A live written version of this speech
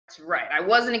right. I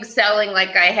wasn't excelling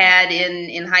like I had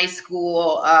in high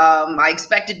school. I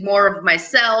expected more of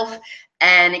myself,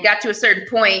 and it got to a certain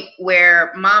point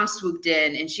where Mom swooped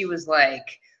in, and she was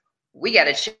like, "We got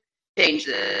to change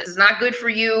this. It's not good for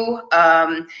you.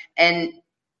 And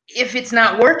if it's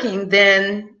not working,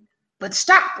 then let's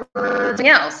stop something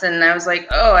else." And I was like,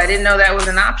 "Oh, I didn't know that was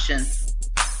an option."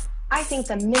 I think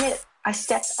the minute I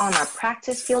stepped on a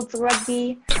practice field for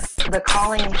rugby, the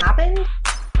calling happened.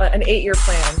 An 8-year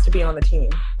plan to be on the team,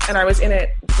 and I was in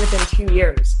it within 2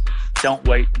 years. Don't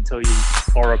wait until you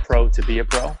are a pro to be a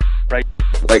pro, right?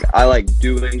 Like, I like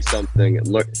doing something,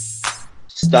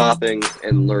 stopping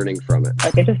and learning from it.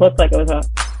 Like, it just looked like it was a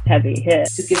heavy hit.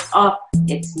 To give up,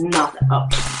 it's not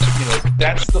up. You know,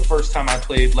 that's the first time I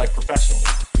played like professionally.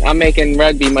 I'm making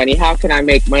rugby money. How can I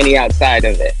make money outside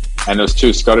of it? And there was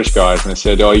 2 Scottish guys, and they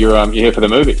said, "Oh, you're here for the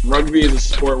movie." Rugby is a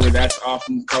sport where that's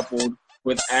often coupled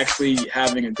with actually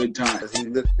having a good time. He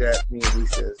looked at me and he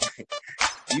says,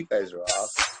 "You guys are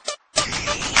off."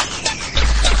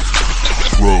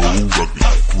 Grow rugby,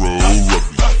 grow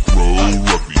rugby, grow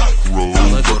rugby, grow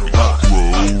rugby,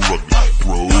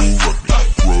 grow rugby,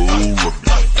 grow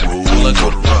rugby, grow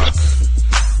rugby.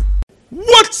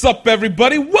 What's up,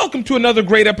 everybody? Welcome to another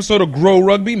great episode of Grow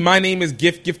Rugby. My name is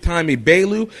Giftime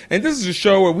Belu, and this is a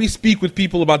show where we speak with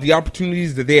people about the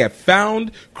opportunities that they have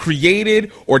found,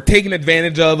 created, or taken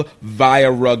advantage of via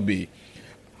rugby.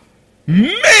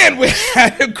 Man, we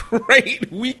had a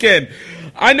great weekend.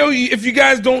 I know if you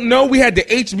guys don't know, we had the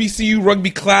HBCU Rugby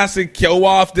Classic go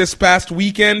off this past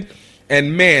weekend.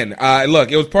 And man,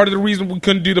 look, it was part of the reason we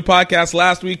couldn't do the podcast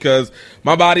last week because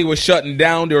my body was shutting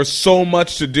down. There was so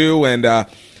much to do. And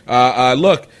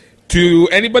look, to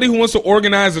anybody who wants to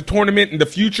organize a tournament in the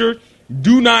future,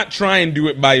 do not try and do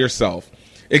it by yourself,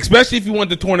 especially if you want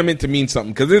the tournament to mean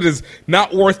something, because it is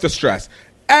not worth the stress.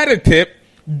 Add a tip,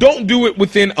 don't do it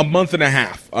within a month and a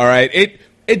half, all right?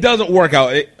 It doesn't work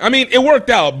out. It worked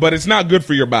out, but it's not good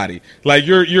for your body. Like,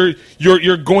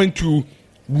 you're going to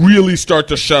really start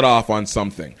to shut off on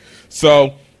something.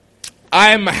 So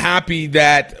I'm happy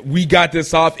that we got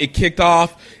this off. It kicked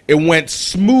off. It went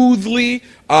smoothly.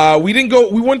 We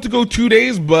wanted to go 2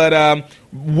 days, but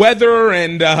weather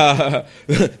and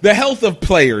the health of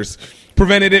players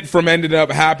prevented it from ended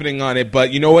up happening on it.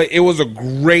 But you know what? It was a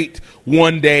great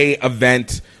one-day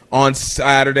event on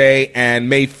Saturday and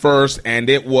May 1st, and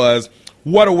it was,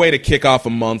 what a way to kick off a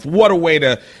month. What a way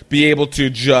to be able to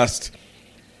just,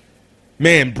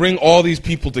 man, bring all these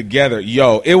people together.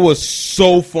 Yo, it was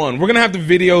so fun. We're going to have the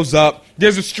videos up.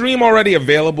 There's a stream already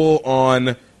available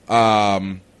on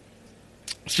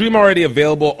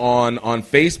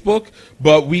Facebook,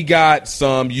 but we got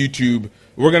some YouTube.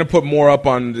 We're going to put more up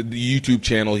on the YouTube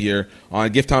channel here, on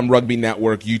Gift Time Rugby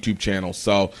Network YouTube channel.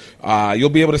 So you'll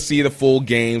be able to see the full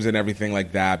games and everything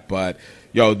like that. But,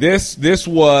 yo, this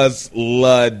was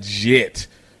legit.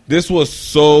 This was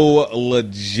so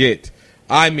legit.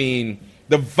 I mean,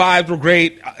 the vibes were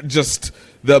great. Just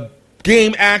the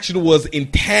game action was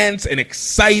intense and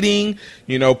exciting.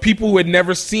 You know, people who had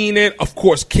never seen it, of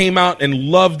course, came out and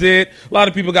loved it. A lot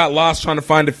of people got lost trying to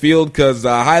find the field because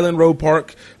Highland Road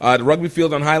Park, the rugby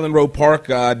field on Highland Road Park,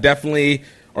 definitely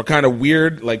are kind of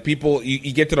weird. Like, people,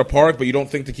 you get to the park, but you don't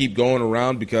think to keep going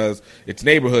around because it's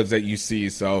neighborhoods that you see.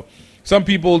 So some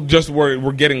people just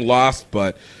were getting lost,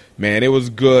 but man, it was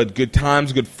good. Good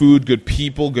times, good food, good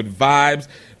people, good vibes.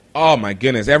 Oh, my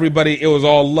goodness. Everybody, it was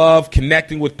all love,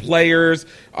 connecting with players,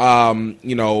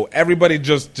 everybody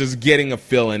just getting a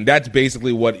fill-in. That's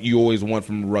basically what you always want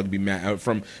from rugby,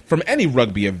 from any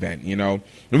rugby event, you know.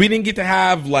 We didn't get to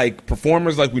have, like,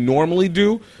 performers like we normally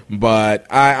do, but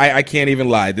I can't even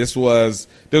lie. This was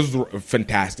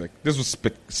fantastic. This was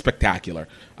spectacular.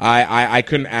 I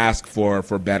couldn't ask for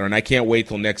better, and I can't wait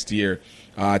till next year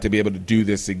to be able to do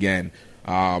this again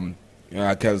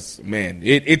because, man,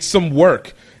 it's some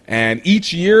work. And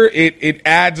each year, it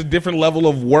adds a different level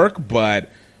of work, but,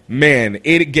 man,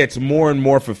 it gets more and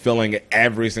more fulfilling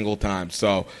every single time.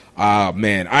 So,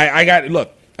 man,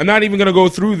 look, I'm not even going to go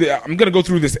through I'm going to go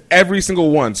through this every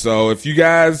single one. So if you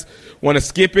guys want to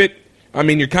skip it, I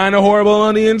mean, you're kind of horrible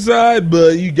on the inside,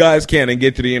 but you guys can and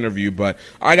get to the interview. But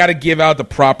I got to give out the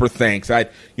proper thanks. I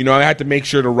had to make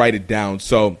sure to write it down.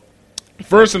 So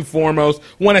First and foremost,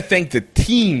 I want to thank the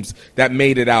teams that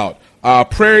made it out. I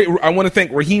want to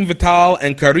thank Raheem Vital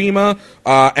and Karima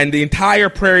and the entire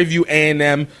Prairie View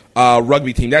A&M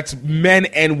rugby team. That's men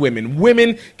and women.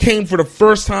 Women came for the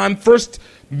first time,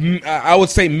 I would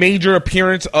say major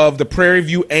appearance of the Prairie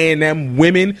View A&M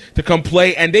women to come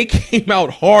play, and they came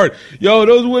out hard. Yo,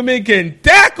 those women can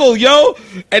tackle, yo!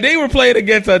 And they were playing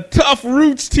against a tough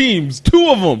Roots teams, 2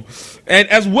 of them, and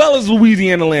as well as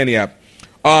Louisiana Laniap.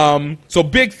 So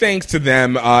big thanks to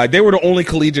them. They were the only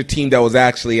collegiate team that was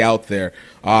actually out there.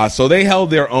 So they held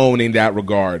their own in that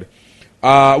regard.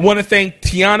 I want to thank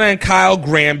Tiana and Kyle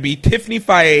Granby, Tiffany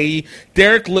Faye,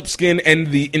 Derek Lipskin, and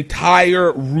the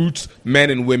entire Roots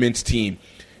men and women's team.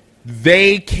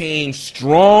 They came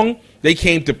strong. They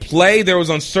came to play. There was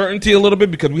uncertainty a little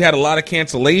bit because we had a lot of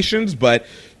cancellations, but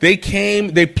they came,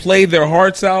 they played their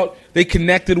hearts out. They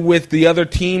connected with the other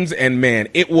teams, and man,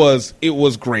 it was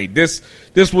great. This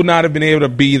would not have been able to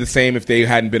be the same if they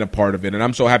hadn't been a part of it, and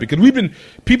I'm so happy because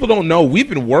people don't know, we've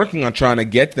been working on trying to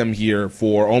get them here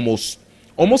for almost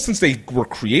since they were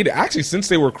created. Actually, since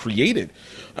they were created,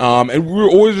 and we were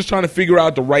always just trying to figure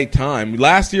out the right time.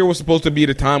 Last year was supposed to be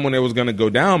the time when it was going to go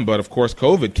down, but of course,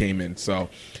 COVID came in, so.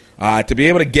 To be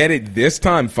able to get it this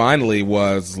time finally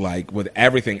was like with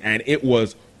everything, and it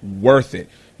was worth it.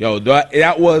 Yo,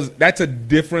 that's a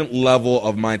different level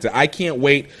of mindset. I can't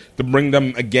wait to bring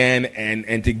them again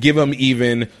and to give them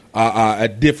even a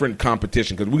different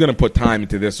competition because we're going to put time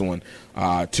into this one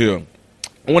too.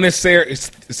 I want to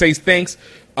say thanks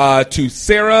to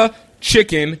Sarah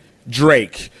Chicken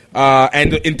Drake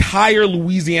and the entire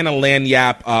Louisiana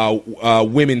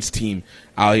Laniap women's team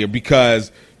out here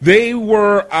because they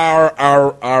were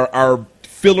our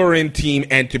filler-in team,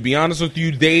 and to be honest with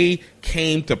you, they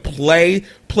came to played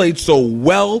so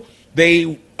well.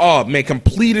 They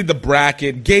completed the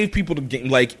bracket, gave people the game.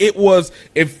 Like it was,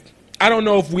 I don't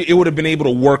know if it would have been able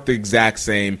to work the exact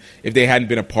same if they hadn't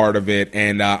been a part of it.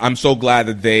 And I'm so glad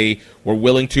that they were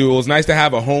willing to. It was nice to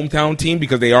have a hometown team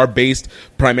because they are based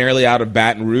primarily out of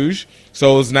Baton Rouge.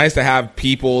 So it was nice to have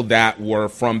people that were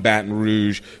from Baton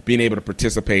Rouge being able to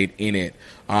participate in it.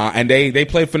 And they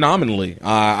played phenomenally.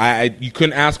 You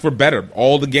couldn't ask for better.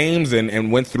 All the games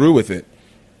and went through with it.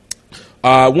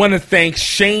 I want to thank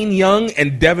Shane Young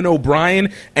and Devin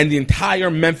O'Brien and the entire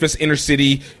Memphis Inner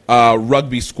City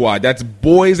rugby squad. That's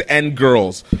boys and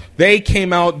girls. They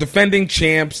came out defending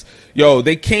champs. Yo,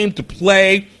 they came to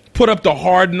play, put up the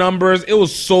hard numbers. It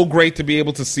was so great to be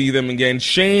able to see them again.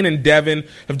 Shane and Devin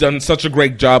have done such a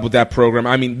great job with that program.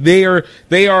 I mean, they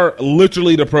are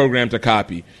literally the program to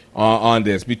copy. On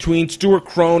this. Between Stuart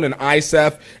Crone and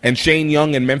ISEF and Shane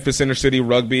Young and Memphis Inner City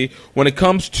Rugby, when it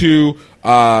comes to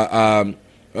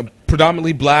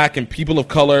predominantly black and people of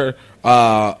color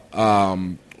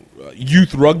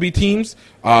youth rugby teams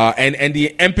and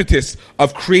the impetus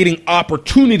of creating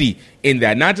opportunity in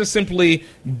that, not just simply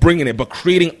bringing it, but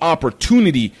creating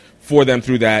opportunity for them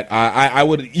through that, I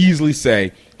would easily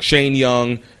say Shane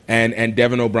Young and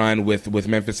Devin O'Brien with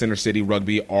Memphis Inner City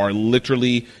Rugby are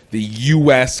literally the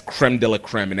U.S. creme de la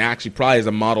creme, and actually probably is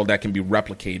a model that can be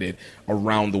replicated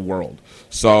around the world.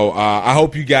 So I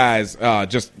hope you guys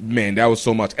that was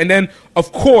so much. And then,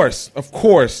 of course,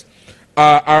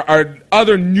 our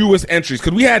other newest entries,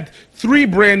 because we had 3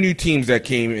 brand new teams that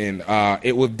came in.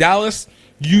 It was Dallas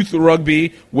Youth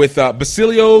Rugby with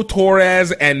Basilio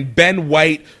Torres and Ben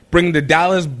White, bringing the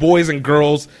Dallas boys and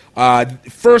girls,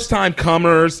 first-time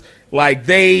comers. Like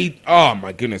oh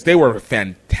my goodness, they were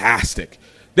fantastic.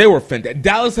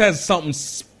 Dallas has something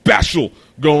special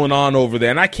going on over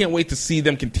there, and I can't wait to see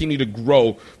them continue to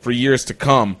grow for years to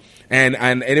come. And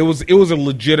it was a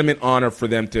legitimate honor for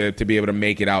them to be able to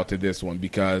make it out to this one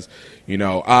because,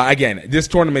 again, this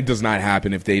tournament does not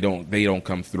happen if they don't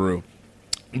come through.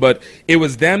 But it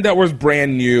was them that was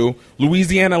brand new,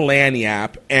 Louisiana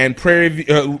Laniap, and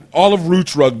all of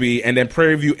Roots Rugby, and then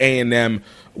Prairie View A&M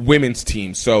women's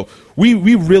team. So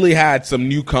we really had some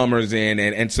newcomers in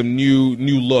and some new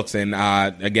looks. And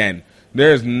again,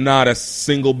 there's not a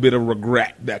single bit of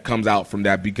regret that comes out from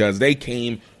that because they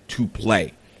came to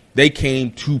play.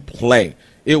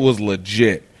 It was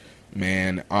legit,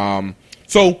 man.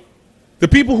 So the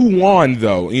people who won,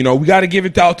 though, we got to give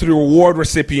it out to the award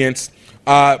recipients.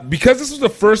 Because this was the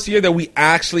first year that we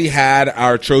actually had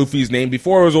our trophies named.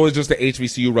 Before, it was always just the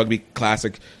HBCU Rugby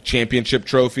Classic Championship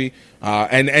Trophy,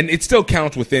 and it still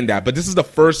counts within that. But this is the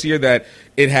first year that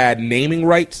it had naming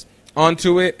rights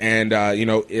onto it, and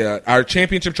our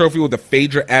championship trophy was the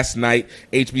Phaedra S. Knight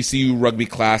HBCU Rugby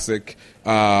Classic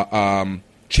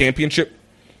Championship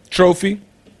Trophy.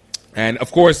 And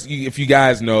of course, if you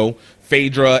guys know,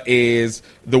 Phaedra is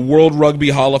the World Rugby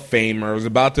Hall of Famer, is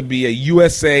about to be a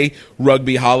USA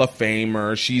Rugby Hall of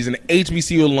Famer. She's an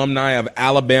HBCU alumni of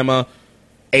Alabama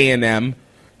A&M,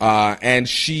 and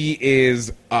she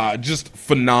is just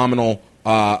phenomenal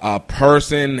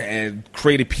person and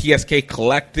created PSK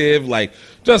Collective. Like,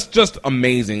 just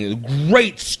amazing.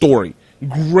 Great story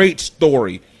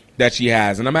that she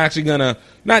has. And I'm actually gonna,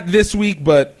 not this week,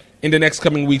 but in the next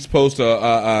coming weeks, post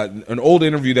an old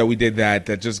interview that we did that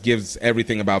just gives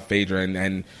everything about Phaedra.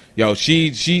 And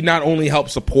she not only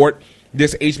helped support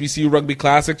this HBCU Rugby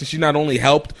Classic, she not only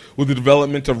helped with the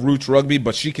development of Roots Rugby,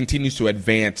 but she continues to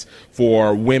advance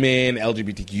for women,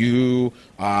 LGBTQ,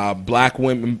 black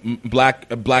women,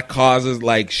 black causes.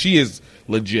 Like, she is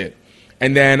legit.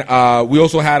 And then we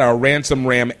also had our Ransom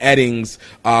Ram Eddings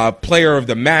Player of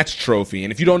the Match trophy.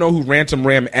 And if you don't know who Ransom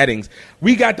Ram Eddings,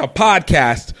 we got the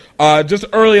podcast just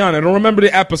early on. I don't remember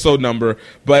the episode number,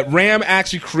 but Ram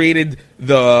actually created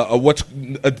what's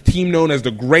a team known as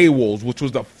the Grey Wolves, which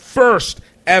was the first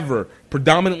ever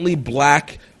predominantly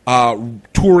black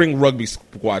touring rugby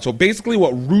squad. So basically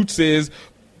what Roots is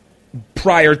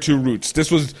prior to Roots. This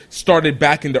was started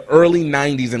back in the early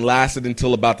 90s and lasted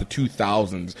until about the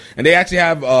 2000s. And they actually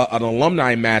have an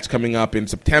alumni match coming up in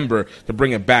September to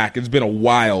bring it back. It's been a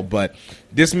while, but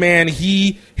this man,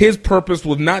 his purpose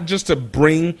was not just to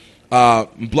bring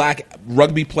black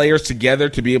rugby players together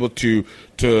to be able to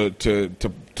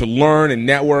learn and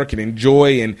network and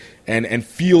enjoy and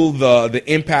feel the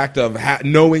impact of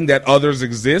knowing that others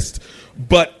exist,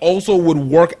 but also would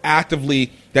work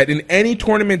actively that in any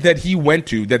tournament that he went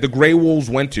to, that the Grey Wolves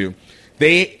went to,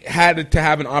 they had to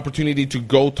have an opportunity to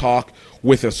go talk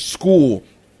with a school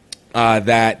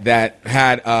that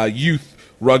had youth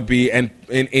rugby, and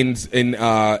in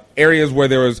areas where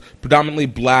there was predominantly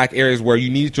black areas where you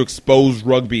needed to expose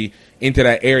rugby into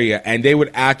that area, and they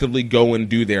would actively go and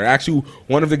do there. Actually,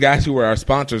 one of the guys who were our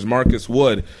sponsors, Marcus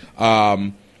Wood,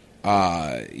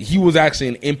 he was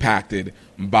actually impacted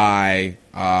by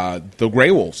the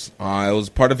Grey Wolves. It was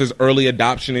part of his early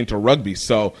adoption into rugby.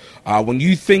 So when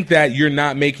you think that you're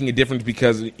not making a difference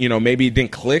because maybe it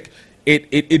didn't click,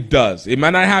 it does. It might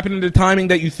not happen in the timing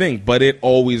that you think, but it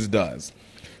always does.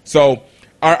 So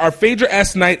our Phaedra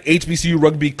S. Knight HBCU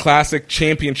Rugby Classic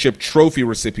Championship Trophy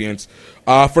recipients,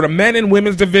 for the men and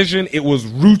women's division, it was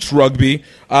Roots Rugby.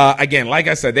 Again, like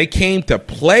I said, they came to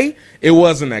play. It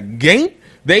wasn't a game.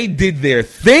 They did their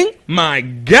thing. My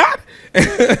God.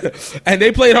 And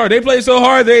they played hard. They played so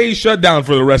hard, they shut down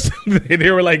for the rest of the day. They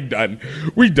were like, done.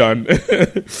 We done.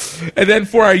 And then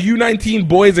for our U19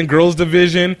 boys and girls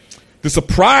division, the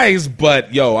surprise,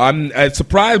 but I'm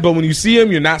surprised, but when you see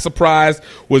them, you're not surprised,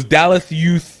 was Dallas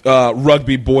Youth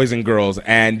Rugby boys and girls,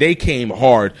 and they came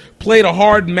hard. Played a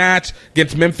hard match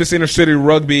against Memphis Inner City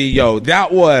Rugby.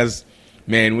 That was,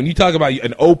 man, when you talk about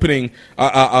an opening,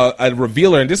 a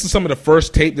revealer, and this is some of the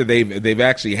first tape that they've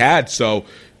actually had, so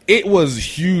it was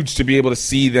huge to be able to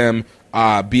see them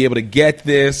be able to get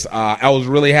this. I was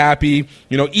really happy.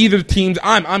 Either teams,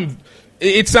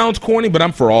 it sounds corny, but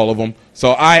I'm for all of them.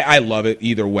 So I love it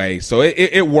either way. So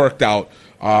it worked out.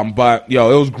 But it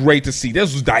was great to see.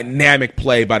 This was dynamic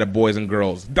play by the boys and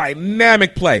girls.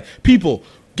 Dynamic play. People,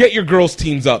 get your girls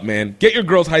teams up, man. Get your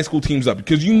girls high school teams up,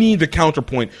 because you need the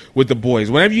counterpoint with the boys.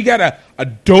 Whenever you got a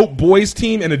dope boys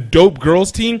team and a dope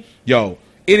girls team, it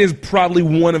is probably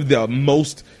one of the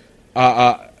most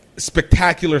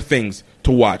spectacular things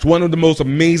to watch. One of the most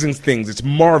amazing things. It's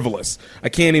marvelous. I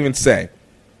can't even say.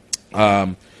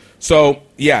 So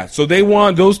they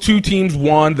won. Those two teams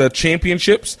won the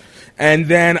championships. And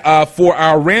then for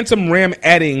our Ransom Ram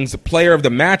Eddings Player of the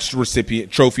Match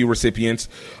trophy recipients,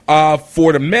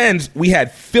 for the men's, we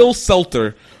had Phil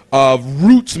Selter of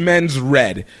Roots Men's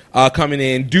Red coming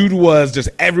in. Dude was just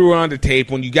everywhere on the tape.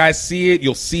 When you guys see it,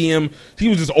 you'll see him. He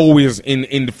was just always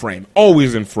in the frame.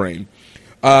 Always in frame.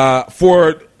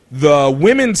 For the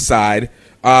women's side,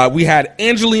 we had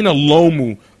Angelina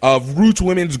Lomu of Roots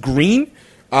Women's Green,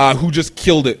 who just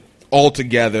killed it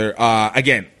altogether.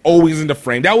 Again, always in the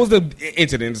frame. That was the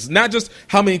incident. It's not just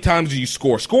how many times do you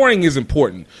score. Scoring is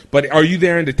important, but are you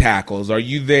there in the tackles? Are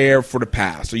you there for the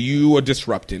pass? Are you a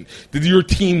disruptant? Did your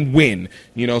team win?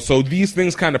 So these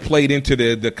things kind of played into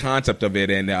the concept of it,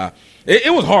 and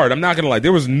it was hard. I'm not going to lie.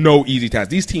 There was no easy task.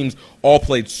 These teams all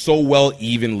played so well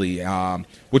evenly,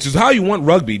 which is how you want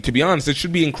rugby. To be honest, it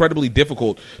should be incredibly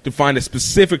difficult to find a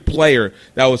specific player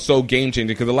that was so game-changing,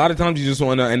 because a lot of times you just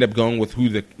want to end up going with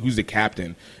who's the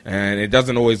captain, and it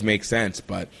doesn't always make sense.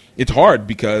 But it's hard,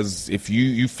 because if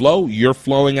you flow, you're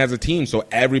flowing as a team, so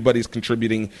everybody's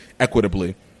contributing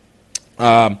equitably.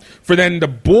 For then the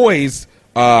boys,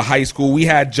 High School. We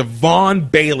had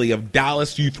Javon Bailey of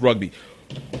Dallas Youth Rugby.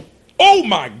 Oh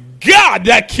my God,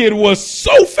 that kid was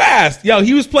so fast. Yo,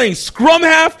 he was playing scrum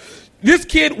half. This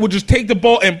kid would just take the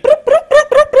ball and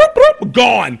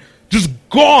gone. Just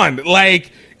gone.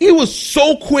 Like, he was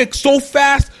so quick, so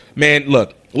fast. Man,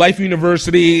 look, Life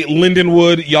University,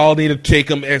 Lindenwood, y'all need to take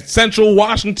him. At Central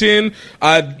Washington,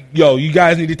 you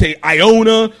guys need to take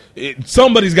Iona.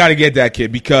 Somebody's got to get that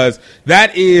kid because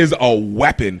that is a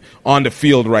weapon on the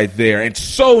field right there. And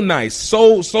so nice,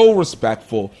 so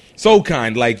respectful, so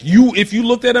kind. Like, if you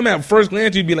looked at him at first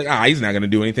glance, you'd be like, he's not going to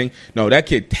do anything. No, that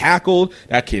kid tackled,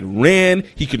 that kid ran,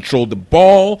 he controlled the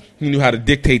ball, he knew how to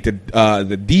dictate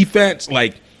the defense.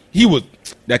 Like,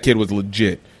 that kid was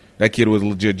legit. That kid was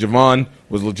legit. Javon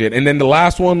was legit. And then the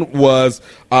last one was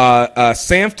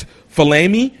Sanft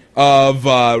Falemi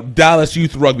of Dallas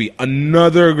Youth Rugby,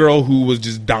 another girl who was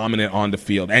just dominant on the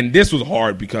field. And this was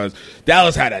hard because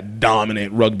Dallas had a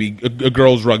dominant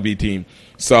girls rugby team.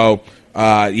 So,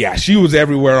 she was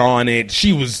everywhere on it.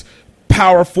 She was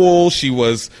powerful. She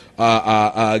was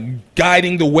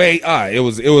guiding the way. It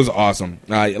was awesome.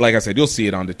 Like I said, you'll see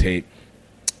it on the tape.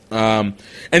 And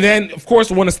then, of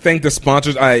course, I want to thank the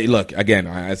sponsors.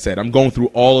 I said I'm going through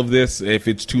all of this. If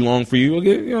it's too long for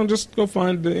you, just go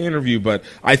find the interview. But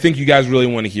I think you guys really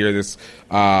want to hear this.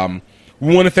 We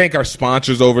want to thank our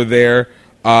sponsors over there.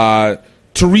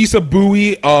 Teresa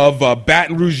Bowie of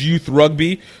Baton Rouge Youth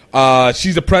Rugby.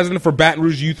 She's the president for Baton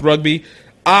Rouge Youth Rugby.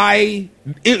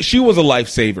 She was a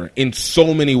lifesaver in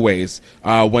so many ways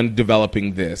when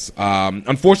developing this.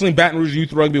 Unfortunately, Baton Rouge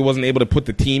Youth Rugby wasn't able to put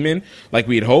the team in like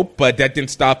we had hoped, but that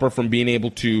didn't stop her from being able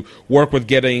to work with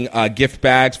getting gift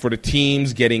bags for the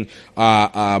teams, getting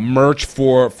merch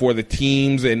for the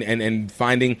teams, and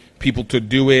finding people to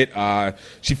do it.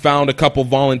 She found a couple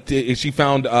volunteers. She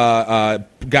found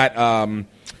got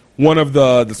one of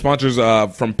the sponsors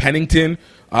from Pennington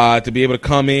to be able to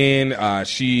come in.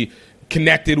 She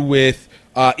connected with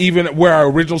even where our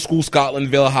original school,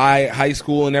 Scotlandville High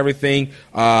School and everything,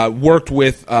 worked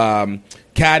with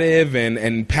Cativ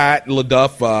and Pat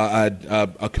LaDuff,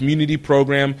 a community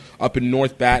program up in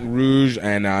North Baton Rouge,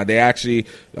 and they actually,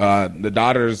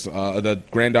 the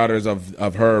granddaughters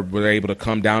of her were able to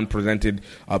come down, presented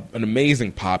an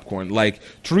amazing popcorn. Like,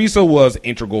 Teresa was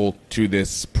integral to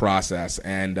this process,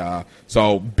 and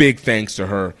so big thanks to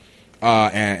her.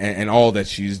 And all that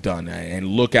she's done, and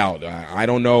look out. I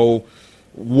don't know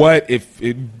if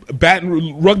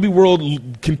Rugby World,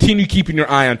 continue keeping your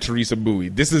eye on Teresa Bowie.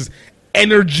 This is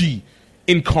energy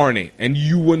incarnate, and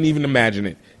you wouldn't even imagine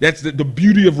it. That's the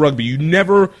beauty of rugby.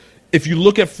 If you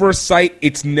look at first sight,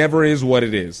 it's never is what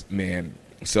it is, man.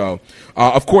 So,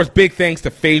 of course, big thanks to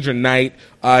Phaedra Knight.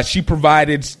 She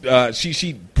provided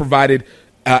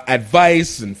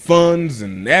advice and funds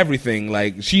and everything.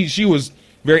 Like, she was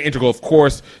very integral. Of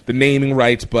course, the naming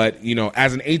rights, but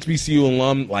as an HBCU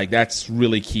alum, like, that's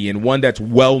really key, and one that's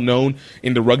well known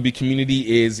in the rugby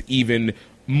community is even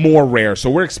more rare.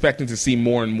 So we're expecting to see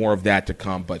more and more of that to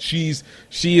come. But she is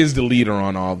the leader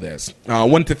on all this. I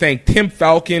wanted to thank Tim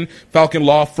Falcon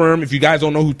Law Firm. If you guys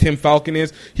don't know who Tim Falcon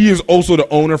is, he is also the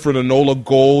owner for the NOLA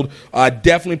Gold.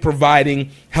 Definitely providing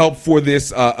help for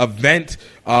this event.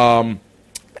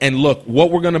 And look,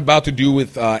 what we're about to do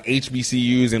with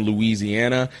HBCUs in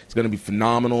Louisiana is going to be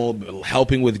phenomenal,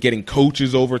 helping with getting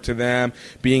coaches over to them,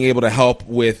 being able to help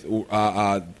with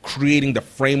creating the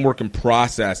framework and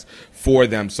process for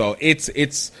them. So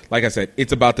it's like I said,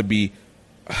 it's about to be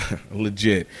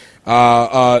legit.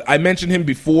 I mentioned him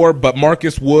before, but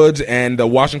Marcus Woods and the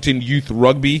Washington Youth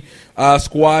Rugby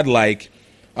squad,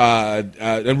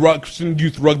 the Washington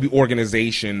Youth Rugby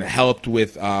organization helped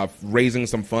with raising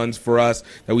some funds for us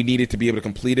that we needed to be able to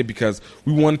complete it, because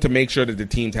we wanted to make sure that the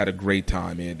teams had a great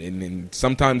time. And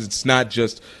sometimes it's not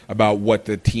just about what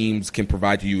the teams can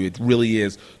provide to you. It really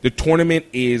is. The tournament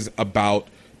is about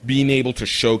being able to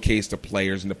showcase the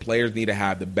players, and the players need to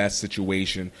have the best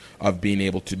situation of being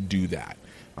able to do that.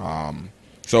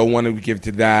 So I wanted to give it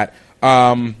to that.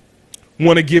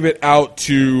 Want to give it out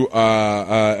to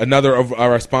another of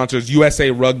our sponsors, USA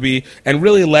Rugby, and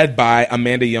really led by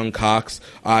Amanda Young Cox.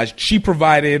 She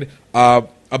provided a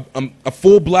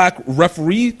full black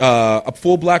referee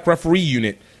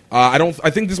unit. I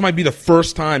think this might be the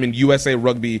first time in USA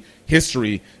Rugby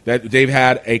history that they've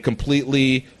had a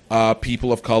completely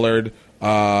people of colored,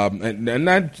 and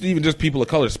not even just people of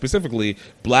color, specifically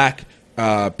black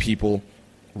people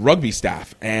rugby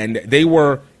staff, and they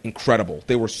were incredible.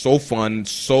 They were so fun,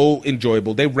 so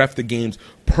enjoyable. They reffed the games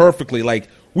perfectly. Like,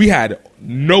 we had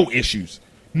no issues,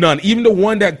 none. Even the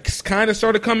one that kind of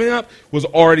started coming up was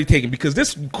already taken, because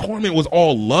this tournament was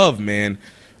all love, man.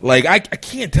 Like, I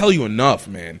can't tell you enough,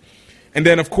 man. And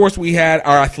then, of course, we had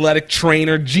our athletic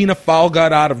trainer, Gina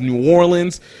Falgott, out of New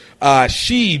Orleans.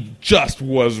 She just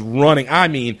was running. I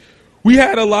mean, we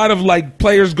had a lot of, like,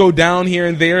 players go down here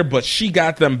and there, but she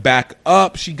got them back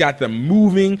up. She got them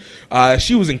moving.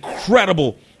 She was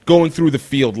incredible going through the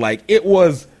field. Like, it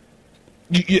was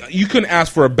you couldn't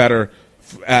ask for a better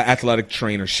athletic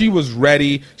trainer. She was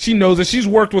ready. She knows it. She's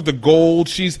worked with the Gold.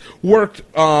 She's worked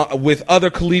with other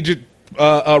collegiate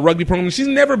rugby programs. She's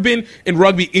never been in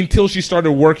rugby until she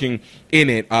started working in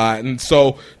it. And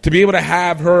so to be able to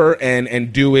have her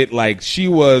and do it, like, she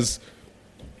was,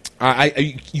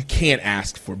 you can't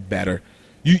ask for better.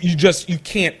 You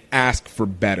can't ask for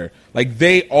better. Like,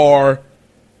 they are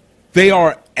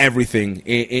everything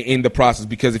in the process,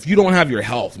 because if you don't have your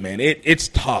health, man, it's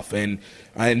tough. And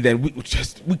then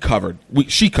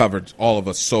she covered all of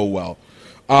us so well.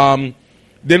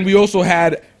 Then we also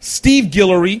had Steve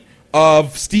Guillory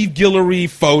of Steve Guillory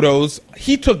Photos.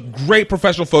 He took great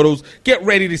professional photos. Get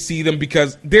ready to see them,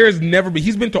 because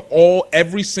he's been to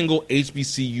every single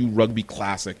HBCU rugby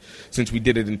classic since we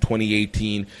did it in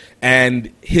 2018.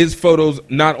 And his photos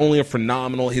not only are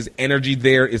phenomenal, his energy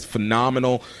there is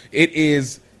phenomenal. I'm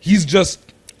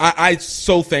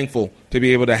so thankful to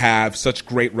be able to have such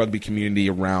great rugby community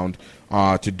around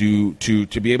to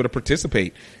be able to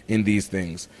participate in these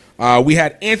things. We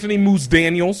had Anthony Moose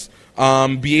Daniels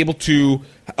be able to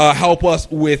help us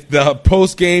with the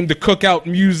post game, the cookout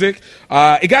music.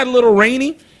 It got a little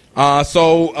rainy,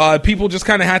 so people just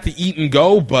kind of had to eat and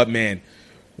go. But man,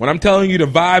 when I'm telling you the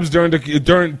vibes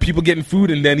during people getting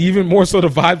food, and then even more so the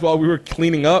vibes while we were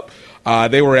cleaning up,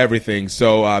 they were everything.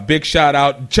 So big shout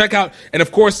out. Check out, and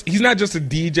of course, he's not just a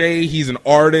DJ, he's an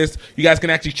artist. You guys can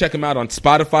actually check him out on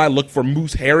Spotify. Look for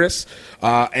Moose Harris,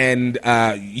 and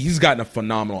he's gotten a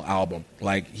phenomenal album.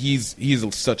 Like, he's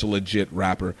such a legit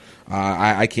rapper.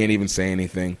 I can't even say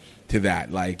anything to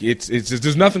that. Like, it's just,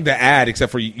 there's nothing to add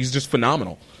except for he's just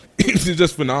phenomenal. He's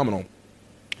just phenomenal.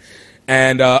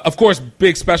 And, of course,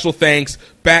 big special thanks,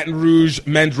 Baton Rouge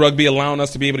Men's Rugby, allowing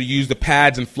us to be able to use the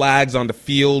pads and flags on the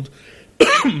field.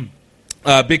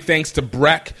 Big thanks to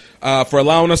Breck for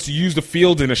allowing us to use the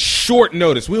field in a short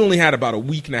notice. We only had about a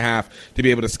week and a half to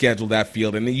be able to schedule that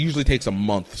field, and it usually takes a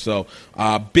month. So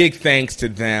big thanks to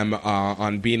them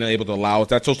on being able to allow us.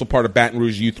 That's also part of Baton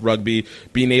Rouge Youth Rugby,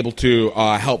 being able to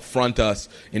help front us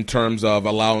in terms of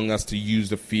allowing us to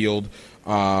use the field.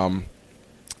 And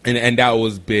that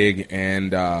was big.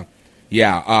 And,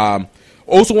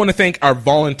 also want to thank our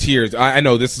volunteers. I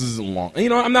know this is long. You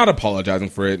know, I'm not apologizing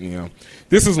for it. You know,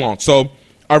 this is long. So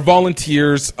our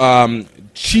volunteers,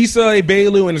 Chisa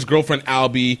Ebelu and his girlfriend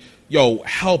Albie,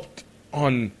 helped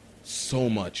on so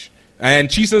much. And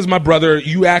Chisa is my brother.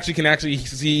 You can see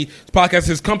his podcast.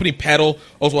 His company Pedal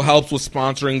also helps with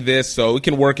sponsoring this, so it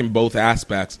can work in both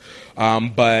aspects.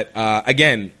 But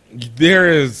again,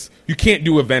 you can't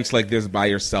do events like this by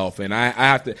yourself, and I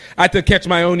have to catch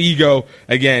my own ego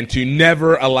again to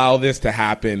never allow this to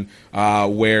happen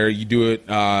where you do it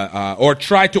or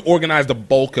try to organize the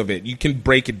bulk of it. You can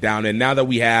break it down, and now that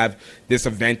we have this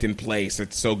event in place,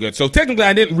 it's so good. So technically,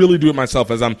 I didn't really do it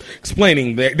myself, as I'm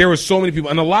explaining. There were so many people,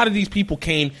 and a lot of these people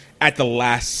came at the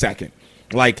last second.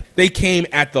 Like, they came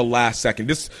at the last second.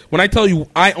 When I tell you,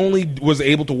 I only was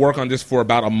able to work on this for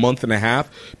about a month and a half,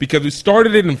 because we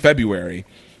started it in February.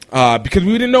 Because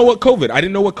we didn't know I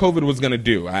didn't know what COVID was going to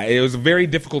do. It was very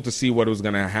difficult to see what was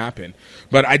going to happen.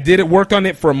 But worked on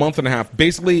it for a month and a half.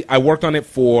 Basically, I worked on it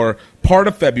for part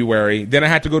of February. Then I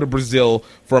had to go to Brazil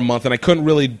for a month, and I couldn't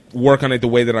really work on it the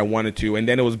way that I wanted to. And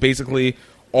then it was basically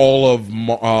all of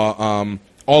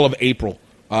April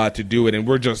to do it. And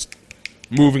we're just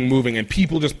moving, and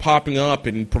people just popping up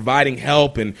and providing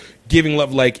help and giving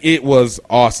love. Like, it was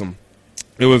awesome.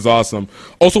 It was awesome.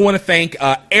 Also want to thank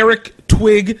Eric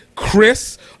Twig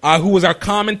Chris, who was our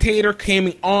commentator,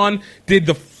 came on, did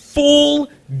the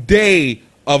full day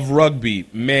of rugby,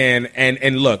 man.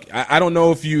 And look, I don't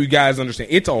know if you guys understand.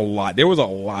 It's a lot. There was a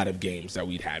lot of games that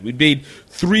we'd had. We made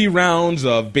 3 rounds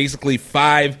of basically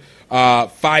 5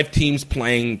 teams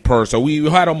playing per. So we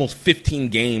had almost 15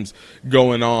 games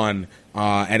going on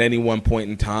at any one point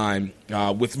in time,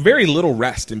 with very little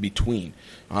rest in between.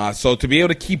 So to be able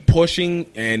to keep pushing,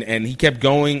 and he kept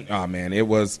going, oh man, it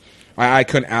was, I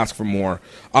couldn't ask for more.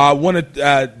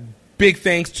 Big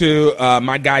thanks to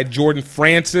my guy Jordan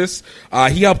Francis.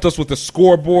 He helped us with the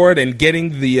scoreboard and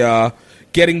getting the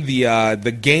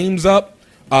games up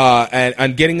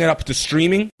and getting it up to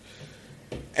streaming.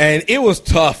 And it was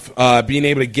tough being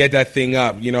able to get that thing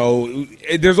up. You know,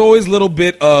 there's always a little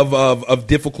bit of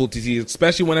difficulties,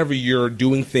 especially whenever you're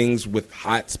doing things with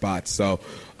hot spots. So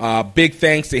Big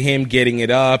thanks to him getting it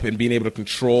up and being able to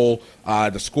control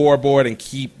the scoreboard and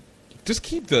keep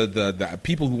the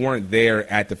people who weren't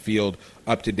there at the field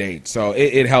up to date. So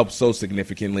it helped so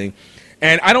significantly.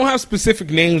 And I don't have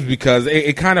specific names because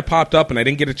it kind of popped up and I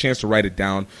didn't get a chance to write it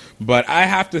down. But I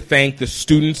have to thank the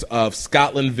students of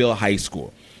Scotlandville High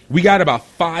School. We got about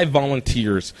 5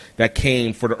 volunteers that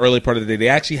came for the early part of the day. They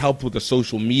actually helped with the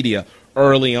social media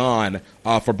early on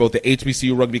for both the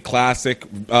HBCU Rugby Classic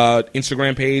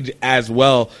Instagram page as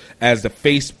well as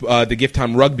the Gift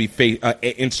Time Rugby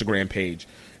Instagram page.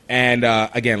 And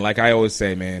again, like I always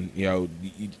say, man, you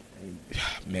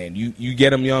get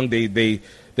them young.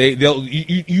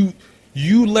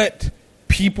 You let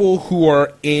people who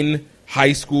are in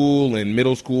high school and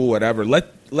middle school, whatever,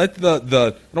 let the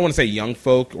I don't want to say young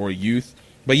folk or youth,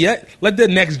 but yet let the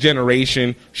next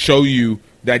generation show you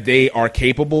that they are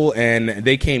capable, and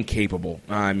they came capable.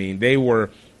 I mean, they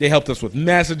helped us with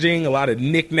messaging, a lot of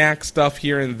knick-knack stuff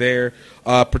here and there,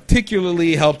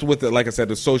 particularly helped with, like I said,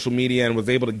 the social media, and was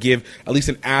able to give at least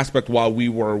an aspect while we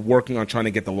were working on trying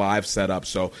to get the live set up.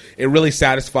 So it really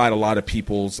satisfied a lot of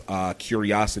people's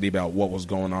curiosity about what was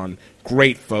going on.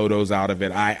 Great photos out of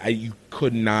it. You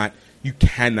cannot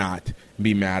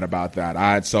be mad about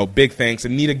that. So big thanks.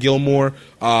 Anita Gilmore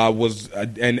was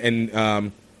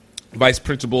Vice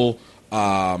Principal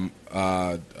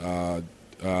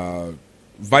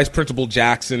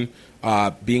Jackson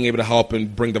being able to help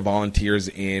and bring the volunteers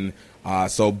in.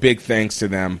 So big thanks to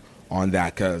them on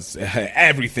that because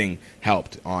everything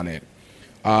helped on it.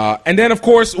 And then, of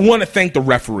course, want to thank the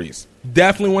referees.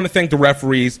 Definitely want to thank the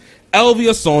referees.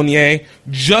 Elvia Saulnier,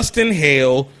 Justin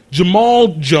Hale,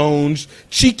 Jamal Jones,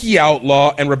 Cheeky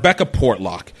Outlaw, and Rebecca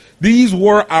Portlock. These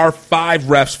were our 5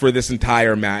 refs for this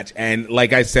entire match. And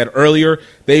like I said earlier,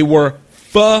 they were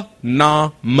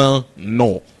phenomenal.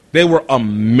 They were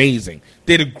amazing.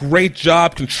 They did a great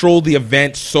job, controlled the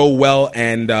event so well,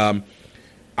 and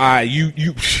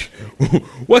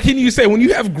what can you say? When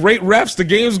you have great refs, the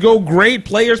games go great,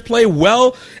 players play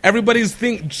well, everybody's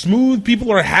smooth,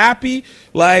 people are happy.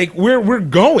 Like we're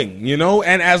going,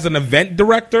 and as an event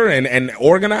director and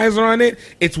organizer on it,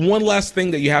 it's one less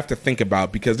thing that you have to think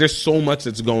about because there's so much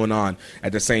that's going on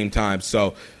at the same time.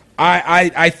 So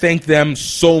I thank them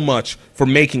so much for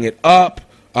making it up,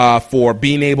 for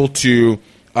being able to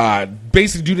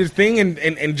basically do this thing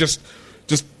and just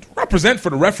represent for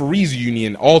the referees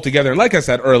union altogether. And like I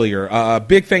said earlier,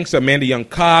 big thanks to Amanda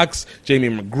Young-Cox, Jamie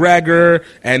McGregor,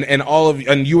 and all of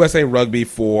USA Rugby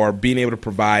for being able to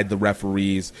provide the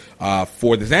referees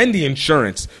for this and the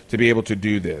insurance to be able to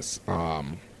do this.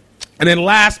 And then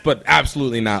last but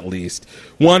absolutely not least,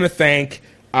 want to thank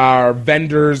our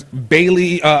vendors,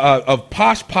 Bailey of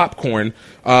Posh Popcorn,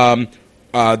 a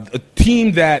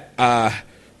team that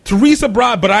Teresa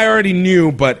brought, but I already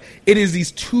knew, but it is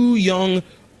these 2 young,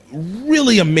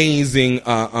 really amazing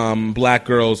black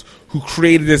girls who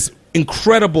created this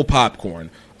incredible popcorn.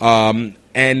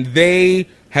 And they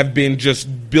have been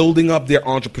just building up their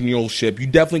entrepreneurship. You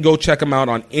definitely go check them out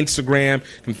on Instagram.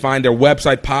 You can find their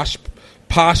website,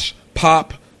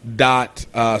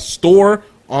 poshpop.store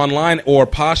online or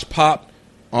poshpop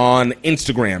on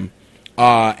Instagram.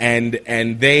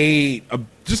 And they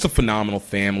just a phenomenal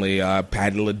family.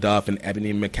 Patty LaDuff and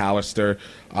Ebony McAllister.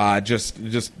 Just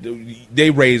they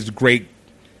raised great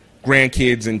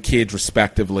grandkids and kids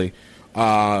respectively.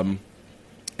 And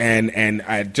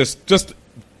I just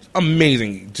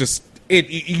amazing.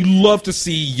 You love to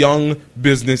see young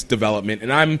business development,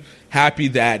 and I'm happy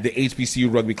that the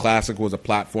HBCU Rugby Classic was a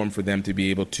platform for them to be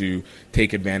able to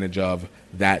take advantage of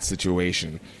that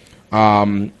situation.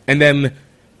 And then,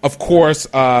 of course,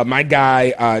 my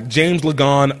guy, James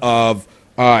Lagon of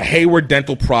Hayward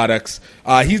Dental Products.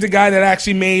 He's the guy that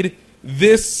actually made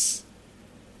this.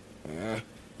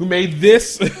 Who made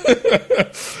this?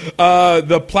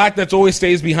 The plaque that's always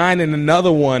stays behind, and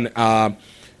another one.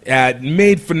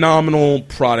 Made phenomenal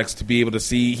products to be able to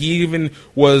see. He even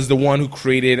was the one who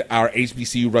created our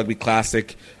HBCU Rugby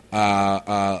Classic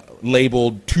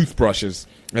labeled toothbrushes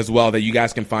as well that you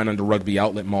guys can find under Rugby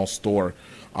Outlet Mall store.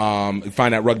 Find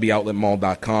at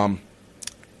rugbyoutletmall.com.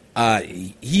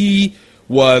 He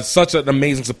was such an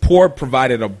amazing support,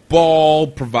 provided a ball,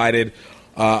 provided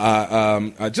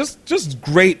just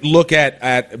great look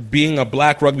at being a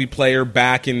black rugby player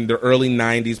back in the early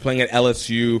 90s, playing at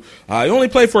LSU. He only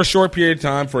played for a short period of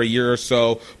time, for a year or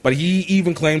so, but he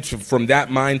even claimed from that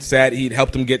mindset he'd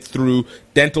helped him get through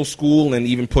dental school and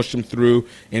even pushed him through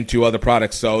into other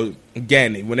products. So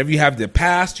again, whenever you have the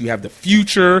past, you have the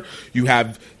future, you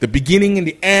have the beginning and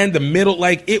the end, the middle.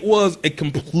 Like, it was a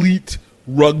complete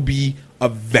rugby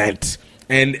event.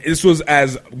 And this was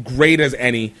as great as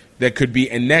any that could be.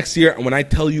 And next year, when I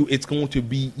tell you it's going to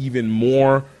be even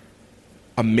more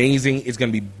amazing, it's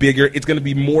going to be bigger, it's going to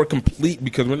be more complete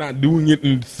because we're not doing it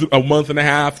in a month and a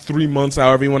half, 3 months,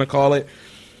 however you want to call it.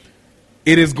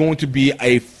 It is going to be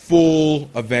a full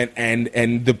event,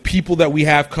 and the people that we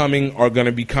have coming are going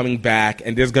to be coming back,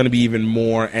 and there's going to be even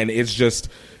more. And it's just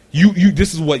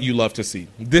this is what you love to see.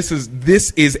 This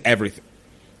is everything.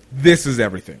 This is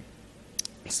everything.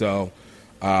 So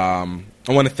I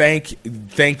want to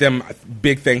thank them.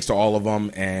 Big thanks to all of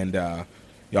them, and y'all,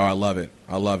 I love it.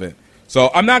 I love it. So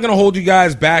I'm not going to hold you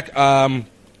guys back.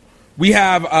 We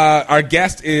have our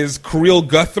guest is Kirill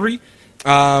Guthrie.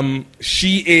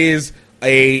 She is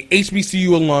a HBCU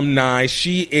alumni.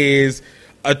 She is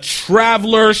a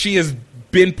traveler. She has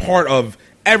been part of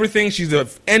everything. She's an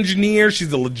engineer.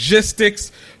 She's a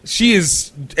logistics. She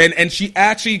is, and she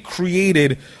actually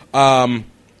created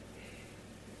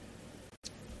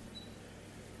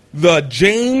the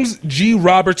James G.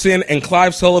 Robertson and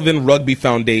Clive Sullivan Rugby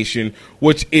Foundation,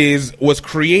 which was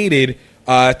created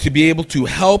to be able to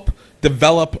help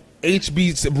develop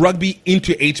rugby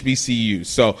into HBCUs.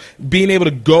 So being able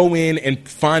to go in and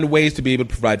find ways to be able to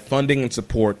provide funding and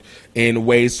support in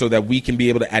ways so that we can be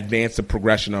able to advance the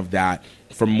progression of that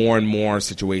for more and more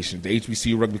situations. The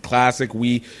HBCU Rugby Classic,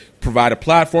 we provide a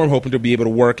platform hoping to be able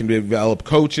to work and develop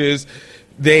coaches.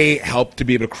 They help to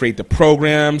be able to create the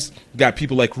programs. We've got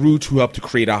people like Roots who help to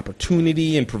create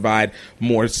opportunity and provide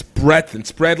more breadth and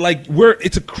spread. Like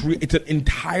it's an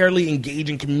entirely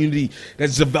engaging community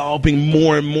that's developing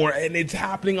more and more, and it's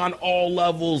happening on all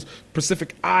levels.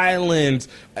 Pacific Islands,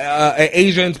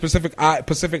 Asia and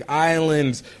Pacific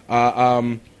Islands,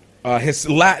 his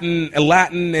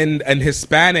Latin and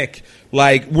Hispanic.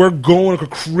 Like, we're going to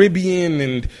Caribbean,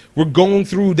 and we're going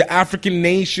through the African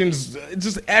nations. It's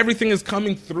just everything is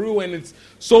coming through, and it's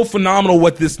so phenomenal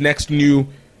what this next new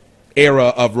era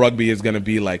of rugby is going to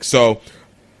be like. So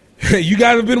you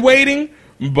guys have been waiting,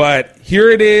 but here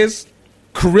it is.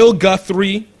 Kirill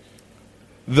Guthrie,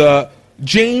 the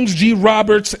James G.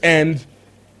 Roberts and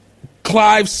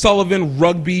Clive Sullivan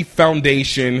Rugby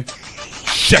Foundation.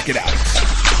 Check it out.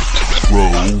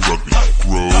 Grow rugby,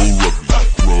 grow rugby.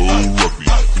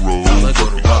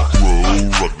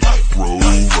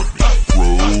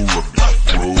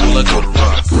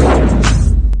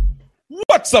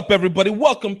 What's up, everybody?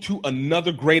 Welcome to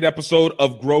another great episode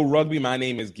of Grow Rugby. My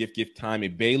name is Gift Time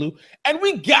Ibelu, and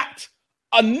we got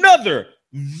another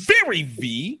very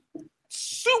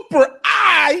super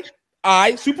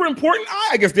important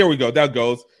I guess there we go. That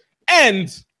goes. And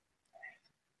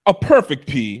a perfect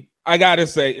P. I gotta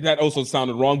say, that also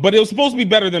sounded wrong, but it was supposed to be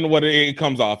better than what it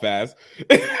comes off as.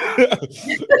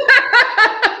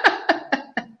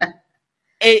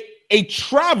 a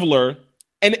traveler,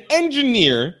 an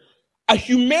engineer, a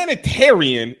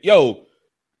humanitarian. Yo,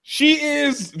 she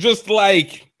is just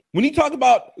like, when you talk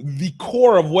about the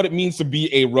core of what it means to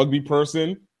be a rugby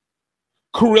person,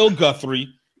 Kirill Guthrie.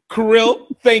 Kirill,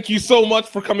 thank you so much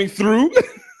for coming through.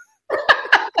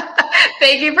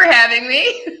 Thank you for having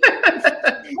me.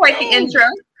 Quite the intro.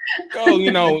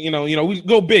 We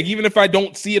go big. Even if I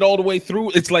don't see it all the way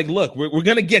through, it's like, look, we're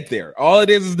gonna get there. All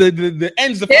it is the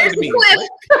ends the There's the cliff.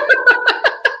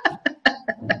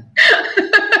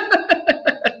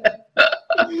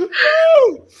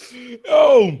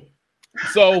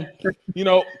 So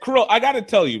Kirill, I gotta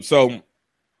tell you. So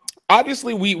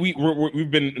obviously we've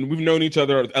known each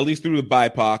other at least through the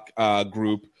BIPOC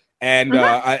group, and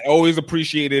I always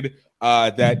appreciated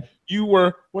that you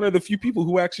were one of the few people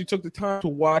who actually took the time to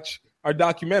watch our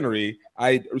documentary.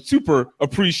 I super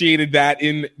appreciated that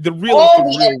in the real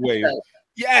way.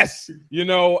 Yes,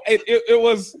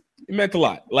 it meant a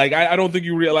lot. Like, I don't think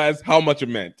you realize how much it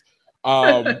meant.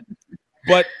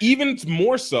 But even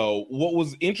more so, what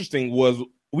was interesting was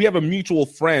we have a mutual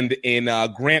friend in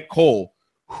Grant Cole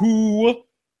who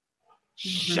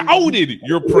shouted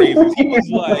your praises. He was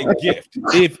like, Gift,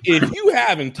 if you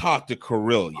haven't talked to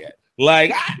Kirill yet,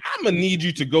 like, I'm gonna need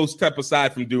you to go step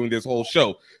aside from doing this whole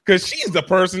show, because she's the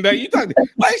person that you talk to.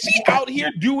 Like, she out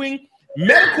here doing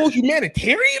medical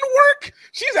humanitarian work.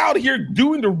 She's out here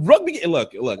doing the rugby. Look,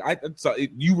 I saw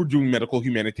you were doing medical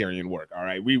humanitarian work. All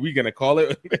right, we gonna call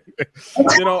it.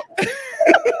 We're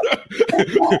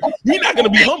not gonna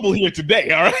be humble here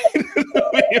today. All right.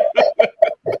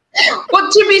 Well,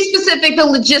 to be specific, the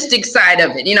logistics side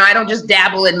of it. I don't just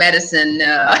dabble in medicine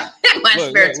in my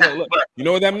spare time. Look. You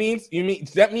know what that means?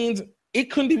 That means it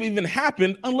couldn't have even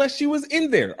happened unless she was in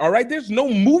there. All right, there's no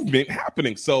movement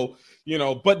happening. So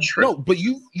but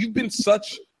you've been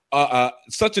such an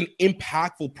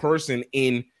impactful person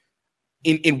in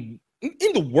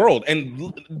in the world,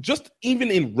 and just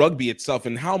even in rugby itself,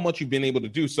 and how much you've been able to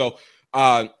do. So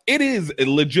it is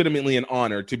legitimately an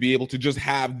honor to be able to just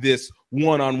have this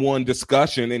one-on-one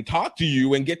discussion and talk to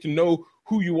you and get to know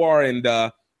who you are, and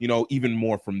even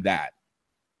more from that.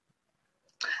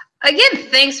 Again,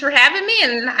 thanks for having me,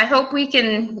 and I hope we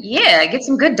can, get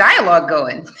some good dialogue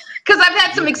going, because I've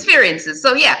had some experiences.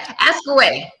 So, ask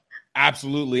away.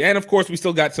 Absolutely. And, of course, we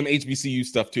still got some HBCU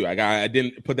stuff, too. I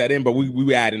didn't put that in, but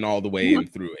we added all the way in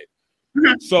through it.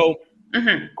 So,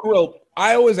 Kirill,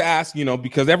 I always ask,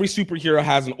 because every superhero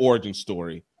has an origin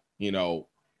story,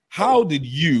 how did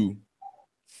you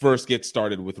first get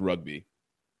started with rugby?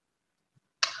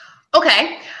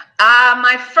 Okay.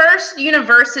 My first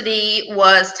university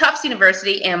was Tufts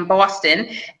University in Boston,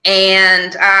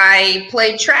 and I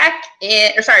played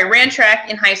ran track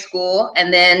in high school,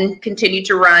 and then continued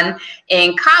to run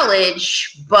in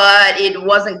college, but it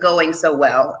wasn't going so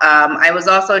well. I was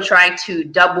also trying to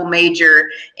double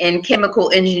major in chemical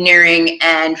engineering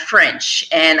and French,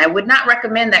 and I would not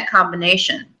recommend that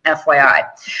combination, FYI.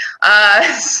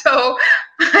 So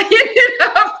I ended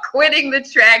up quitting the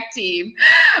track team,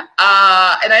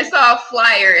 and I saw a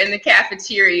flyer in the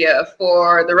cafeteria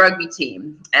for the rugby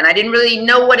team, and I didn't really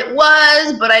know what it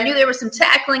was, but I knew there was some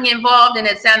tackling involved, and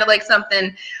it sounded like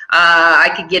something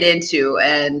I could get into,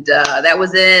 and that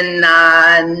was in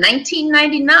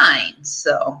 1999,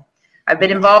 so I've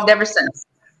been involved ever since.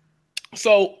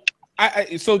 So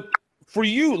so for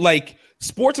you, like,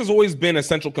 sports has always been a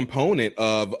central component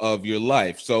of your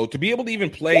life. So to be able to even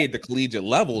play at the collegiate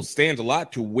level stands a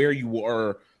lot to where you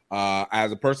were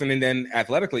as a person, and then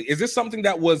athletically. Is this something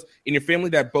that was in your family,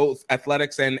 that both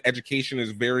athletics and education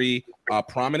is very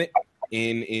prominent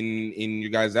in your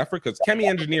guys' effort? Because chemi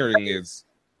engineering is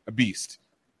a beast.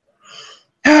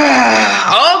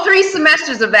 All 3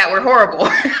 semesters of that were horrible.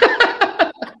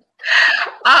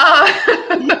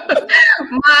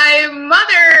 My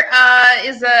mother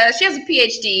she has a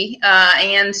PhD,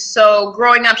 and so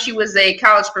growing up, she was a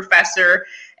college professor,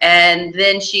 and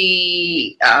then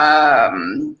she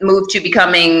moved to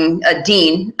becoming a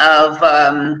dean of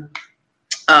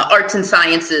arts and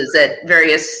sciences at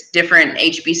various different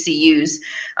HBCUs.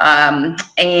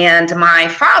 And my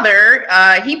father,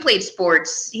 he played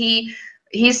sports.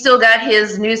 He's still got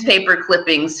his newspaper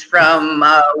clippings from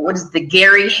what is the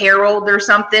Gary Herald or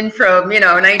something from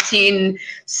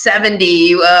 1970.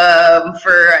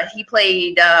 He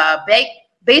played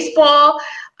baseball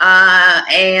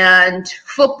and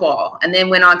football, and then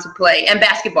went on to play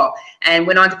basketball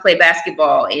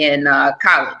in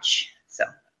college. So,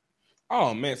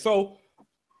 oh man, so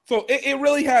it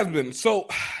really has been. So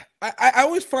I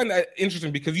always find that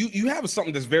interesting, because you have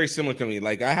something that's very similar to me.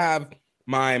 Like, I have.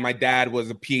 My dad was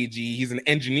a PhD. He's an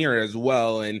engineer as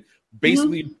well, and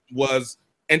basically was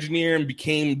engineer and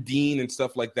became dean and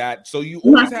stuff like that. So you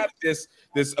always have this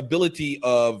ability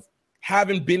of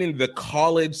having been in the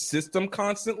college system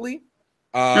constantly.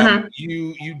 I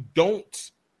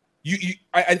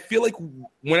feel like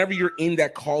whenever you're in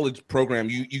that college program,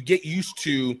 you get used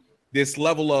to this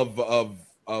level of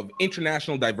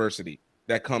international diversity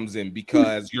that comes in,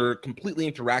 because you're completely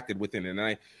interacted within it.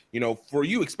 And for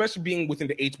you, especially being within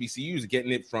the HBCUs,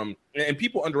 getting it from, and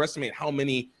people underestimate how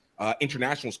many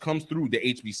internationals comes through the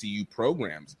HBCU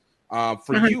programs.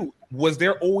 For you, was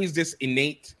there always this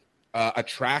innate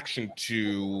attraction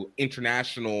to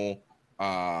international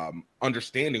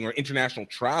understanding or international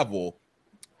travel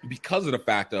because of the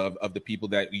fact of the people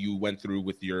that you went through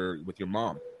with your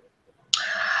mom?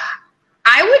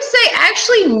 I would say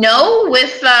actually no.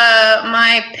 With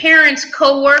my parents'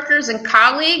 co-workers and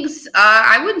colleagues,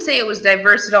 I wouldn't say it was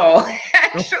diverse at all,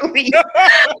 actually. We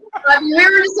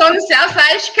were just on the south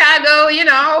side of Chicago,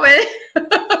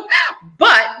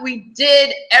 but we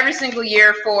did every single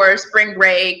year for spring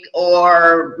break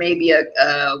or maybe a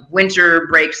winter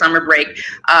break, summer break.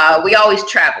 We always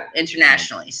travel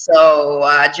internationally. So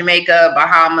Jamaica,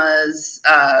 Bahamas,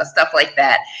 stuff like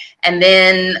that. And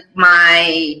then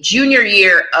my junior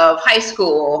year of high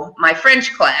school, my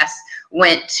French class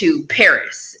went to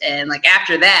Paris. And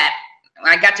after that,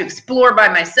 I got to explore by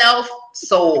myself,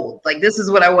 sold. This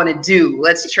is what I want to do.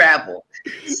 Let's travel.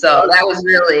 So that was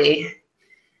really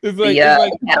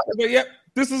yep.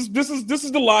 This is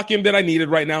the lock-in that I needed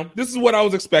right now. This is what I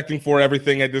was expecting for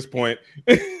everything at this point.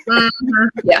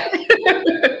 Yeah.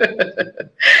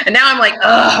 And now I'm like,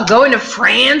 going to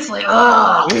France?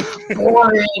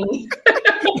 Boring.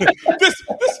 This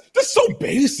so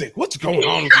basic. What's going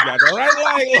on with you guys? All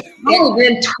right, I've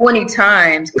been 20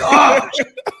 times. Gosh.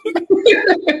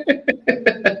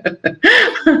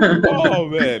 Oh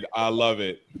man, I love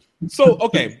it. So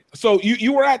okay, so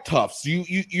you were at Tufts.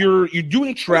 You're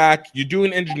doing track, you're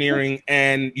doing engineering,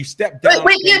 and you step down.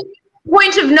 Wait,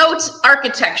 point of note: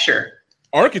 architecture.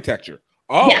 Architecture.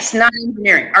 Oh yes, not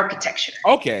engineering, architecture.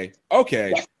 Okay.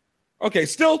 Yes. Okay.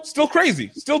 Still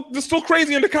crazy. Still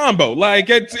crazy in the combo. Like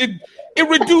it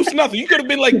reduced nothing. You could have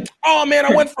been like, oh man,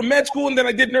 I went for med school and then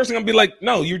I did nursing. I'd be like,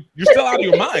 no, you're still out of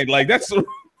your mind. Like that's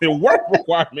the work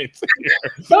requirements.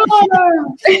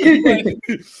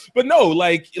 but no,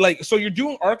 like so you're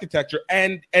doing architecture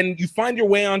and you find your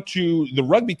way onto the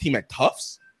rugby team at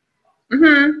Tufts.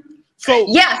 Mm-hmm. So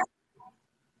yes.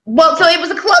 Well, so it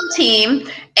was a club team,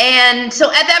 and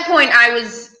so at that point I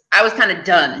was kind of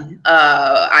done.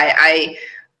 I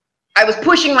was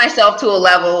pushing myself to a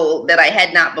level that I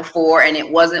had not before, and it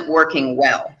wasn't working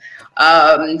well.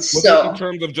 So in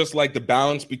terms of just like the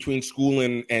balance between school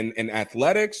and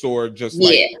athletics, or just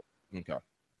like, okay.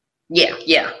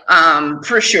 Yeah,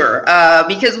 for sure.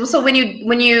 Because so when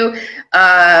you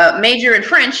major in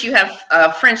French, you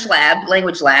have French lab,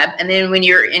 language lab, and then when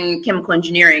you're in chemical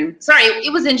engineering, sorry,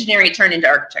 it was engineering, it turned into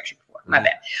architecture before, my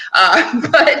bad.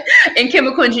 But in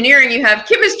chemical engineering, you have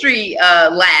chemistry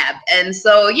lab, and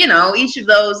so each of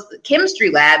those chemistry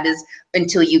lab is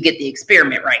until you get the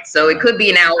experiment right. So it could be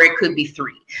an hour, it could be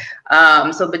 3.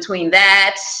 So between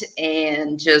that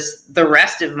and just the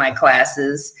rest of my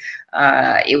classes,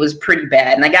 it was pretty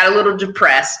bad, and I got a little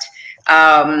depressed.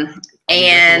 And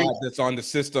that's on the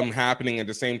system happening at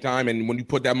the same time, and when you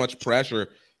put that much pressure,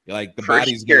 like the For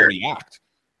body's sure. gonna react.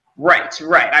 Right.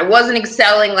 I wasn't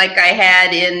excelling like I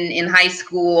had in high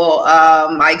school.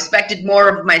 I expected more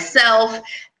of myself,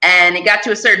 and it got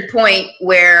to a certain point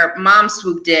where Mom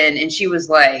swooped in, and she was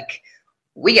like,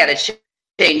 "We got to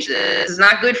change this. It's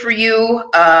not good for you.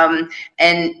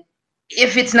 And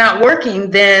if it's not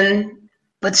working, then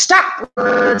let's stop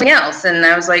something else." And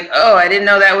I was like, "Oh, I didn't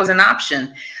know that was an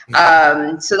option."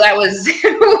 So that was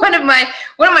one of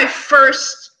my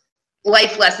first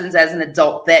life lessons as an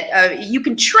adult, that you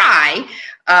can try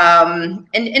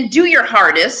and do your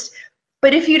hardest,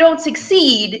 but if you don't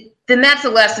succeed, then that's a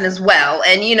lesson as well.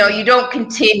 And you don't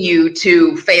continue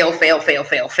to fail to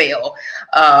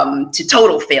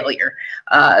total failure.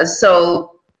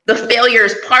 So the failure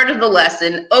is part of the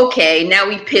lesson. Okay, now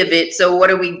we pivot. So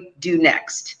what do we do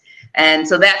next? And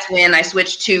so that's when I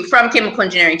switched from chemical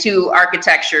engineering to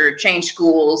architecture, changed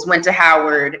schools, went to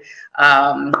Howard,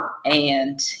 and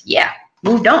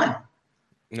moved on.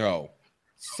 No.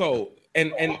 So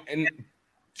and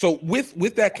so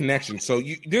with that connection, so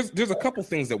there's a couple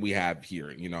things that we have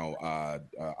here.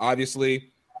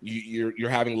 Obviously you're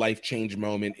having life change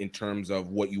moment in terms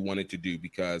of what you wanted to do,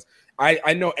 because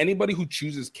I know anybody who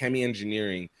chooses chemi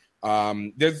engineering,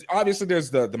 there's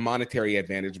the monetary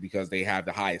advantage because they have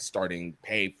the highest starting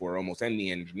pay for almost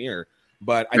any engineer,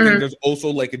 but I think there's also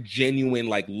like a genuine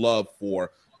like love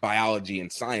for biology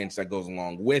and science that goes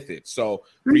along with it. So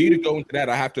for you to go into that,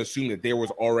 I have to assume that there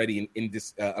was already in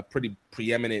this a pretty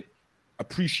preeminent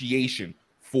appreciation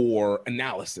for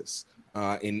analysis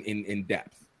in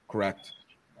depth, correct?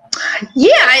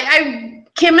 Yeah,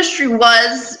 chemistry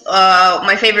was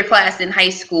my favorite class in high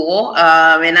school,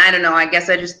 and I don't know, I guess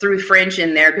I just threw French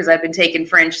in there because I've been taking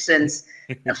French since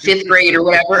 5th grade or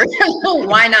whatever.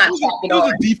 Why not tap it on? It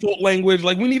was a default language.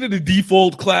 Like we needed a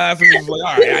default class, and it was like,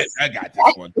 all right, I got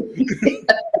this one.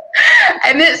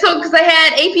 And then, because I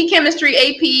had AP chemistry,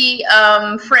 AP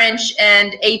French,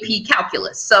 and AP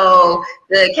calculus. So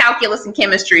the calculus and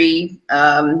chemistry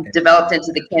developed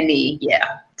into the chemi.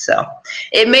 Yeah. So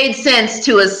it made sense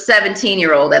to a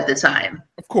 17-year-old at the time.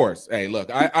 Of course. Hey,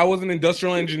 look, I was an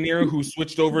industrial engineer who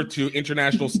switched over to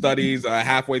international studies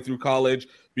halfway through college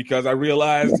because I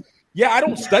realized, I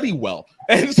don't study well.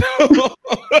 And so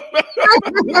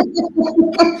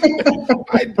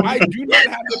I do not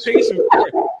have the patience for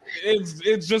it.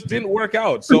 It just didn't work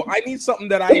out. So I need something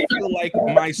that I feel like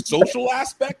my social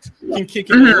aspect can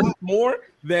kick in a lot more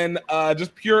than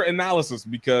just pure analysis,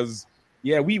 because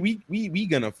we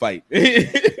gonna fight. And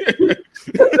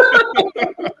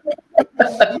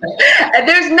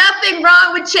there's nothing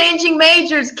wrong with changing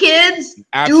majors, kids.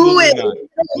 Absolutely do it. Not.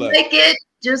 Don't like it.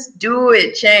 Just do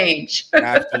it. Change.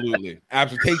 Absolutely.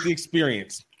 Take the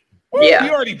experience. Yeah. We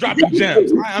already dropping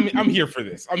gems. I'm here for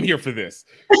this.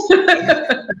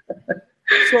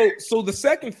 So the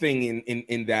second thing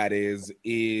in that is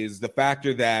the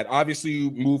factor that obviously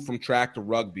you moved from track to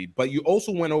rugby, but you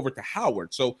also went over to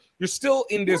Howard. So you're still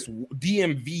in this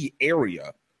DMV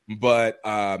area, but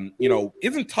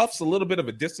isn't Tufts a little bit of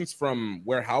a distance from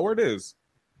where Howard is?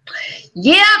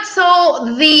 Yeah, so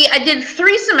I did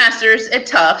 3 semesters at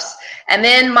Tufts, and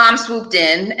then Mom swooped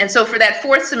in, and so for that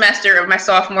 4th semester of my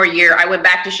sophomore year, I went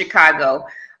back to Chicago.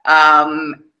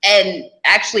 And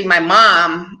actually, my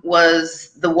mom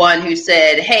was the one who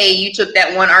said, "Hey, you took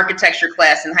that one architecture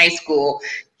class in high school.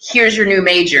 Here's your new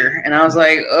major." And I was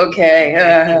like, "Okay,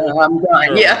 I'm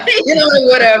done." Yeah,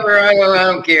 whatever. I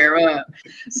don't care.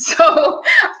 So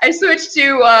I switched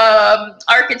to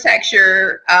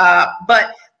architecture,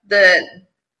 but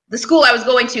the school I was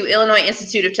going to, Illinois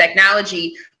Institute of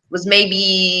Technology, was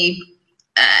maybe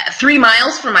 3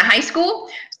 miles from my high school.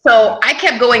 So I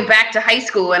kept going back to high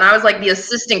school, and I was like the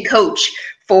assistant coach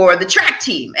for the track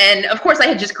team. And of course I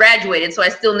had just graduated, so I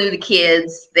still knew the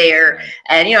kids there.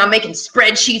 And, I'm making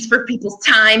spreadsheets for people's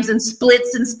times and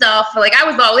splits and stuff. Like, I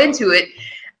was all into it.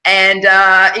 And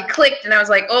it clicked, and I was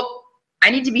like, oh,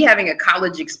 I need to be having a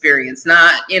college experience,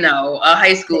 not, a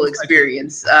high school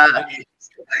experience.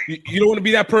 You don't want to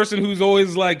be that person who's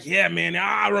always like, yeah, man,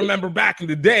 I remember back in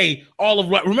the day,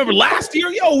 remember last year?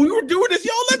 Yo, we were doing this.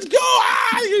 Yo, let's go.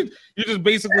 You're just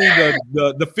basically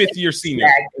the fifth year senior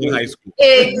in high school.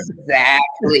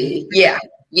 Exactly. Yeah.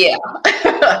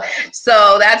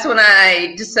 So that's when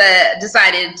I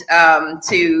decided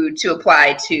to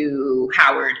apply to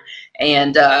Howard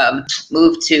and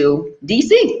move to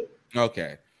DC.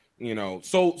 Okay.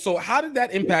 So how did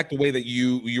that impact the way that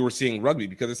you were seeing rugby?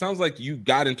 Because it sounds like you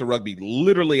got into rugby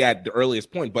literally at the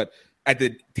earliest point, but at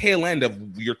the tail end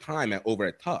of your time over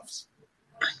at Tufts.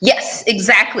 Yes,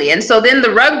 exactly. And so then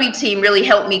the rugby team really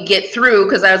helped me get through,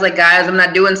 because I was like, guys, I'm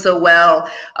not doing so well.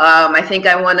 I think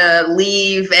I want to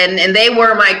leave. And they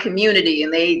were my community,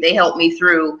 and they helped me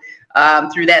through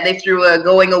that. They threw a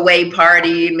going away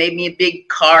party, made me a big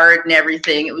card and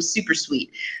everything. It was super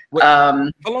sweet. How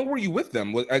long were you with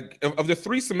them? Of the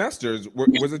 3 semesters,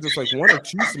 was it just like 1 or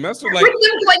 2 semesters? Like,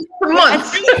 for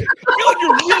months. I feel like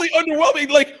you're really underwhelming,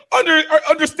 like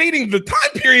understating the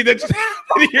time period that just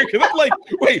happened here. Because I'm like,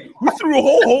 wait, we threw a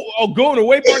whole going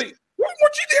away party.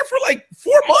 Weren't you there for like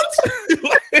 4 months?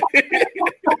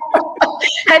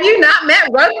 Have you not met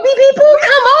rugby people?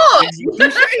 Come on.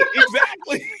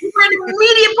 Exactly. We're an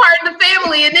immediate part of the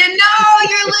family, and then, no,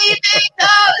 you're leaving. No,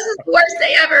 this is the worst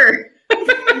day ever.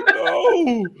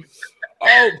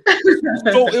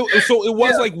 So it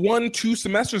was like 1-2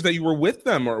 semesters that you were with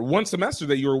them, or 1 semester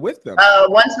that you were with them.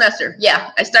 1 semester.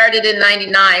 Yeah, I started in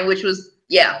 '99, which was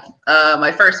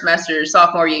my first semester,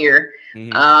 sophomore year.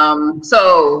 Mm-hmm.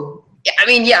 So I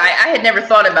mean, I had never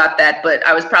thought about that, but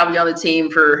I was probably on the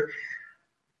team for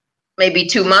maybe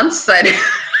 2 months. I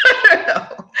don't know.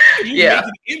 You make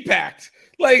an impact.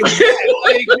 Because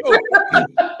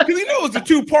it's the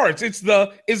 2 parts. It's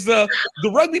the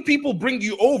rugby people bring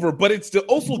you over, but it's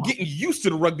also getting used to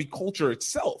the rugby culture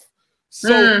itself.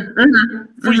 So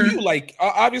for you, like,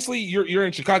 obviously you're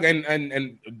in Chicago, and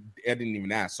I didn't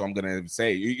even ask, so I'm gonna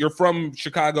say you're from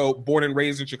Chicago, born and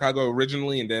raised in Chicago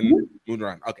originally, and then moved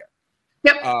around. Okay.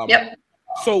 Yep.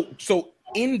 So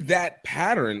in that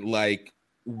pattern, like,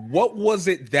 what was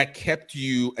it that kept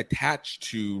you attached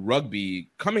to rugby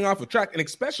coming off of track, and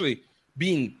especially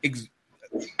being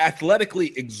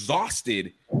athletically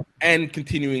exhausted and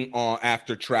continuing on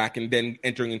after track and then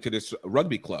entering into this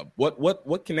rugby club?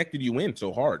 What connected you in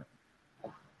so hard?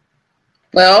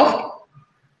 Well,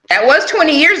 that was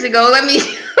 20 years ago. Let me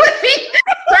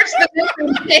search the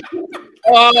memory.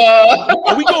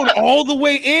 Are we going all the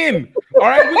way in? All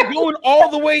right, we're going all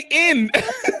the way in.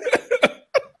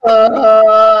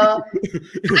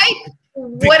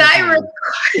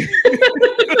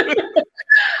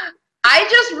 I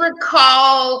just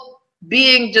recall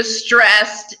being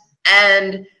distressed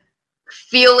and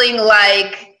feeling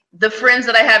like the friends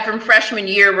that I had from freshman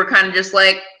year were kind of just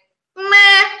like,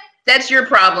 meh, that's your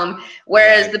problem.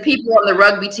 Whereas the people on the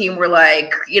rugby team were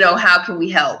like, how can we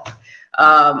help?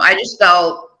 I just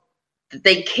felt that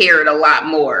they cared a lot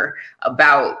more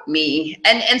about me,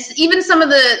 and even some of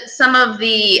the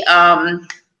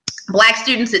Black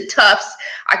students at Tufts,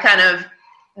 I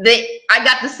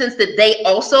got the sense that they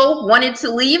also wanted to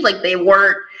leave, like they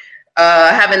weren't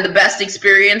having the best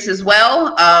experience as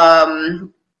well.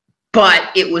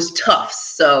 But it was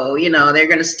Tufts, so they're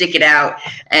gonna stick it out,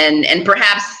 and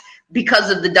perhaps because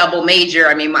of the double major,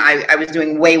 I mean, I was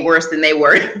doing way worse than they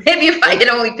were. Maybe if I had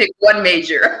only picked 1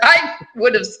 major, I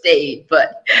would have stayed.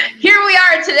 But here we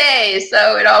are today,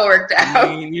 so it all worked out.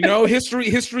 I mean,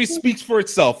 history speaks for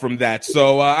itself from that.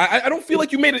 So I don't feel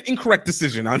like you made an incorrect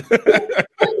decision on.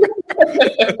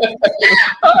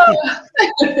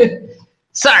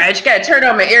 Sorry, I just got to turn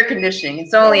on my air conditioning.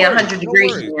 It's only 100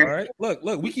 degrees in here. All right,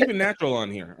 look, we keep it natural on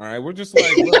here. All right, we're just like,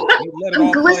 look, we let it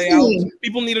all play out.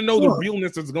 People need to know the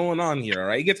realness that's going on here. All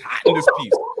right, it gets hot in this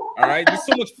piece. All right, there's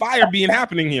so much fire being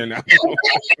happening here now.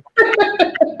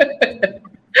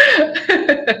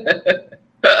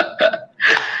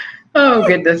 Oh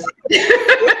goodness.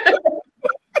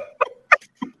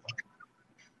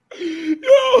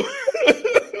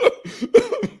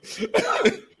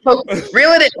 Oh,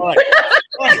 reel it in. All right.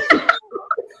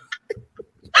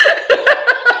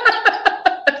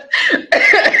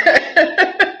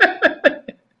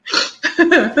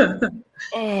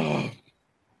 Oh,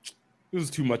 this is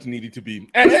too much needed to be.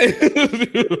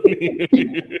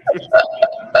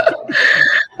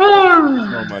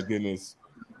 Oh my goodness.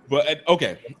 But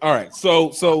okay, all right.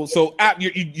 So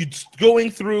you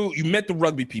going through. You met the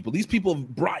rugby people. These people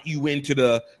have brought you into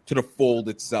the fold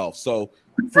itself. So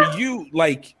for you,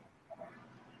 like,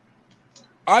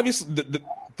 obviously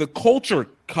the culture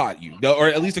caught you, or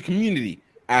at least the community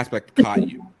aspect caught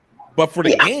you. But for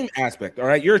the game aspect, all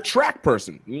right, you're a track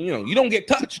person. You know, you don't get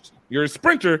touched. You're a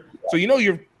sprinter, so you know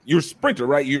you're a sprinter,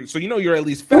 right? So you know you're at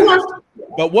least fast.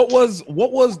 But what was it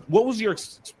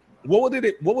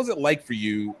like for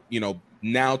you? You know,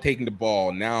 now taking the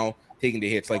ball, now taking the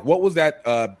hits. Like, what was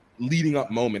that leading up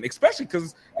moment? Especially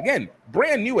because, again,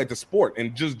 brand new at the sport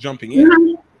and just jumping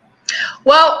in.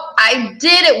 Well, I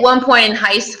did at one point in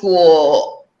high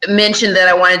school mention that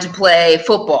I wanted to play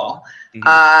football.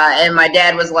 And my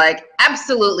dad was like,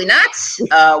 absolutely not.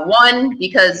 One,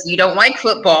 because you don't like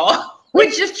football,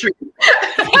 which is true.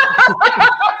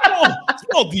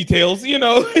 Small details, you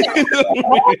know.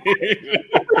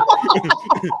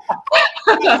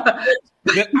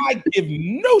 That I give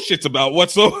no shits about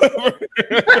whatsoever.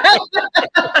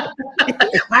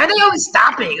 Why are they always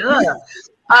stopping?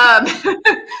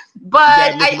 But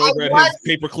I was his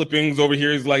paper clippings over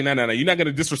here. He's like, no, you're not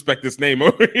gonna disrespect this name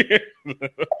over here.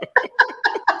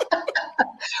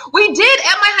 We did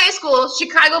at my high school,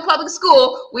 Chicago Public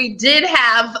School. We did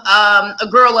have a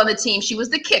girl on the team. She was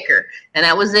the kicker, and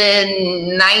that was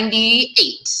in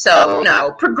 '98. So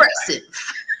progressive.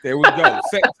 There we go.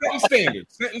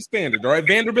 Setting standard. All right,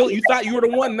 Vanderbilt. You thought you were the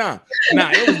one? Nah.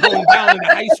 It was going down in the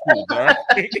high school. All right.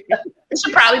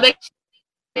 Should probably make.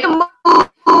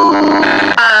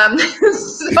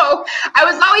 So I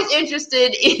was always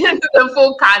interested in the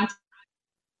full contact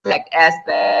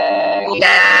aspect.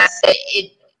 Yes,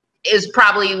 it is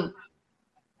probably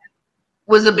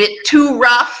was a bit too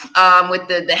rough with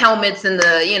the helmets and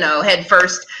the head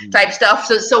first type stuff.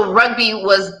 So rugby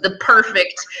was the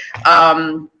perfect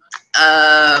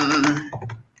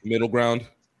middle ground.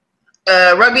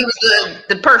 Rugby was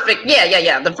the perfect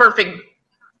the perfect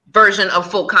version of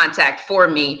full contact for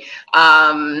me.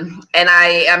 And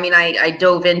I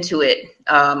dove into it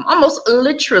almost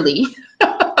literally.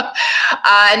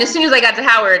 And as soon as I got to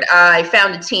Howard, I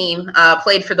found a team,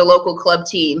 played for the local club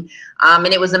team. And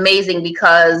it was amazing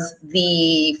because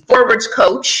the forwards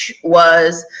coach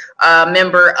was a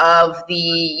member of the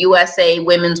USA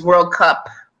Women's World Cup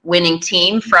winning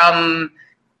team from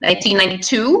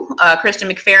 1992, Krista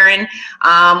McFerrin.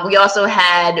 We also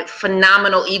had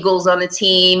phenomenal Eagles on the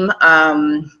team.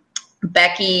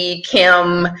 Becky,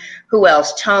 Kim, who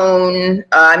else? Tone.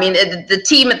 The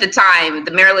team at the time,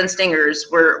 the Maryland Stingers,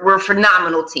 were a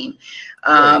phenomenal team.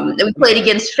 We played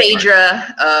against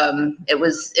Phaedra. It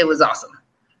was awesome.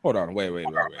 Hold on, wait.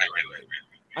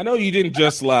 I know you didn't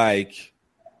just like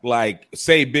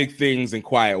say big things in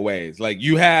quiet ways. Like,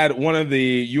 you had one of the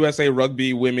USA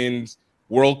Rugby Women's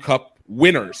World Cup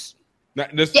winners.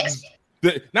 Not just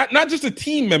a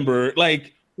team member,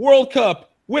 like World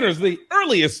Cup winners, the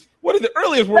earliest. What are the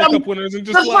earliest World Cup winners? And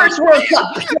just the first World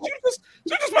Cup. She was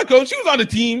just my coach. She was on the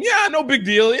team. Yeah, no big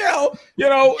deal. Yeah, she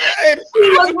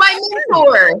was my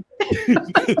mentor.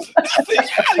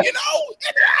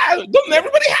 Doesn't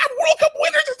everybody have World Cup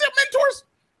winners as their mentors?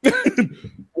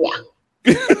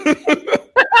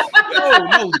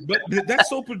 No, but that's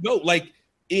super dope. Like,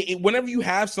 whenever you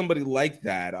have somebody like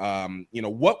that,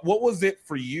 what was it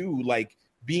for you, like,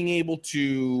 being able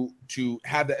to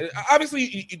have that?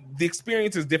 Obviously, the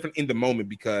experience is different in the moment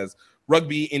because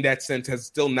rugby, in that sense, has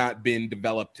still not been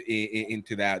developed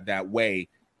into that way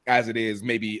as it is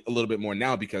maybe a little bit more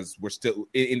now, because we're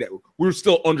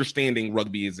still understanding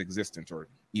rugby's existence, or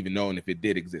even knowing if it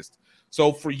did exist.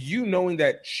 So for you, knowing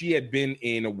that she had been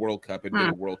in a World Cup and been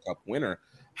a World Cup winner,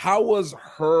 how was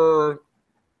her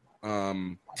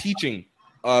teaching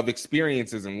of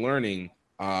experiences and learning?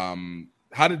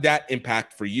 How did that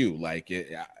impact for you? Like,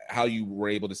 how you were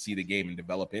able to see the game and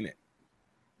develop in it?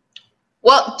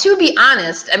 Well, to be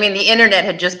honest, the internet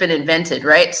had just been invented,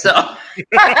 right? So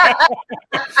thank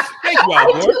you,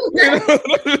 Albert.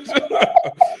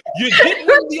 You didn't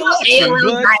win the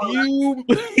election,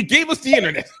 but you gave us the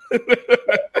internet.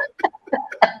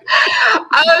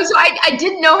 So I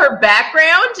didn't know her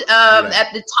background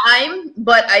at the time,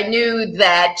 but I knew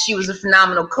that she was a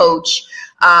phenomenal coach.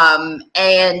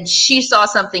 And she saw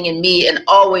something in me and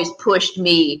always pushed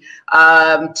me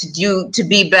to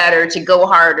be better, to go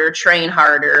harder, train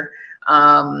harder.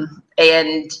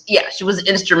 And yeah, she was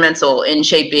instrumental in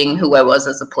shaping who I was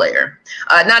as a player.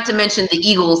 Not to mention the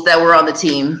Eagles that were on the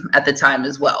team at the time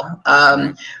as well.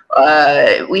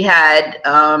 We had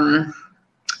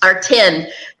our 10,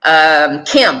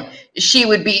 Kim. She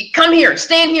would be, come here,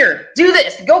 stand here, do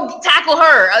this, go tackle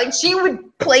her. Like, she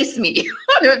would place me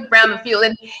around the field.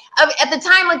 And at the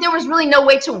time, like, there was really no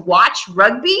way to watch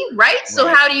rugby, right? So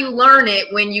how do you learn it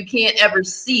when you can't ever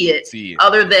see it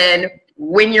other than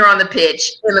when you're on the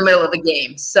pitch in the middle of a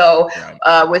game? So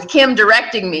with Kim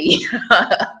directing me,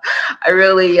 I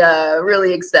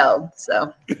really excelled.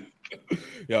 So.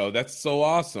 Yo, that's so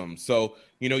awesome. So,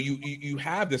 you know, you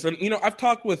have this, and, you know, I've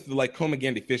talked with like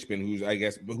Komagandi Fishman,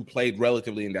 who played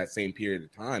relatively in that same period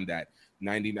of time, that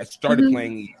 90, I started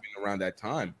playing even around that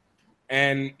time.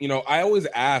 And, you know, I always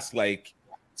ask, like,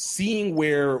 seeing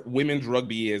where women's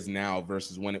rugby is now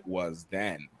versus when it was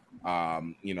then,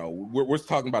 you know, we're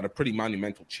talking about a pretty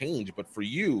monumental change, but for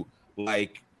you,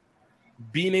 like,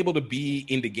 being able to be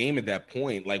in the game at that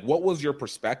point, like, what was your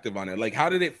perspective on it? Like, how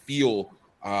did it feel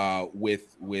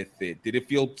with it? Did it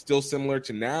feel still similar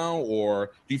to now,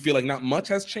 or do you feel like not much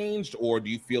has changed, or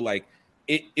do you feel like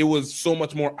it was so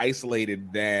much more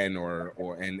isolated then,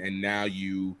 and now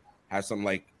you have something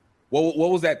like, what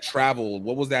was that travel?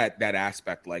 What was that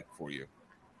aspect like for you?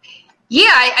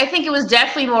 Yeah, I think it was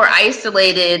definitely more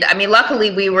isolated. I mean,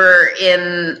 luckily we were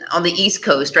on the East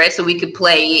Coast, right? So we could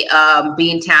play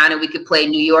Beantown, and we could play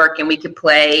New York, and we could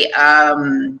play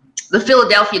the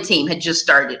Philadelphia team had just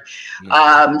started.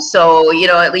 So, you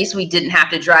know, at least we didn't have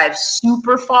to drive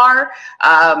super far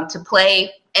to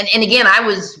play. And again, I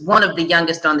was one of the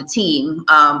youngest on the team,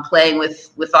 playing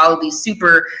with all of these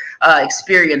super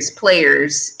experienced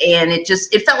players. And it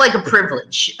felt like a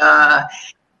privilege.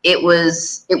 It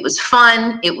was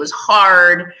fun. It was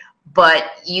hard, but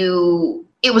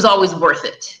it was always worth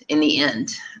it in the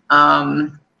end.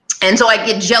 And so I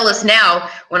get jealous now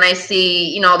when I see,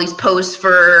 you know, all these posts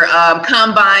for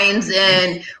combines,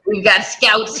 and we've got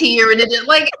scouts here, and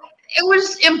it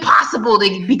was impossible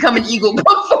to become an Eagle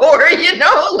before, you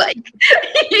know, like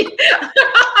the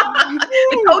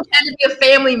coach had to be a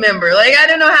family member. Like, I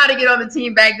don't know how to get on the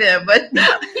team back then, but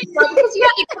you know, because you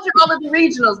had to go through all of the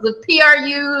regionals, the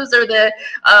PRUs or the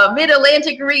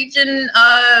Mid-Atlantic region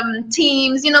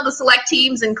teams, you know, the select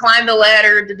teams, and climb the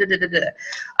ladder.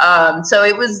 So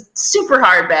it was super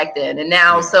hard back then. And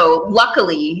now, so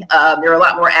luckily, there are a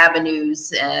lot more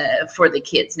avenues for the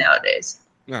kids nowadays.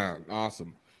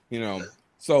 Awesome. You know,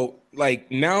 so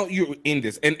like now you're in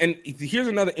this, and here's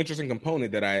another interesting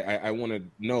component that I want to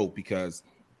know, because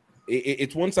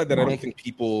it's one side that I don't think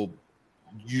people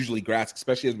usually grasp,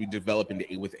 especially as we develop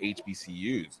with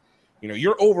HBCUs. You know,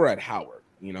 you're over at Howard.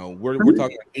 You know, we're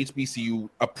talking about HBCU,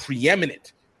 a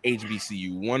preeminent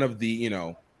HBCU, one of the, you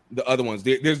know, the other ones.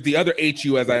 There's the other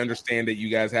HU, as I understand that you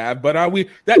guys have, but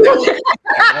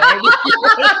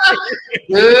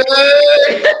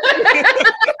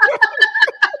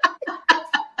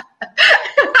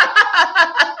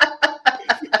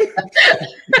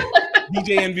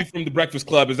DJ Envy from the Breakfast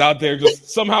Club is out there just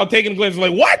somehow taking a glimpse,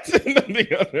 like, what?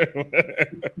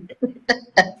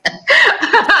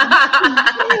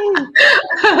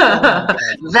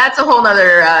 That's a whole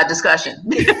nother discussion.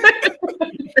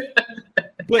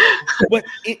 But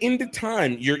in the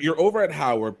time, you're over at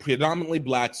Howard, predominantly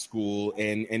black school,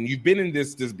 and you've been in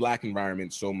this black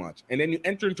environment so much, and then you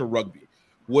enter into rugby,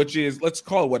 which is, let's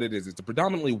call it what it is. It's a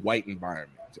predominantly white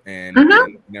environment and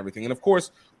everything. And of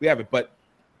course we have it, but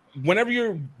whenever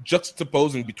you're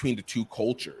juxtaposing between the two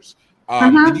cultures,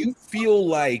 did you feel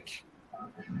like,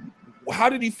 how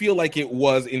did you feel like it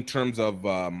was in terms of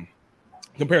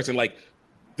comparison, like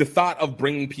the thought of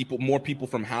bringing more people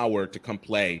from Howard to come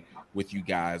play with you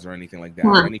guys or anything like that,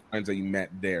 or any friends that you met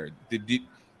there? Did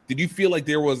you feel like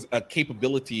there was a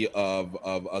capability of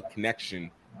a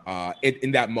connection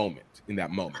in that moment?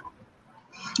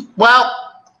 Well,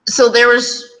 so there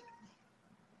was,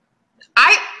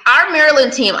 our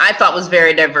Maryland team, I thought, was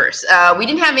very diverse. We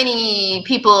didn't have any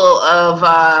people of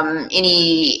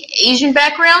any Asian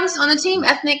backgrounds on the team,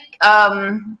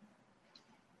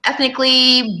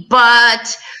 ethnically,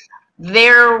 but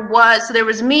there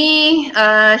was me,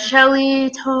 Shelly,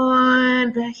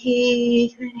 Todd,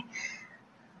 Becky,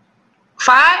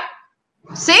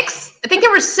 6. I think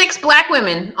there were 6 black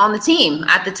women on the team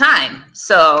at the time.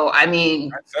 So I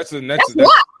mean, that's a lot.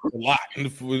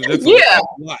 That's a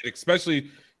lot, especially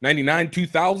 99,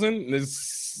 2000.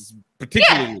 This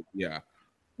particularly, yeah.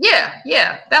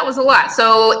 Yeah, that was a lot.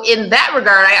 So in that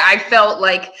regard, I felt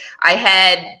like I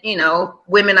had,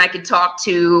 women I could talk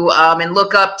to and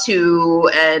look up to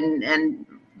and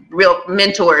real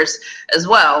mentors as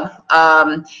well.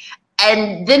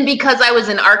 And then because I was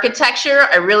in architecture,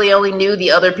 I really only knew the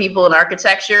other people in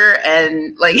architecture.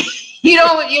 And like, you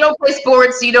don't play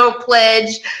sports, you don't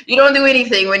pledge, you don't do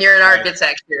anything when you're in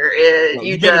architecture.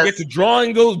 You better get to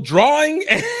drawing,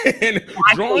 and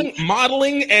drawing,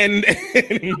 modeling, and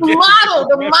the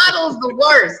model's the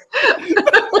worst.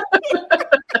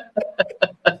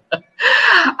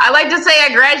 I like to say I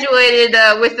graduated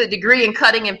with a degree in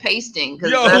cutting and pasting.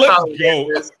 Let's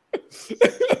go.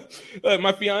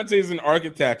 My fiance is an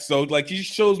architect, so like she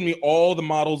shows me all the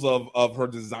models of her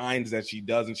designs that she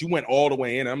does, and she went all the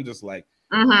way in. I'm just like,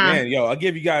 man, I'll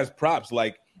give you guys props.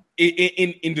 Like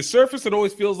in the surface, it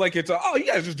always feels like it's you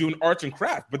guys just doing arts and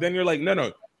craft, but then you're like,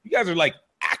 no, you guys are like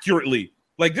accurately,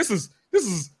 like this is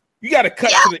you got to cut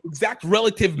to the exact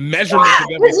relative measurements of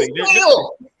everything.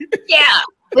 Yeah.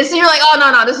 So you're like, oh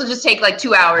no, this will just take like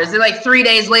 2 hours. And like 3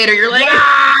 days later, you're like,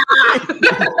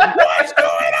 what's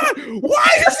going on? Why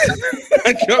is this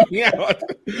not coming out?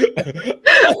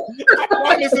 I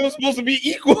promise it was supposed to be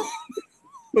equal.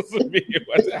 What's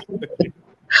happening?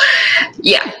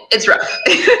 Yeah, it's rough.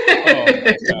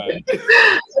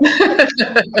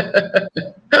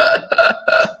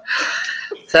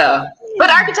 So, but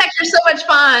architecture is so much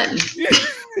fun.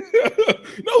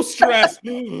 No stress.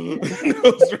 No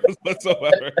stress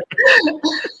whatsoever.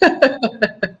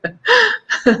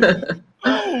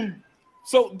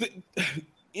 So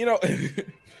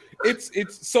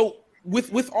it's so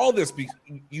with all this,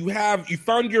 you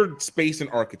found your space in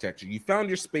architecture, you found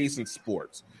your space in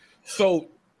sports. So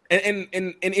and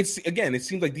it's, again, it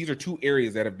seems like these are two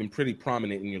areas that have been pretty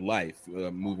prominent in your life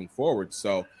moving forward.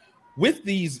 So with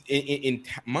these in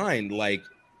mind, like,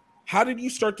 how did you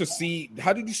start to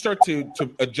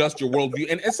adjust your worldview?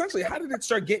 And essentially, how did it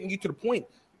start getting you to the point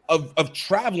of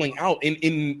traveling out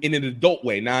in an adult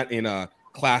way, not in a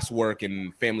classwork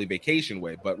and family vacation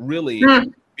way, but really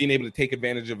being able to take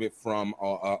advantage of it from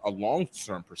a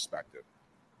long-term perspective?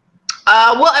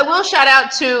 Well, I will shout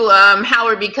out to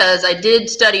Howard, because I did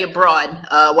study abroad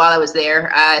while I was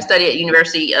there. I studied at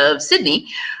University of Sydney.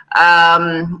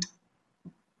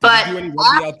 Did you do any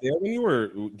rugby out there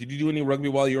did you do any rugby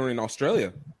while you were in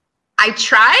Australia? I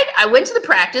tried. I went to the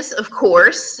practice, of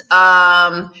course.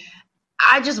 I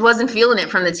just wasn't feeling it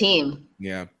from the team.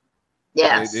 Yeah.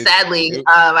 Yeah, sadly.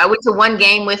 I went to one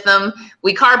game with them.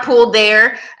 We carpooled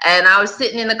there, and I was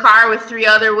sitting in the car with 3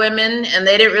 other women, and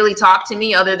they didn't really talk to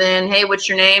me other than, hey, what's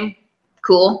your name?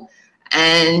 Cool.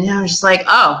 And I was just like,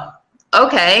 oh,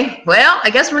 okay. Well, I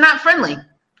guess we're not friendly.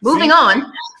 Moving on.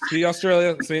 See,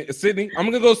 Australia, Sydney. I'm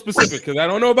going to go specific because I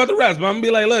don't know about the rest, but I'm going to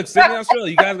be like, look, Sydney, Australia,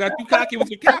 you guys got too cocky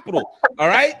with your capital, all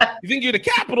right? You think you're the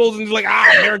Capitals, and it's like,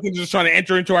 Americans are just trying to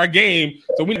enter into our game,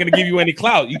 so we're not going to give you any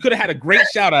clout. You could have had a great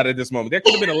shout out at this moment. There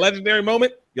could have been a legendary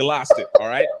moment. You lost it, all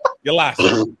right? You lost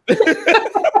it.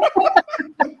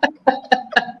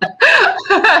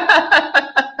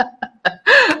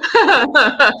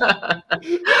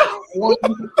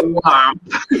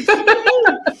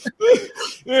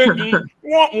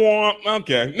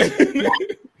 Okay.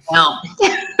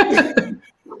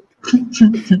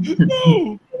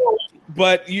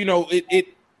 But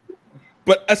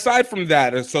but aside from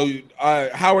that, so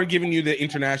Howard giving you the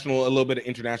international, a little bit of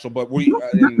international, but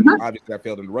and obviously that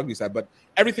failed on the rugby side, but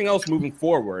everything else moving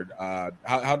forward,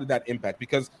 how did that impact?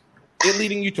 Because it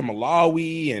leading you to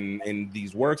Malawi and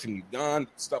these works in Uganda,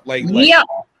 stuff like yeah.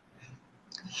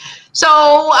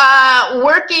 So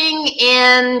working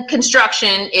in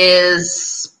construction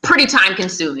is pretty time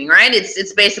consuming, right?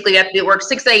 It's basically, I have to work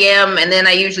 6 a.m. and then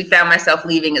I usually found myself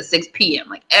leaving at 6 p.m.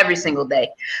 like every single day.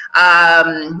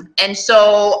 And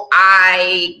so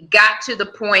I got to the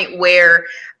point where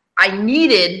I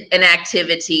needed an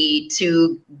activity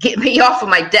to get me off of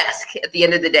my desk at the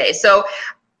end of the day. So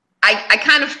I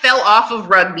kind of fell off of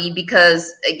rugby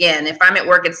because, again, if I'm at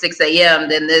work at 6 a.m.,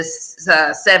 then this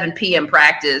 7 p.m.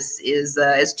 practice is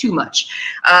too much.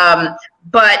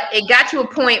 But it got to a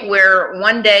point where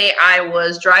one day I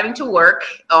was driving to work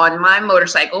on my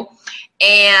motorcycle,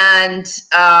 and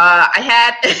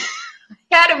I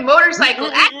had a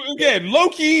motorcycle accident. Again,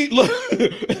 low-key,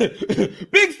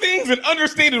 big things in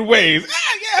understated ways.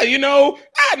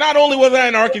 Not only was I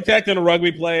an architect and a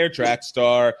rugby player, track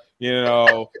star,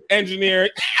 engineer. Man,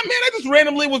 I just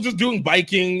randomly was just doing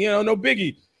biking, no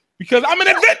biggie. Because I'm an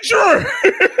adventurer. Well,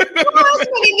 I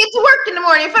can get to work in the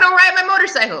morning if I don't ride my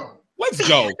motorcycle. Let's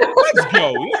go.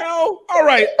 All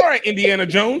right, Indiana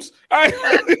Jones. All right.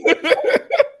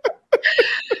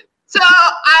 So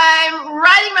I'm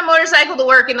riding motorcycle to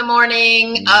work in the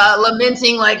morning,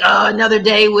 lamenting like, oh, another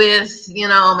day with,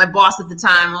 my boss at the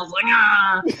time. I was like,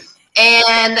 ah.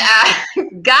 And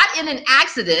got in an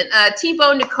accident,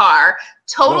 T-boned a car,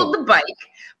 totaled the bike,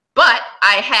 but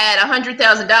I had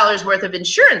 $100,000 worth of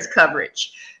insurance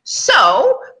coverage.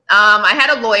 So I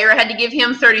had a lawyer. I had to give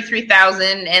him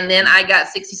 $33,000, and then I got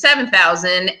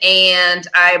 $67,000, and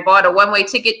I bought a one-way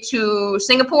ticket to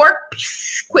Singapore,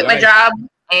 quit my job,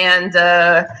 and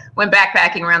went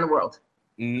backpacking around the world.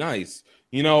 Nice.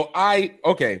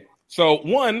 So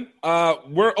one,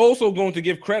 we're also going to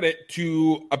give credit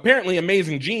to apparently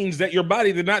amazing genes that your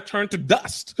body did not turn to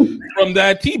dust from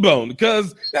that T-bone,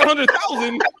 because that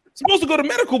 $100,000 is supposed to go to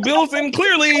medical bills, and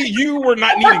clearly you were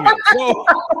not needing it. So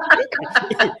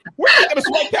we're not going to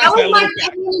swipe past that little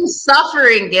pain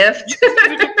suffering gift.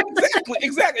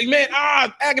 Exactly, man.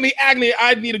 Agony. I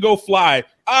need to go fly.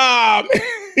 Man.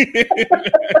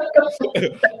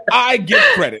 I give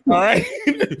credit. All right.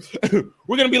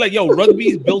 We're gonna be like, yo,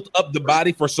 rugby's built up the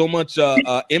body for so much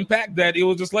impact that it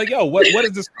was just like, yo, what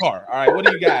is this car? All right, what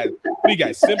do you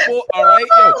guys? Simple. All right,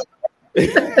 yo.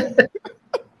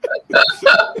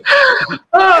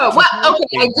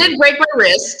 I did break my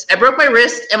wrist. I broke my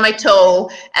wrist and my toe,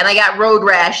 and I got road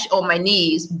rash on my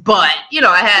knees. But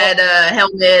I had a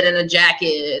helmet and a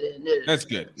jacket. That's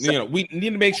good. So, we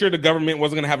need to make sure the government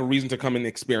wasn't going to have a reason to come and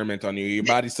experiment on you. Your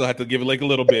body still had to give it like a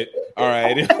little bit. All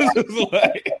right, they're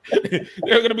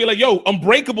going to be like, "Yo,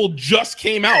 Unbreakable just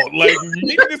came out. Like,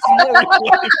 make this more."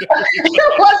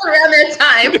 It was around that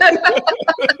time.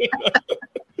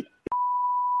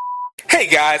 Hey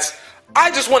guys, I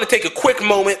just want to take a quick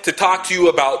moment to talk to you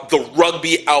about the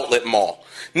Rugby Outlet Mall.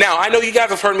 Now, I know you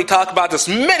guys have heard me talk about this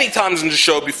many times in the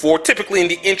show before, typically in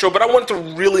the intro, but I want to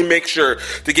really make sure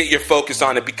to get your focus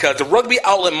on it, because the Rugby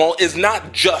Outlet Mall is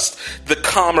not just the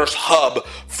commerce hub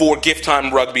for Gift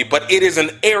Time Rugby, but it is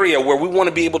an area where we want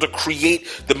to be able to create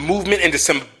the movement and the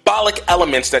symbolic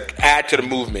elements that add to the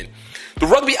movement. The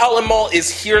Rugby Outlet Mall is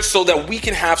here so that we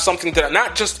can have something that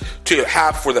not just to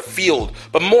have for the field,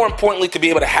 but more importantly to be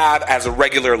able to have as a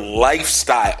regular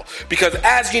lifestyle. Because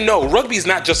as you know, rugby is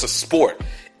not just a sport.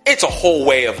 It's a whole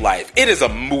way of life. It is a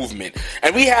movement.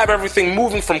 And we have everything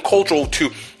moving from cultural to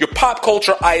your pop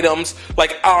culture items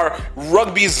like our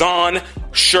Rugby Zon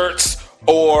shirts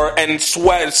and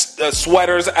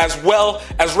sweaters, as well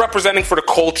as representing for the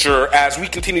culture as we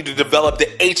continue to develop the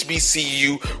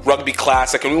HBCU Rugby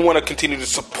Classic. And we want to continue to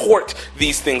support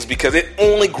these things because it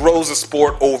only grows the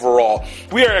sport overall.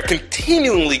 We are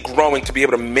continually growing to be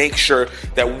able to make sure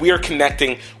that we're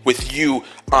connecting with you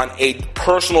on a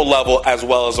personal level as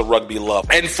well as a rugby love.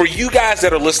 And for you guys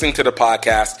that are listening to the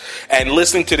podcast and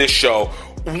listening to this show,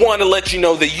 want to let you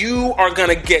know that you are going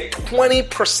to get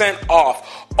 20% off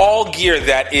all gear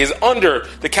that is under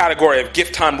the category of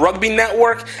Gift Time Rugby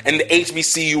Network and the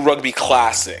HBCU Rugby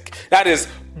Classic. That is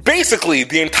basically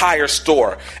the entire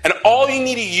store. And all you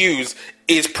need to use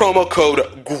is promo code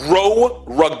GREAUX,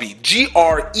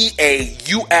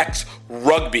 GREAUX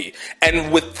Rugby.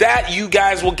 And with that, you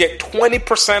guys will get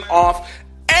 20% off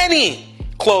any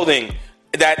clothing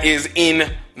that is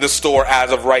in the store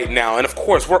as of right now. And of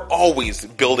course, we're always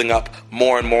building up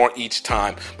more and more each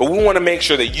time. But we want to make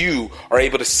sure that you are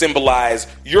able to symbolize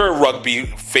your rugby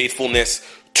faithfulness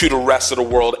to the rest of the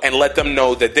world and let them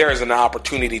know that there is an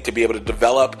opportunity to be able to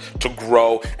develop, to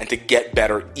grow, and to get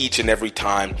better each and every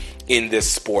time in this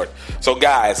sport. So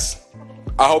guys,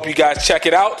 I hope you guys check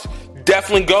it out.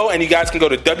 Definitely go, and you guys can go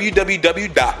to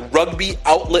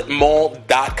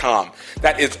www.rugbyoutletmall.com.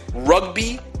 That is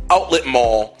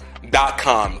rugbyoutletmall.com.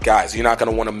 Guys, you're not going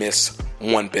to want to miss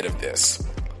one bit of this.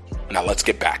 Now let's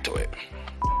get back to it.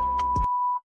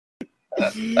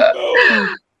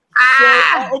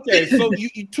 So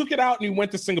you took it out and you went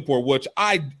to Singapore, which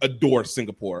I adore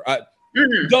Singapore.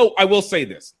 Though I will say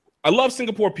this, I love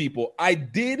Singapore people. I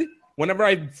did, whenever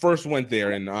I first went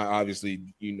there, and obviously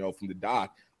from the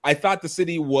doc, I thought the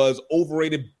city was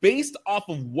overrated based off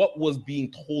of what was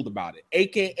being told about it,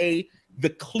 aka the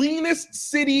cleanest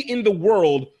city in the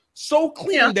world. So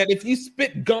clean that if you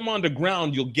spit gum on the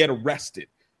ground, you'll get arrested,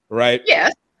 right?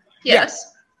 Yes. Yeah.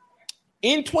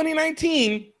 In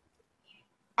 2019,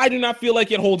 I do not feel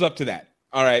like it holds up to that.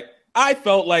 All right. I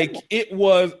felt like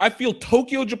I feel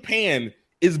Tokyo, Japan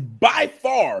is by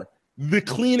far the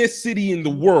cleanest city in the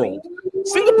world.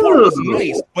 Singapore was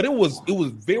nice, but it was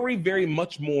very, very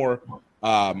much more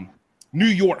New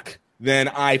York than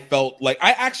I felt like.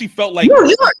 I actually felt like New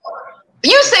York.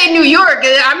 You say New York,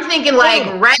 I'm thinking like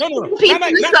no,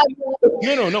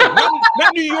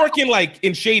 not New York in like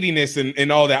in shadiness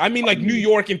and all that. I mean like New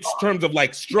York in terms of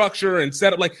like structure and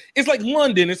setup. Like it's like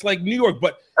London, it's like New York,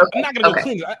 but I'm not gonna go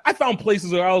clean. I found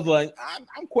places where I was like,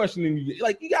 I'm questioning you.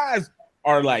 Like you guys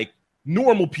are like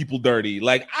normal people dirty.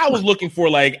 Like I was looking for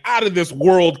like out of this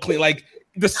world clean. Like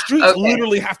the streets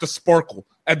literally have to sparkle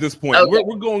at this point.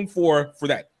 We're going for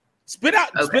that. Spit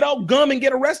out gum and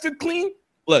get arrested clean.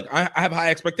 Look, I have high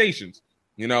expectations,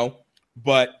 you know,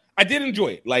 but I did enjoy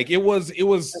it. Like it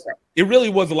really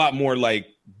was a lot more like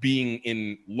being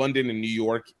in London and New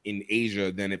York in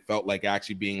Asia than it felt like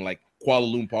actually being like Kuala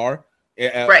Lumpur,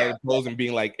 as opposed to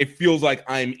being like, it feels like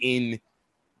I'm in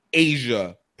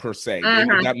Asia per se.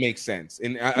 If that makes sense.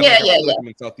 And I'm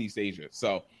in Southeast Asia.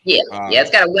 So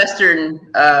it's got a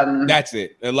Western. That's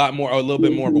it. A little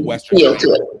bit more of a Western feel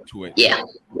to it. Yeah.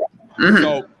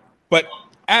 So, but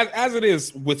as it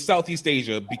is with Southeast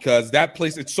Asia, because that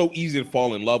place, it's so easy to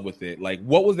fall in love with it. Like,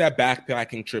 what was that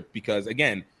backpacking trip? Because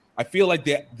again, I feel like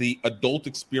the adult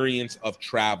experience of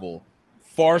travel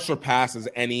far surpasses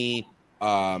any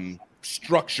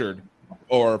structured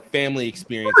or family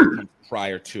experience that comes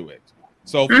prior to it.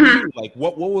 So, for you, like,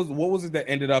 what was it that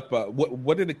ended up?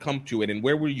 What did it come to it, and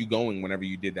where were you going whenever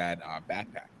you did that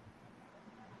backpack?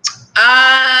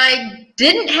 I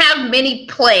didn't have many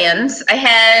plans. I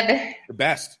had the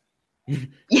best.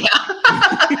 Yeah.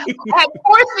 I had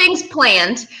 4 things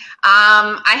planned.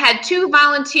 I had 2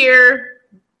 volunteer.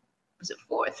 Was it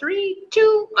 4, 3,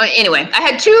 2? Anyway, I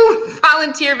had 2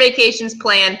 volunteer vacations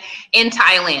planned in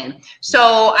Thailand.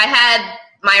 So I had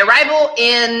my arrival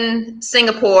in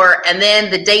Singapore and then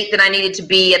the date that I needed to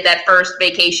be at that first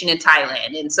vacation in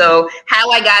Thailand. And so how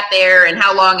I got there and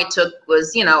how long it took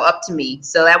was, up to me.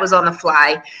 So that was on the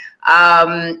fly.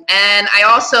 And I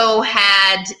also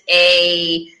had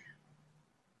a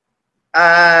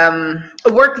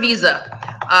work visa,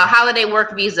 a holiday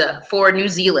work visa for New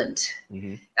Zealand,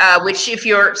 which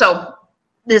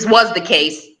this was the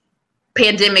case,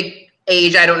 pandemic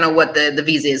age, I don't know what the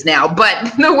visa is now,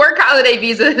 but the work holiday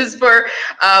visa is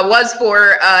was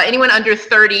for anyone under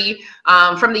 30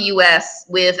 from the U.S.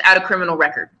 without a criminal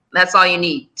record. That's all you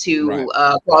need to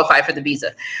qualify for the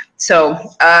visa. So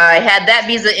I had that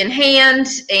visa in hand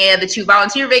and the 2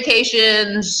 volunteer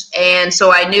vacations. And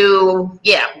so I knew,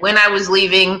 when I was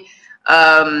leaving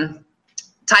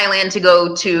Thailand to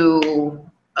go to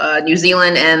New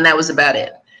Zealand, and that was about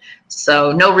it.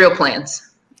 So no real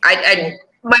plans.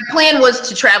 My plan was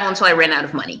to travel until I ran out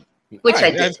of money, which I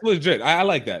did. That's legit. I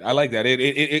like that.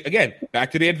 It again,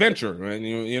 back to the adventure. Right?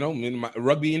 My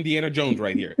rugby Indiana Jones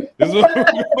right here. I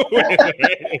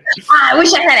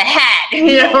wish I had a hat.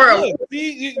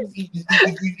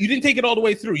 You didn't take it all the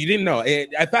way through. You didn't know.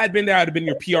 If I had been there, I'd have been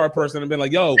your PR person and been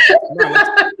like, "Yo, let's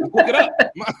hook it up."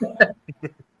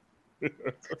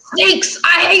 Snakes!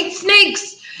 I hate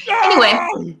snakes. Anyway,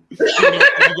 you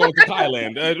go to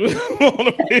Thailand.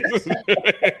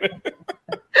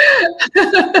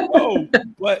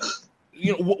 But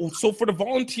so for the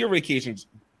volunteer vacations,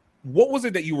 what was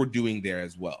it that you were doing there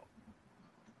as well?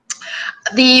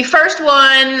 The first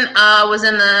one was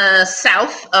in the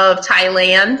south of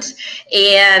Thailand,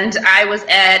 and I was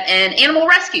at an animal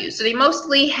rescue. So they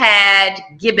mostly had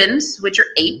gibbons, which are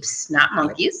apes, not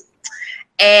monkeys.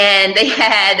 And they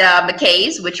had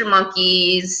Mackays, which are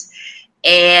monkeys,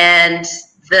 and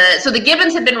the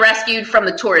gibbons have been rescued from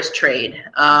the tourist trade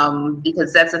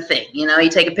because that's a thing. You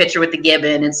take a picture with the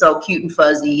gibbon and so cute and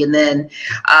fuzzy, and then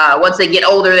once they get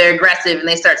older, they're aggressive and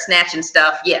they start snatching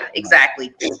stuff. Yeah,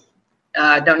 exactly.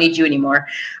 Don't need you anymore.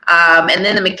 And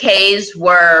then the Mackays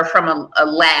were from a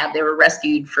lab. They were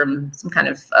rescued from some kind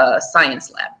of science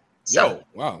lab. So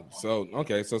wow. So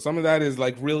okay. So some of that is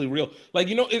like really real. Like,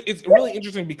 it's really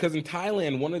interesting because in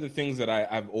Thailand, one of the things that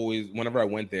I've always, whenever I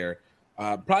went there,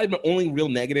 probably the only real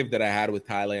negative that I had with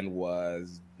Thailand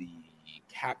was the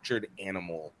captured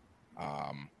animal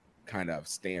kind of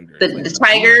standards. The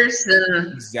tigers.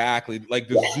 Exactly. Like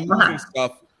the zoos and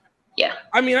stuff. Yeah.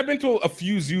 I mean, I've been to a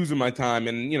few zoos in my time,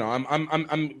 and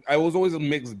I was always a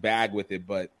mixed bag with it.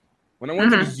 But when I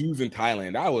went to the zoos in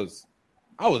Thailand, I was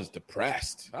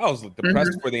depressed. I was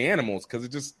depressed for the animals because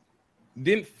it just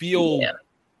didn't feel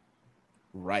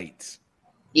right.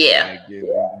 Yeah. Like it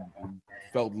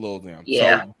felt a little down.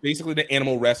 Yeah. So basically the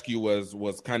animal rescue was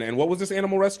kind of, and what was this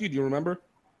animal rescue? Do you remember?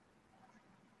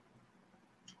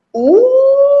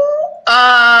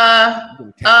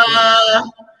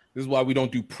 This is why we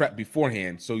don't do prep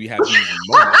beforehand, so you have these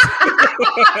moments.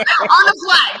 On the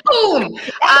fly. Boom.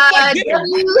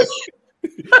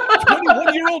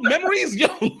 21-year-old memories? Yo,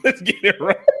 let's get it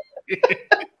right.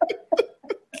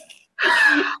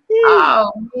 Oh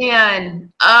Oh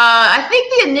man, I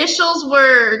think the initials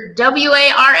were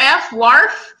WARF,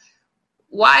 WARF,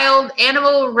 Wild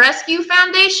Animal Rescue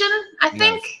Foundation. I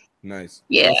think. Nice.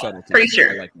 Yeah, pretty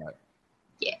sure. I like that.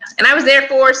 Yeah, and I was there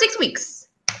for 6 weeks.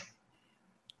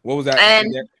 What was that?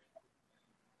 And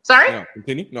sorry. No,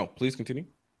 continue. No, please continue.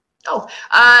 Oh,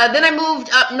 then I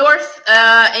moved up north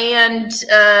and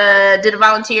did a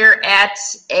volunteer at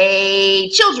a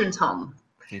children's home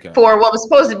for what was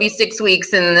supposed to be 6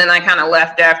 weeks, and then I kind of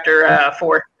left after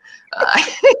 4.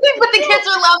 But the kids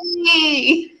were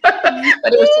lovely.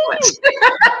 But it was too much.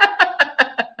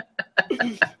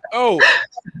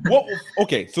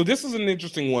 Okay, so this is an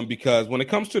interesting one because when it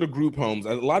comes to the group homes,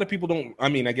 a lot of people don't, I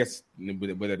mean, I guess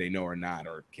whether they know or not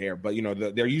or care, but,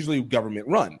 they're usually government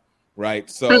run. Right.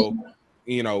 So,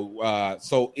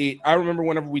 I remember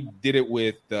whenever we did it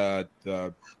with the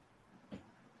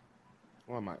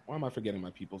why am I forgetting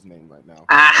my people's name right now?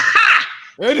 How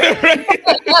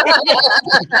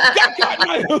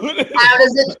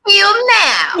does it feel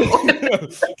now?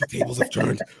 The tables have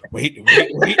turned. Wait.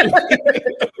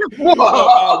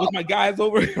 With my guys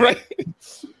over, right?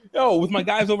 No, with my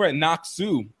guys over at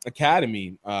Nok-Su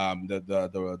Academy,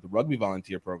 the rugby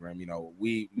volunteer program,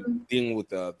 we dealing with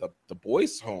the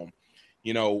boys' home,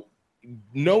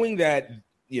 knowing that,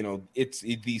 it's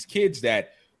these kids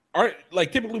that aren't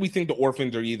like, typically we think the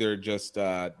orphans are either just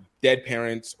dead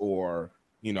parents or,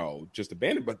 just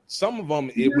abandoned, but some of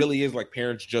them, it really is like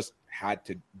parents just had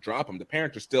to drop them. The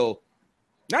parents are still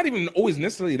not even always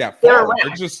necessarily that far.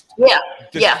 They're just,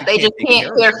 they just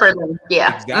can't care for them.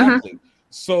 Yeah, exactly.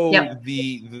 So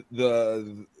the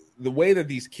way that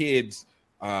these kids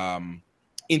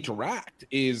interact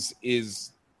is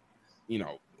I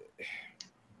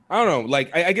don't know.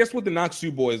 Like I guess with the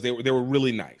Nok-Su boys, they were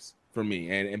really nice for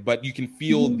me, but you can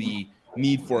feel the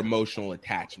need for emotional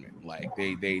attachment. Like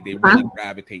they really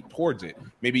gravitate towards it.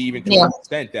 Maybe even to an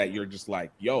extent that you're just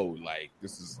like, yo, like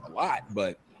this is a lot,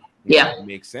 but it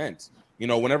makes sense.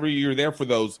 Whenever you're there for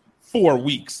those 4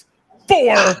 weeks.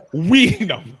 4 weeks.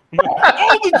 No.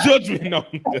 All the judgment. No.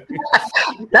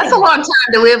 That's a long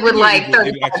time to live with like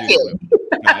 30 kids. No,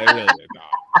 it really is. No.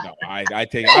 I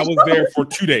was there for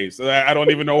 2 days. I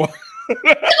don't even know.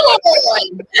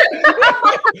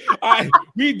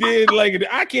 We did like,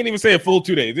 I can't even say a full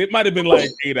 2 days. It might have been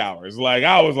like 8 hours. Like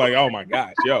I was like, oh my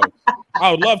gosh, yo,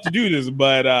 I would love to do this,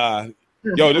 but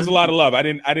there's a lot of love. I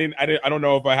don't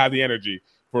know if I have the energy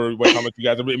for how much you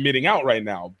guys are admitting out right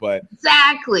now, but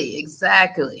exactly.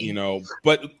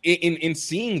 But in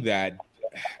seeing that,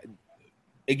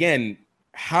 again,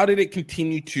 how did it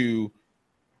continue to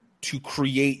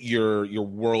create your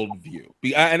worldview?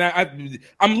 And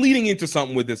I'm leading into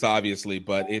something with this, obviously,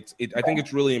 but I think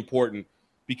it's really important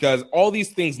because all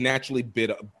these things naturally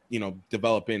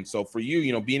develop in. So for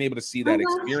you, being able to see that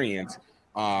experience,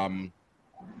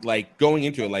 like going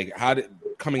into it, like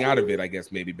coming out of it, I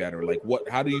guess maybe better. Like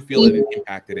how do you feel it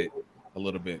impacted it a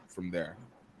little bit from there?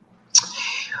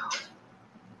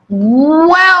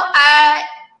 Well,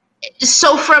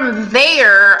 so from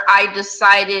there, I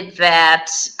decided that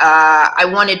I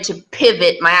wanted to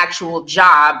pivot my actual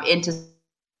job into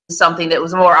something that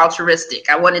was more altruistic.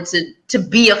 I wanted to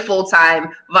be a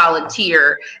full-time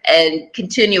volunteer and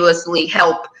continuously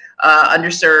help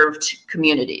underserved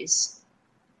communities.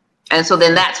 And so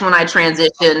then that's when I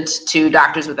transitioned to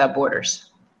Doctors Without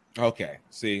Borders. Okay.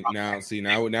 Now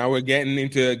we're getting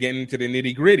into the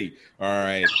nitty gritty. All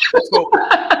right. So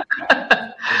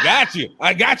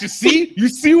I got you. See, you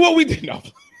see what we did. No.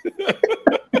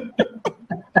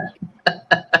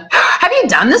 Have you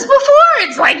done this before?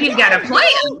 It's like you've got a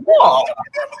plan.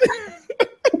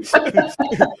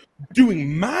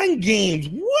 Doing mind games.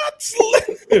 What?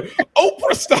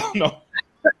 Oprah style. No.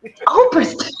 Oprah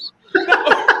style.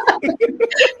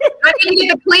 I didn't get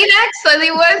the Kleenex, so they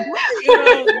was.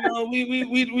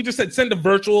 We just said send the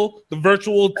virtual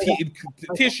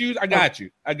tissues. I got you.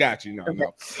 No. Okay.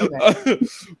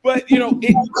 But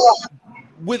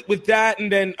with that,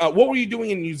 and then what were you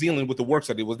doing in New Zealand with the work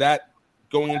study? Was that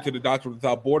going into the Doctors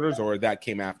Without Borders, or that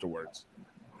came afterwards?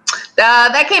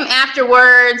 That came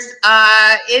afterwards.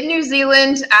 In New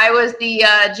Zealand, I was the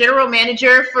general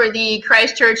manager for the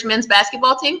Christchurch men's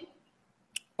basketball team.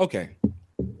 Okay.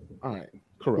 All right.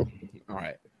 Kirill. All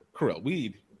right. Kirill.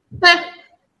 Weed.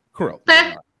 Kirill.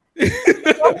 Right.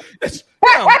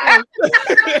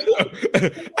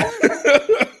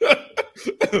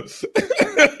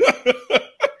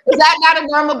 Was that not a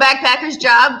normal backpacker's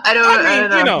job? I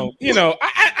don't know.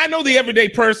 I know the everyday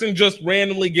person just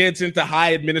randomly gets into high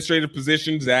administrative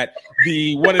positions at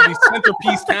one of these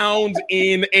centerpiece towns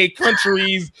in a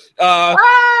country's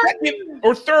second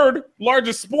or third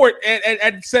largest sport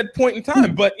at said point in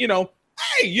time. But hey,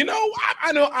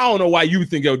 I don't know why you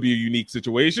think it would be a unique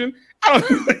situation. I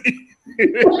don't.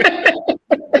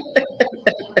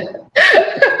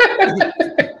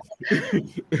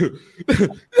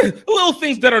 Little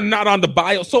things that are not on the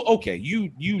bio. So okay,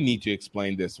 you need to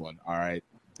explain this one. All right.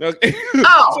 Okay.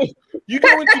 So you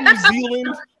go into New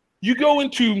Zealand. You go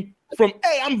into from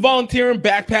I'm volunteering,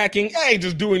 backpacking,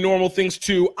 just doing normal things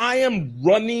too. I am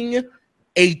running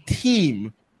a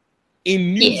team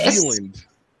in New Zealand.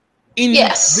 In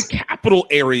the capital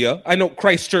area. I know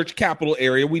Christchurch capital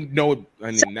area. We know it.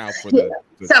 I mean now for the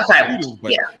South Island.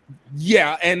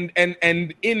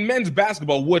 And in men's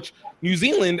basketball, which New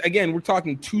Zealand, again, we're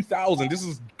talking 2000. This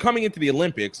is coming into the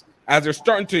Olympics as they're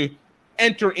starting to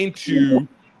enter into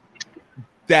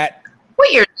that.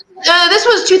 What year? This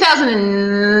was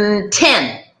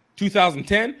 2010.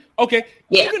 2010? Okay.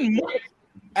 Yeah. Even more,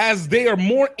 as they are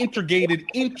more integrated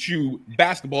into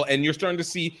basketball, and you're starting to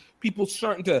see people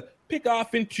starting to pick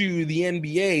off into the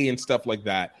NBA and stuff like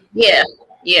that. Yeah.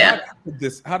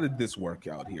 How did this work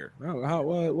out here?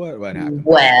 What happened?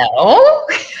 Well,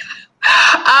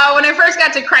 when I first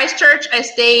got to Christchurch, I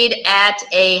stayed at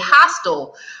a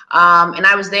hostel, and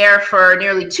I was there for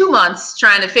nearly 2 months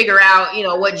trying to figure out,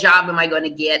 what job am I going to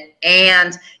get.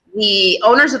 And the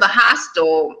owners of the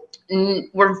hostel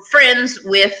were friends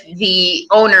with the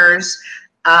owners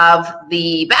of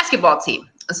the basketball team.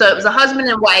 So it was a husband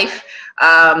and wife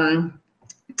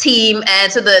team,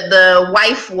 and so the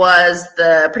wife was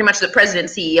pretty much the president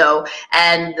CEO,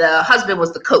 and the husband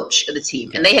was the coach of the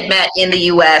team. And they had met in the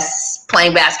U.S.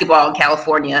 playing basketball in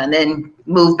California, and then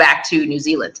moved back to New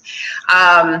Zealand.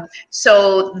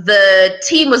 So the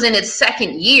team was in its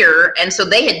second year, and so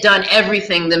they had done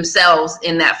everything themselves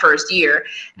in that first year.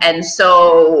 And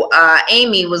so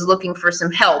Amy was looking for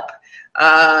some help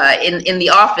in the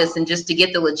office and just to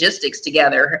get the logistics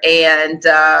together. And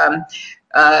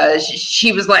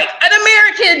she was like, "An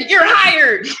American, you're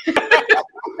hired."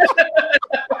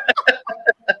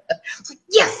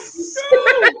 Yes.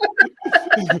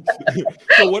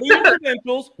 So what are your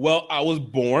credentials? Well, I was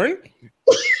born.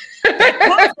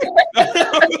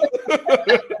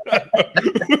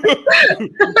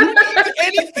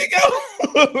 Anything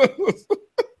else?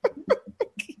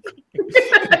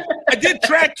 I did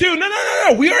track too. No.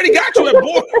 We already got you at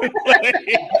board.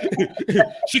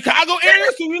 Chicago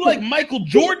area, so we like Michael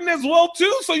Jordan as well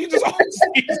too. So you just always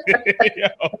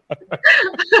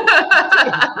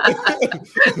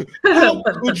How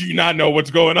could you not know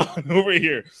what's going on over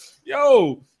here?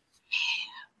 Yo.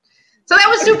 So that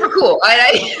was super cool.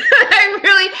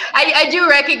 I do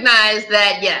recognize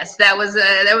that. Yes, that was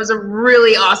a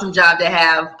really awesome job to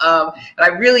have. I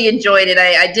really enjoyed it.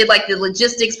 I did like the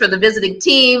logistics for the visiting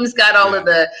teams. Got all of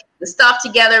the stuff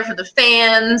together for the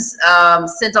fans.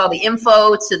 Sent all the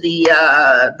info to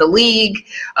the league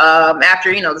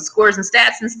after the scores and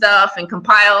stats and stuff, and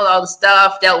compiled all the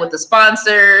stuff. Dealt with the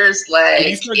sponsors. Like,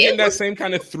 you start getting that same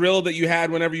kind of thrill that you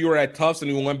had whenever you were at Tufts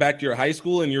and you went back to your high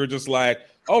school and you were just like,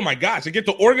 oh my gosh, I get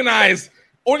to organize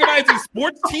these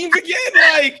sports teams again.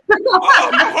 Like, oh,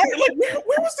 my heart, like,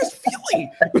 where was this feeling?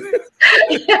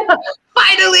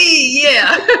 Finally,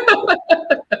 yeah.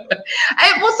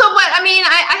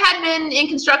 I had been in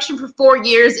construction for 4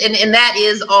 years, and that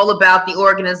is all about the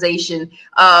organization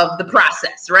of the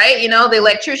process, right? The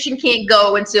electrician can't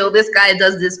go until this guy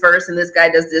does this first, and this guy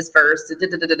does this first.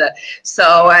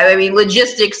 So,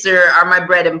 logistics are my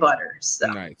bread and butter. So.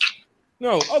 Nice.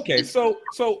 No, okay. So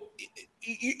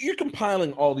you're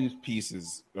compiling all these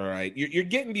pieces, all right? You're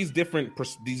getting these different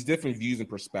views and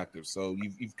perspectives. So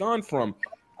you've gone from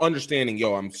understanding,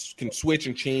 I can switch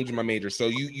and change my major. So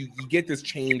you get this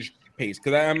change pace,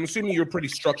 because I'm assuming you're pretty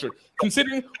structured.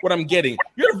 Considering what I'm getting,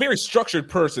 you're a very structured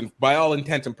person by all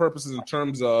intents and purposes in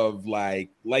terms of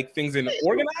like things in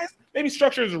organized. Maybe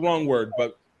structure is the wrong word,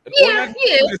 but organized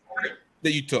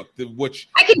that you took, which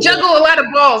I can juggle a lot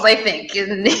of balls, I think.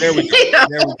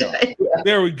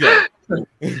 There we go.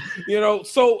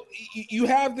 So you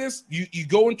have this, you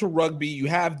go into rugby, you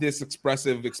have this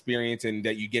expressive experience, and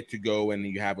that you get to go, and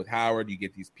you have with Howard, you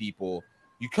get these people,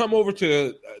 you come over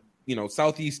to,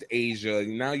 Southeast Asia,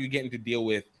 and now you're getting to deal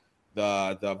with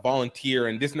the volunteer,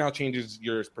 and this now changes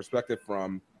your perspective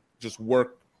from just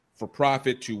work for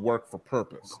profit to work for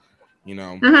purpose, And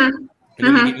then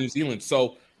you get New Zealand.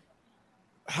 So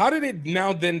how did it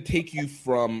now then take you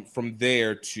from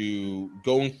there to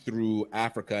going through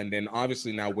Africa, and then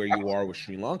obviously now where you are with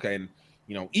Sri Lanka, and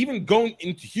even going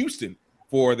into Houston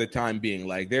for the time being?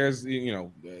 Like, there's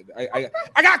I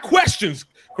got questions,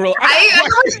 girl. How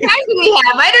much time do we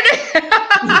have? I don't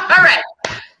know. All right.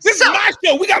 This is my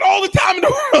show. We got all the time in the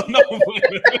world. No.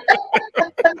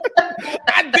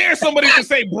 I dare somebody to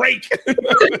say break.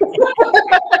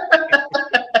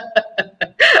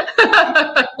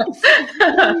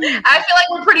 I feel like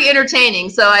we're pretty entertaining,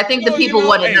 so I think the people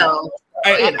want to know.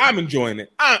 I'm enjoying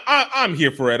it. I'm here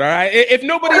for it. All right. If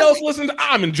nobody else listens,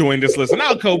 I'm enjoying this listen.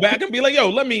 I'll go back and be like, yo,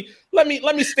 let me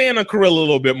stand on Kirill a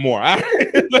little bit more. All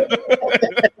right?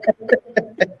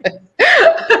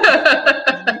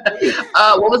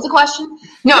 What was the question?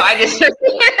 No, I just.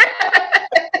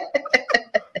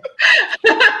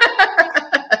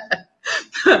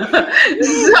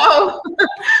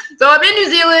 So I'm in New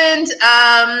Zealand.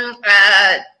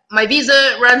 My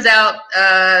visa runs out,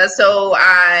 so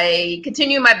I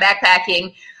continue my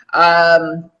backpacking.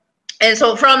 And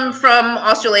so from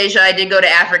Australasia, I did go to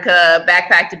Africa,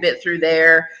 backpacked a bit through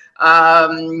there.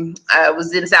 I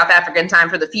was in South Africa in time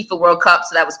for the FIFA World Cup,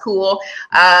 so that was cool.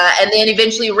 And then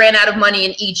eventually ran out of money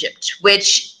in Egypt,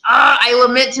 which I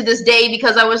lament to this day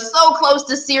because I was so close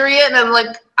to Syria, and I'm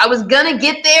like, I was gonna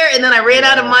get there, and then I ran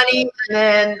out of money, and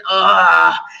then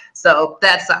so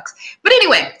that sucks. But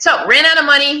anyway, so ran out of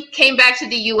money, came back to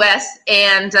the U.S.,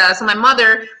 and so my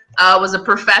mother was a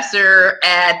professor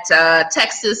at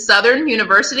Texas Southern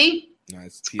University.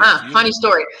 Nice. Funny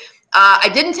story. I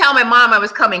didn't tell my mom I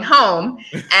was coming home.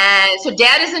 And so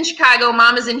dad is in Chicago,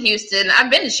 mom is in Houston. I've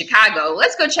been to Chicago.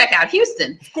 Let's go check out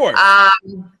Houston. Of course.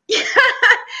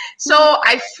 So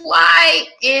I fly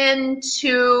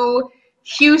into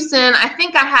Houston. I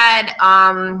think I had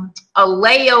a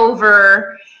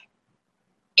layover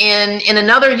in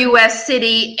another U.S.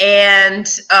 city, and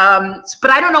but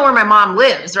I don't know where my mom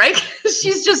lives, right?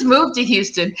 She's just moved to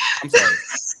Houston. I'm sorry.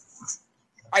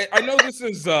 I know this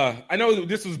is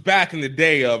this was back in the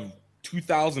day of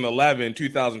 2011,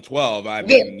 2012. I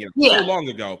mean, so long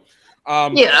ago.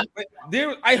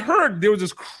 I heard there was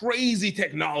this crazy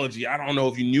technology. I don't know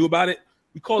if you knew about it.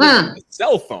 We called it a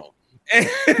cell phone.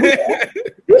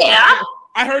 Yeah.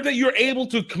 I heard that you're able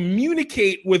to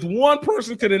communicate with one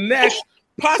person to the next,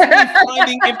 possibly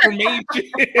finding information. Like,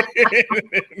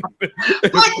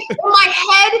 in my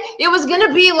head, it was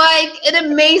gonna be like an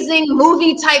amazing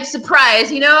movie type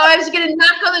surprise. I was gonna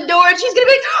knock on the door and she's gonna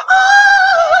be like,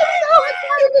 "Oh, I'm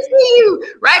excited to see you!"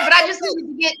 Right? But I just needed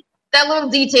to get that little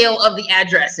detail of the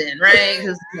address in, right?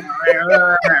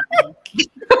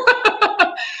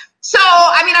 So,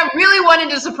 I mean, I really wanted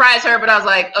to surprise her, but I was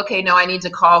like, okay, no, I need to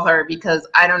call her because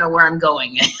I don't know where I'm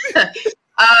going.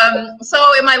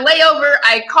 So in my layover,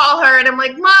 I call her and I'm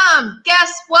like, Mom,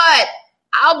 guess what?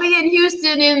 I'll be in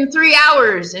Houston in 3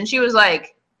 hours. And she was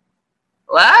like,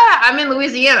 what? I'm in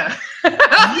Louisiana.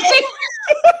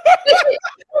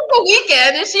 The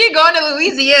weekend, and she had gone to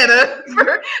Louisiana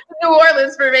for New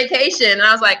Orleans for vacation. And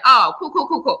I was like, oh,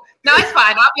 cool. No, it's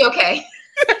fine. I'll be okay.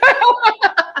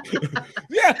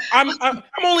 Yeah, I'm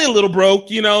only a little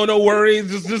broke, no worries.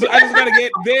 Just I just gotta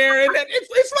get there, and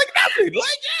it's like nothing.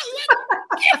 Like,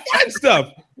 yeah, find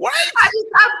stuff. What?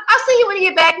 I'll see you when you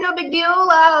get back. No big deal.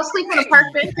 I'll sleep in an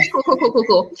apartment.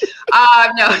 Cool.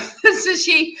 No. So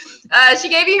she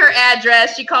gave me her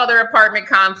address. She called her apartment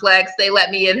complex. They let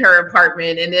me in her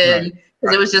apartment, and then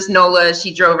because it was just NOLA,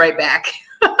 she drove right back.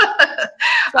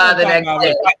 The next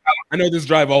day. I know this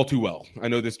drive all too well.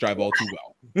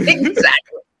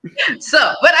 Exactly.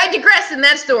 So, but I digress in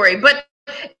that story. But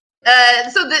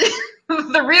so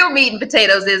the real meat and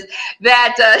potatoes is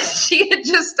that she had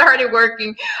just started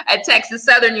working at Texas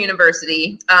Southern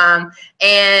University.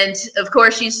 And of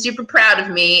course, she's super proud of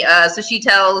me. So she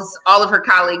tells all of her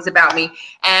colleagues about me.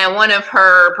 And one of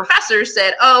her professors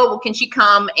said, oh, well, can she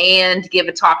come and give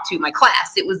a talk to my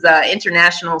class? It was an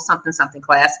international something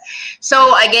class.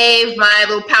 So I gave my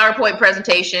little PowerPoint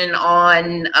presentation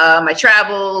on my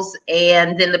travels.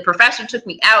 And then the professor took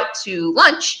me out to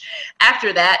lunch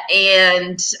after that.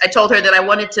 And I told her that I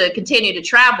wanted to continue to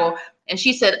travel. And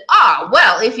she said,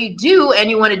 well, if you do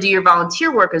and you want to do your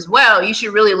volunteer work as well, you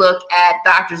should really look at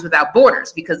Doctors Without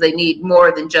Borders because they need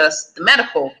more than just the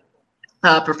medical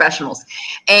professionals,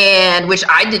 and which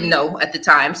I didn't know at the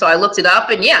time. So I looked it up,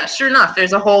 and yeah, sure enough,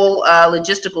 there's a whole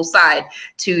logistical side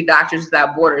to Doctors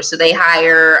Without Borders. So they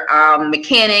hire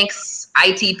mechanics,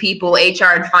 IT people,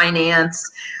 HR and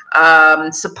finance,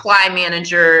 supply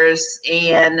managers,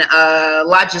 and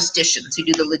logisticians who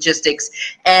do the logistics,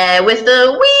 with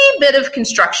a wee bit of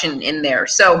construction in there.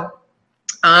 So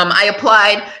I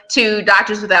applied to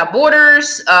Doctors Without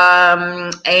Borders,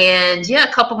 and yeah,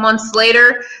 a couple months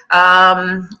later,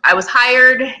 I was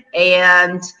hired,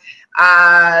 and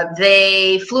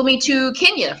they flew me to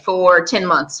Kenya for 10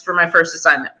 months for my first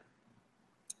assignment.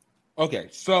 Okay,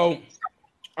 so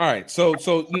all right, so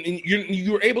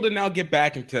you were able to now get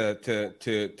back into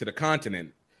to the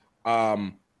continent.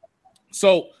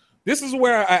 So this is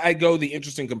where I go. The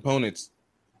interesting components.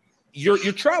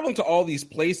 You're traveling to all these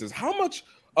places. How much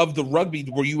of the rugby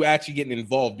were you actually getting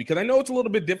involved? Because I know it's a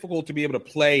little bit difficult to be able to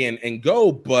play and go,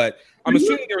 but I'm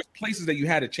assuming there was places that you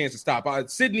had a chance to stop.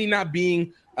 Sydney not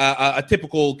being a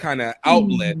typical kind of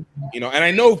outlet, and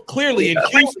I know clearly in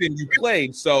Houston you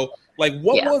played. So, like,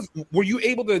 were you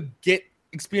able to get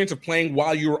experience of playing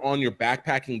while you were on your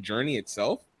backpacking journey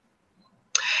itself?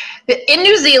 In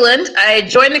New Zealand, I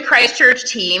joined the Christchurch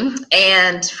team,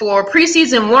 and for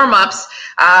preseason warm-ups,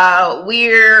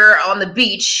 we're on the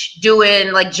beach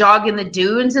doing like jogging the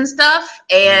dunes and stuff.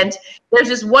 And there's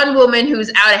this one woman who's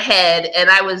out ahead, and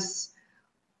I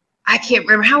can't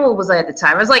remember, how old was I at the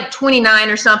time? I was like 29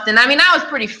 or something. I mean, I was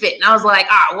pretty fit, and I was like,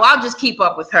 I'll just keep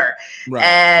up with her. Right.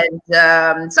 And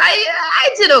so I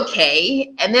did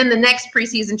okay. And then the next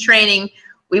preseason training,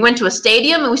 we went to a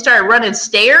stadium, and we started running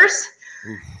stairs.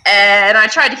 And I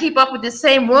tried to keep up with this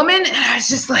same woman, and I was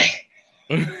just like,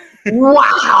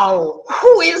 wow,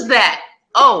 who is that?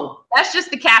 Oh, that's just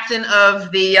the captain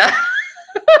of the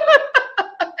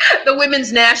the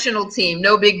women's national team.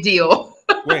 No big deal.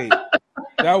 Wait,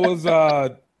 that was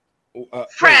Melissa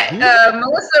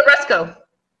Rusko.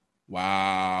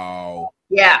 Wow.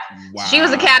 Yeah. Wow. She was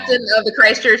the captain of the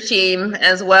Christchurch team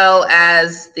as well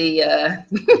as the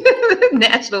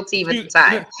national team at the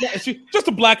time. Just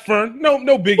a black fern. No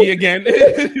biggie again.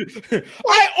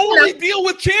 I only deal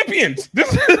with champions. This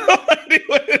is all I deal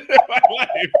with in my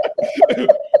life.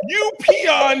 You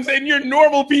peons and your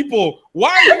normal people,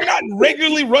 why are you not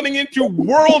regularly running into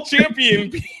world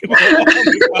champion people?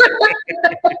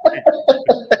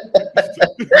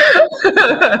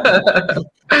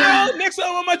 Next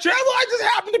time on my travel, I just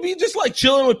happened to be just like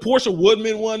chilling with Portia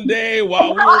Woodman one day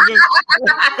while we were just.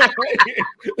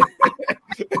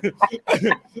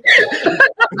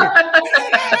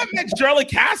 I met Charlie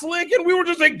Castlick, and we were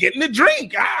just like getting a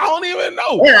drink. I don't even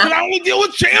know. Yeah. I only deal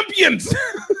with champions.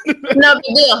 No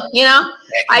big deal,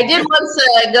 I did once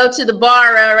go to the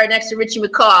bar right next to Richie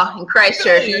McCaw in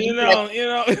Christchurch. Richie,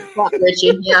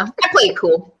 I played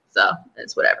cool, so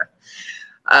it's whatever.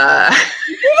 All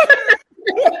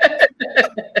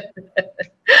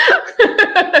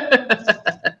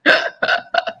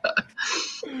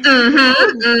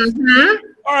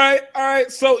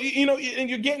right. So and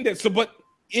you're getting that. So, but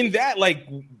in that, like,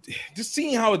 just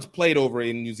seeing how it's played over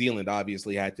in New Zealand,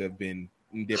 obviously had to have been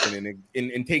different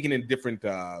and taking a different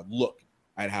look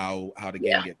at how the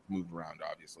game gets moved around.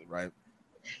 Obviously, right?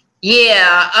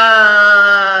 Yeah.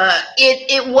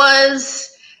 It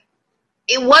was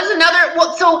another.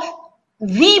 Well, so.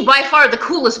 By far the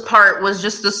coolest part was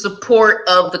just the support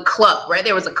of the club, right?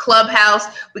 There was a clubhouse.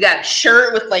 We got a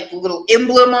shirt with like a little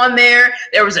emblem on there.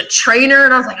 There was a trainer,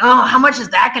 and I was like, oh, how much is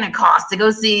that going to cost to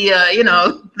go see,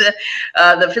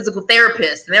 the physical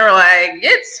therapist? And they were like,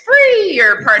 it's free,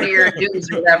 or part of your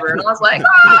dues or whatever. And I was like,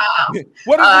 oh.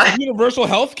 What is this, universal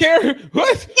health care?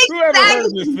 What? Exactly. Who ever heard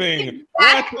of this thing?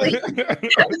 Exactly.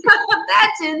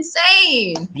 That's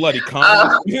insane. Bloody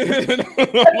con.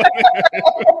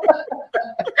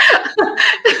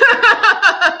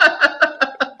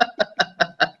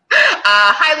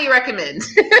 Highly recommend.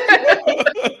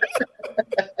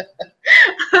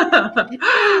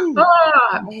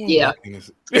 Yeah.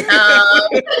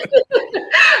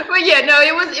 But yeah, no,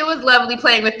 it was lovely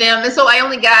playing with them, and so I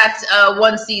only got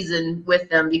one season with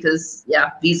them because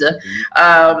visa.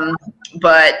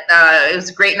 But it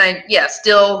was great, and I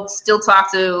still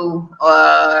talk to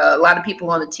a lot of people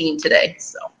on the team today.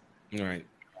 So. All right.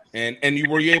 And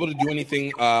were you able to do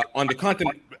anything on the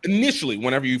continent initially,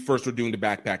 whenever you first were doing the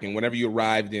backpacking, whenever you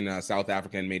arrived in South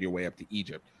Africa and made your way up to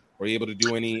Egypt? Were you able to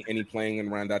do any playing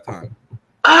around that time?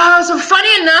 So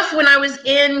funny enough, when I was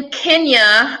in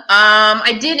Kenya,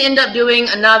 I did end up doing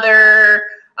another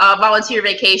volunteer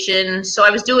vacation. So I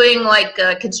was doing like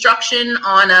construction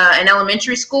on an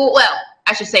elementary school. Well,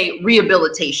 I should say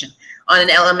rehabilitation on an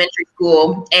elementary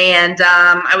school. And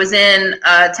I was in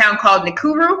a town called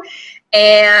Nakuru.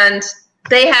 And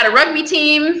they had a rugby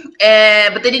team,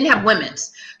 but they didn't have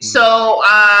women's. So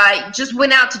I just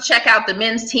went out to check out the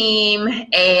men's team,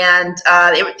 and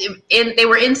they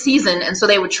were in season, and so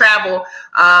they would travel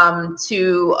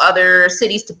to other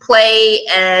cities to play.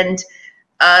 And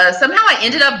somehow I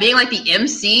ended up being like the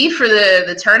MC for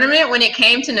the tournament when it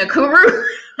came to Nakuru.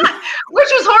 Which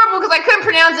was horrible because I couldn't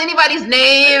pronounce anybody's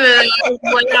name. And I was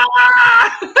like,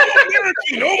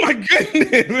 oh my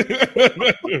goodness.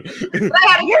 But I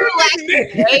had a good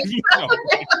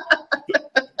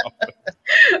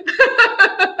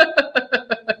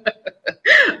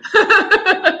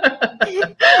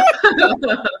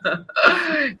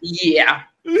yeah.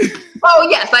 Oh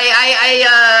yes,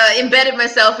 I embedded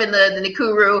myself in the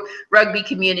Nakuru rugby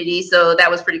community, so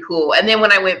that was pretty cool. And then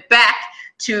when I went back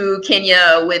to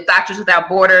Kenya with Doctors Without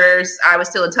Borders, I was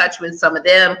still in touch with some of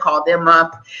them, called them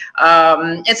up.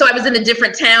 And so I was in a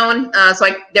different town, so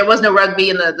there was no rugby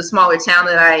in the smaller town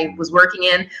that I was working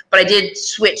in, but I did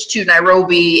switch to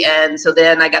Nairobi, and so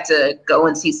then I got to go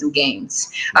and see some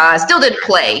games. Still didn't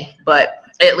play, but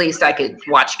at least I could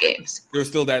watch games. There's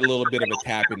still that little bit of a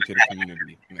tap into the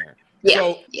community there. Yeah.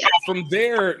 So from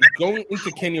there, going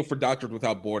into Kenya for Doctors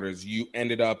Without Borders, you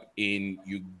ended up in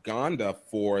Uganda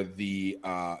for the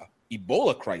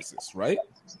Ebola crisis, right?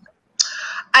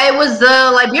 I was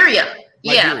Liberia.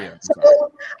 Yeah.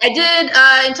 So I did,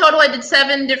 in total, I did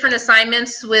 7 different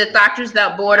assignments with Doctors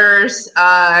Without Borders.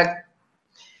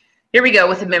 Here we go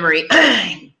with the memory.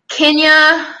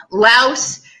 Kenya,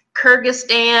 Laos,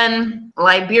 Kyrgyzstan,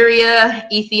 Liberia,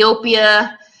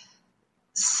 Ethiopia,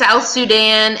 South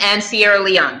Sudan, and Sierra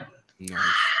Leone. Nice.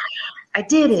 I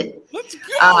did it. Let's go.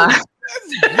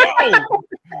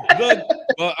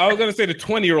 I was gonna say the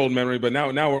 20-year-old memory, but now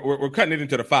we're cutting it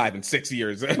into the 5 and 6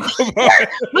 years.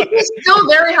 It's still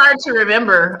very hard to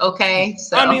remember. Okay,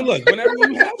 so I mean, look, whenever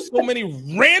you have so many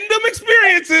random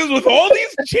experiences with all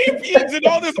these champions and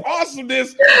all this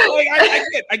awesomeness, like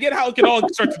I get how it can all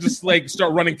start to just like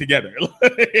start running together.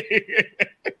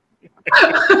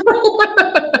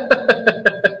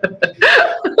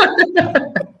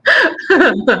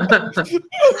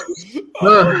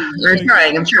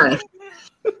 I'm trying.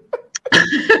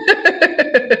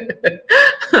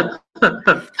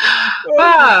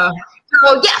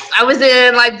 So yes, I was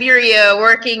in Liberia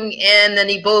working in an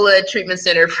Ebola treatment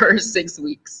center for 6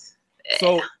 weeks.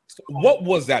 So what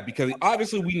was that? Because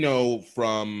obviously we know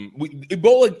from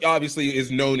Ebola obviously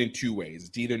is known in 2 ways.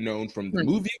 It's either known from the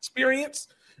movie experience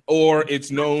or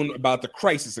it's known about the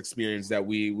crisis experience that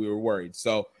we were worried.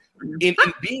 So in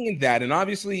being in that, and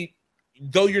obviously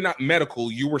though you're not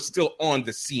medical, you were still on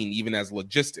the scene even as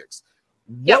logistics.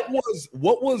 What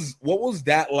was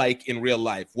that like in real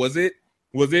life? Was it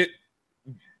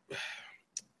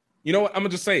you know what, I'm gonna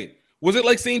just say it. Was it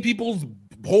like seeing people's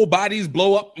whole bodies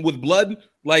blow up with blood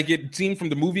like it seemed from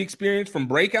the movie experience from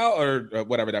Breakout or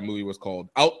whatever that movie was called?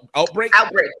 Outbreak.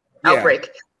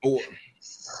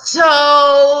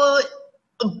 So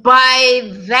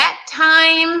by that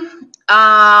time,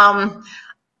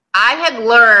 I had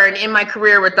learned in my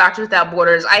career with Doctors Without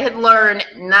Borders, I had learned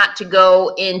not to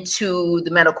go into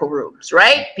the medical rooms,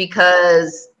 right?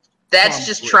 Because that's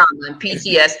just trauma and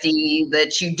PTSD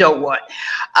that you don't want.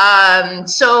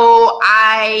 So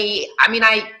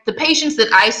the patients that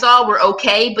I saw were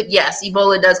okay, but yes,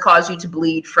 Ebola does cause you to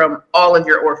bleed from all of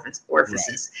your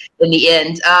orifices in the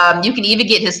end. You can even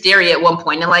get hysteria at one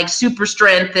point and like super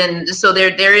strength. And so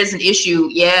there is an issue,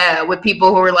 with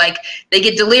people who are like, they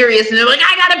get delirious and they're like,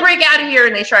 I gotta break out of here.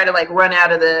 And they try to like run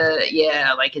out of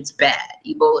like it's bad.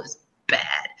 Ebola is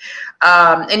bad.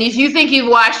 And if you think you've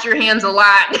washed your hands a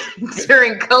lot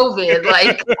during COVID,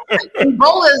 like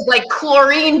Ebola is like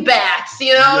chlorine baths,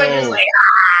 you know? It's just like,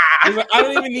 I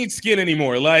don't even need skin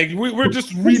anymore. Like we're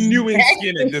just renewing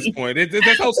skin at this point.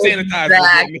 That's how sanitized.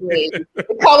 Exactly.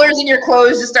 The colors in your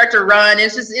clothes just start to run.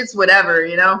 It's whatever,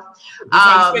 you know.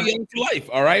 Stay young for life.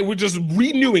 All right, we're just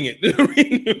renewing it.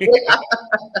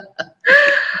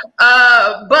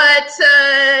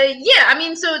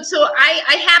 So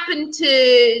I happened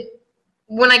to,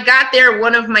 when I got there,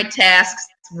 one of my tasks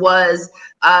was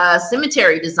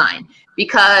cemetery design,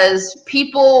 because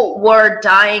people were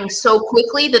dying so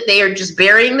quickly that they are just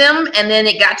burying them. And then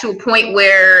it got to a point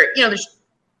where,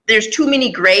 there's too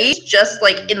many graves just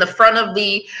like in the front of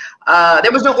the,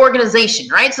 there was no organization,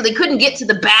 right? So they couldn't get to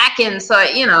the back. And so,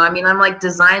 I'm like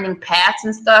designing paths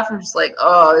and stuff. I'm just like,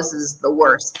 oh, this is the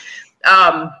worst.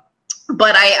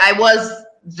 But I was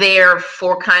there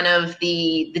for kind of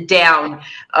the down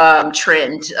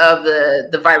trend of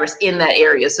the virus in that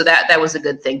area. So that was a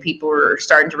good thing. People were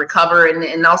starting to recover,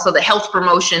 and also the health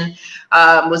promotion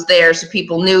was there. So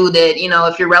people knew that,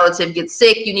 if your relative gets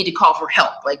sick, you need to call for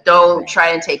help. Like, don't try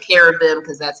and take care of them,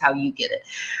 because that's how you get it.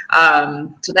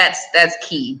 So that's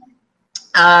key.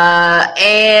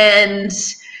 And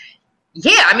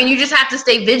Yeah, I mean, you just have to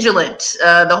stay vigilant.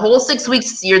 The whole 6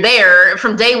 weeks you're there,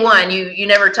 from day one, you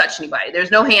never touch anybody.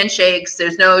 There's no handshakes.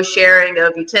 There's no sharing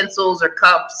of utensils or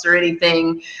cups or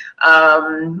anything.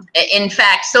 In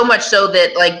fact, so much so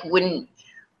that, like, when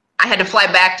I had to fly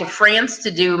back to France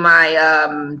to do my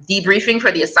debriefing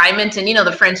for the assignment, and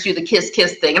the French do the kiss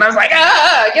thing, and I was like,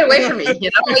 get away from me, like,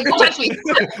 don't touch me.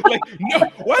 Like, no,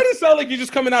 why does it sound like you're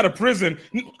just coming out of prison?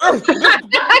 I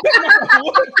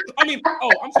mean,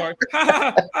 oh, I'm sorry.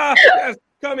 Yes,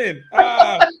 come in.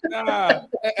 I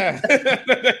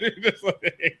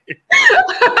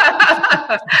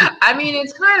mean,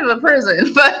 it's kind of a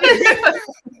prison, but.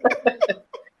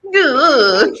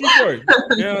 True story.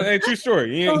 True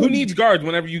story. Who needs guards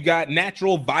whenever you got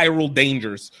natural viral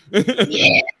dangers?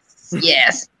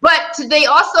 Yes. But they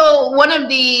also, one of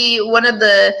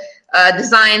the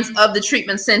designs of the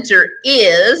treatment center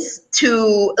is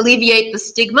to alleviate the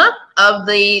stigma of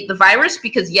the virus,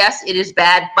 because yes, it is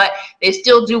bad, but they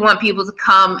still do want people to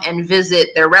come and visit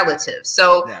their relatives.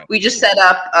 So we just set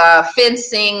up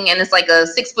fencing, and it's like a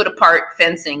 6 foot apart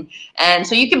fencing. And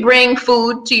so you can bring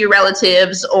food to your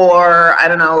relatives, or I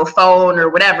don't know, a phone or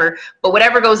whatever, but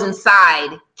whatever goes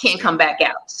inside can't come back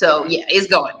out. So yeah, it's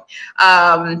going.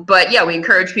 But yeah, we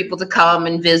encourage people to come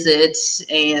and visit.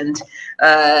 And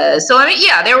so, I mean,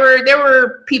 yeah, there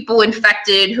were people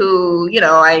infected who,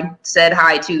 I said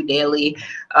hi to daily,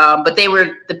 but they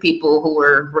were the people who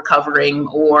were recovering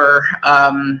or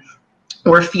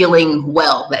were feeling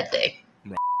well that day.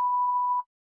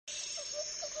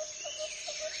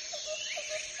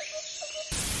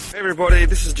 Hey everybody,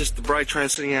 this is just the Bray Train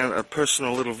sending out a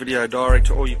personal little video diary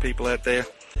to all you people out there,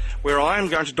 where I am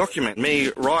going to document me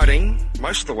riding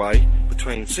most of the way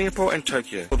between Singapore and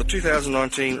Tokyo for the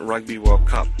 2019 Rugby World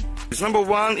Cup. Number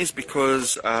one is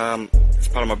because as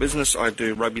part of my business, I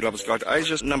do Rugby Lovers Guide to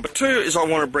Asia. Number two is I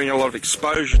want to bring a lot of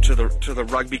exposure to the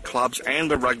rugby clubs and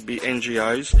the rugby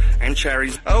NGOs and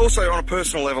charities. Also, on a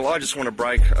personal level, I just want to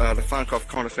break the funk I've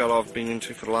kind of felt I've been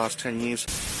into for the last 10 years.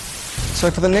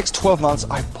 So for the next 12 months,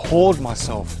 I poured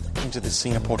myself into the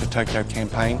Singapore to Tokyo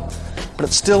campaign, but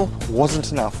it still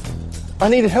wasn't enough. I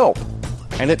needed help,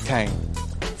 and it came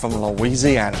from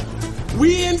Louisiana.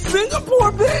 We in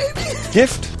Singapore, baby!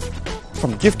 Gift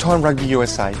from Gift Time Rugby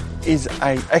USA is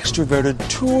a extroverted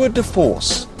tour de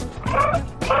force.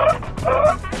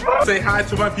 Say hi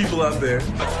to my people out there.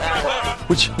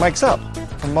 Which makes up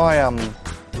for my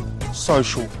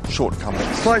social shortcomings.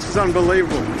 This place is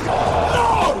unbelievable.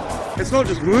 No! It's not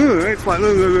just it's like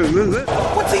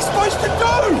what's he supposed to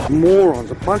do?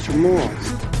 Morons, a bunch of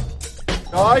morons.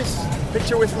 Guys,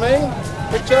 picture with me.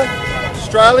 Picture.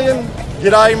 Australian.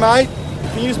 G'day, mate. You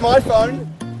can use my phone.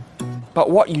 But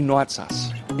what unites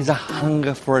us is a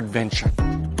hunger for adventure.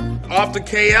 Off to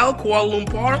KL, Kuala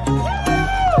Lumpur.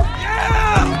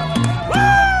 Yeah!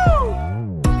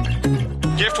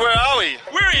 Woo! Gift, where are we?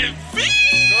 We're in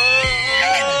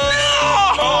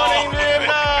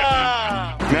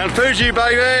Mount Fuji,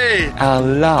 baby! Our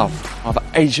love of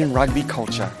Asian rugby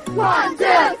culture. 1, 2,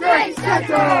 3,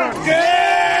 center! Yeah!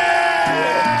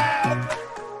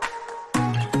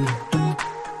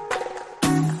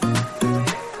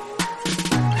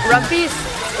 Rugby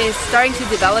is starting to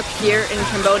develop here in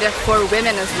Cambodia for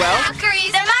women as well.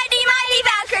 Valkyries, the mighty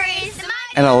Valkyries!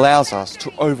 And allows us to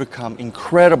overcome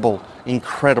incredible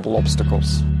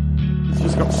obstacles. It's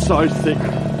just got so thick.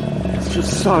 It's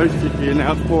just so thick here.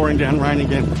 Now it's pouring down rain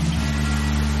again.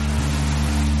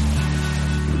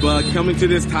 But coming to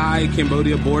this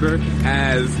Thai-Cambodia border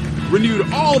has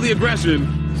renewed all the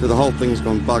aggression. So the whole thing's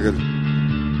gone buggered.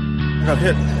 I got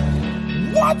hit.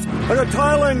 What? I got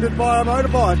tail-ended by a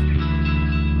motorbike.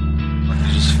 I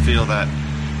can just feel that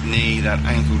knee, that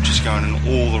ankle just going in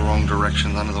all the wrong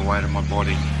directions under the weight of my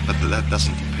body. But that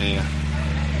doesn't compare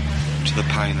to the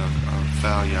pain of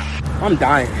failure. I'm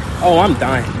dying. Oh, I'm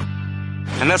dying.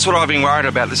 And that's what I've been worried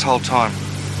about this whole time.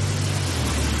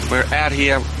 We're out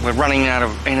here, we're running out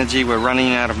of energy, we're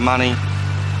running out of money,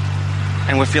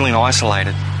 and we're feeling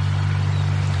isolated.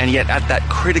 And yet at that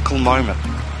critical moment,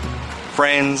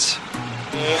 friends,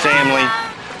 family,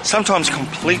 sometimes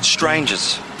complete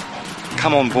strangers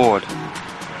come on board.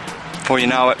 Before you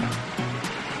know it,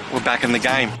 we're back in the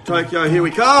game. Tokyo, here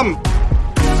we come!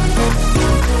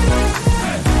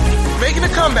 Making a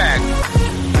comeback.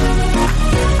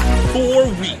 4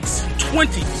 weeks,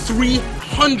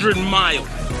 2,300 miles,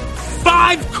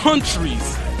 5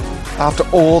 countries. After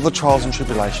all the trials and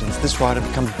tribulations, this ride had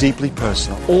become deeply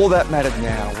personal. All that mattered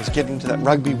now was getting to that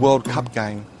Rugby World Cup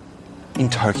game in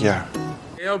Tokyo.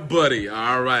 Yeah, buddy.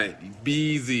 All right. Be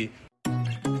easy.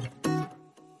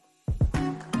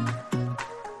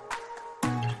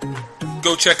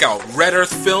 Go check out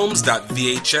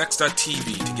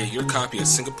redearthfilms.vhx.tv to get your copy of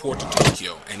Singapore to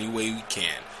Tokyo any way we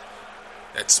can.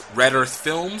 That's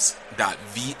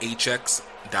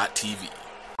redearthfilms.vhx.tv.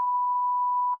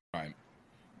 Right.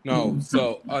 No,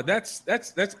 so that's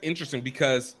interesting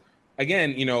because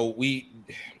again,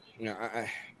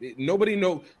 nobody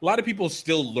know. A lot of people are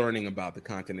still learning about the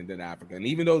continent in Africa, and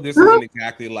even though this isn't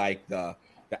exactly like the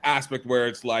aspect where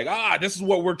it's like, this is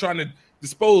what we're trying to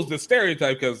dispose the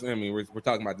stereotype, because we're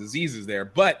talking about diseases there.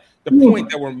 But the point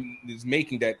that we're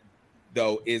making that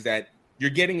though is that you're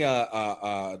getting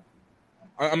I'm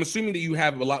assuming that you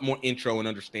have a lot more intro and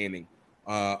understanding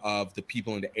of the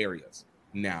people in the areas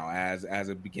now as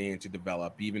it began to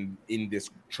develop, even in this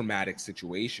traumatic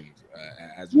situation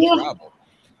as you travel.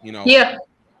 Yeah.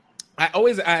 I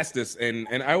always ask this, and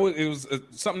it was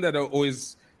something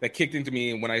that kicked into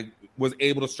me when I was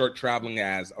able to start traveling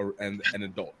as an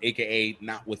adult, aka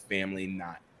not with family,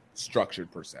 not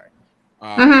structured per se.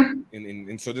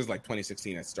 And so this is like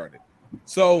 2016 I started.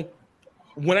 So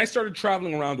when I started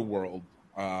traveling around the world,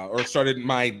 or started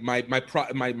my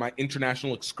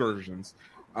international excursions,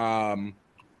 I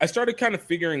started kind of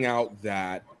figuring out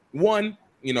that one,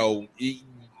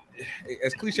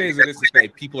 as cliche as it is to say,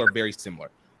 people are very similar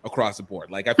across the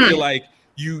board. Like I feel like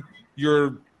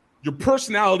your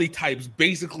personality types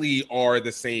basically are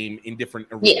the same in different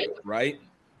arenas, right?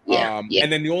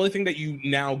 And then the only thing that you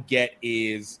now get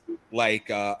is like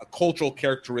a cultural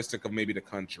characteristic of maybe the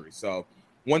country. So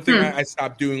one thing I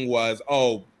stopped doing was,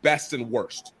 best and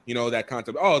worst. That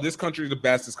concept. This country is the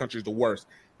best, this country is the worst.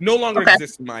 No longer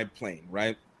exists in my plane,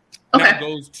 right? Now it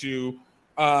goes to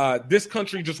this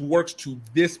country just works to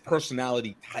this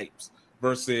personality types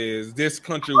versus this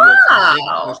country works to this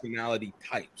personality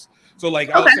types. So like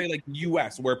I would say like the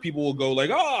US, where people will go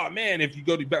like, oh man, if you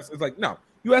go to best, it's like, no,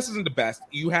 US isn't the best.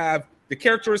 You have the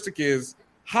characteristic is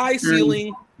high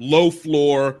ceiling, low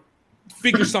floor,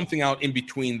 figure something out in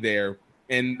between there,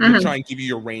 and we'll try and give you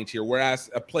your range here.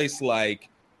 Whereas a place like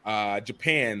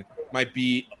Japan might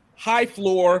be high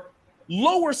floor,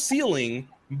 lower ceiling,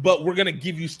 but we're gonna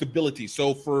give you stability.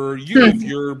 So for you, if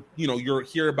you're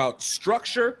here about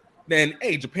structure, then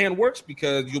Japan works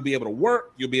because you'll be able to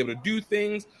work, you'll be able to do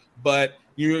things, but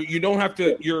you don't have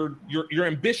to. Your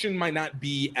ambition might not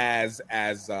be as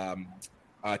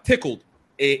tickled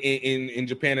in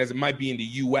Japan as it might be in the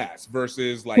U.S.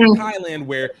 versus like Thailand,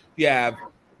 where you have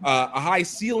a high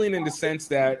ceiling in the sense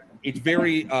that it's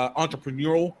very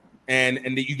entrepreneurial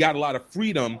and that you got a lot of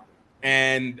freedom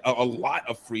and a lot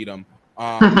of freedom.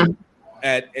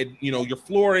 At your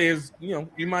floor is you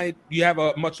have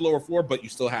a much lower floor, but you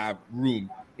still have room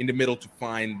in the middle to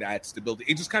find that stability.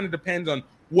 It just kind of depends on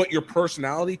what your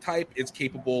personality type is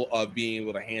capable of being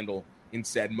able to handle in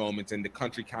said moments, and the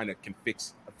country kind of can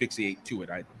asphyxiate to it.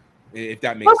 If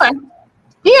that makes sense.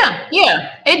 Yeah,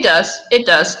 it does.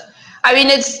 I mean,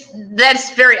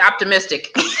 that's very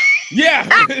optimistic. Yeah.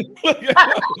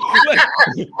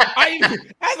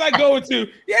 As I go into,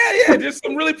 there's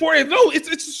some really important. No,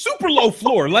 it's super low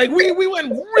floor. Like we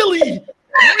went really,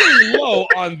 really low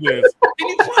on this. And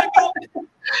you climb out.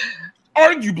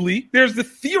 Arguably, there's the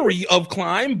theory of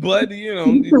climb, but you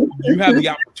have the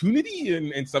opportunity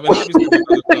and stuff. And obviously, there's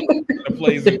other stuff that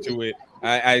plays into it.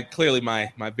 I clearly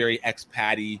my very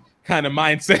expatty kind of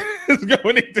mindset is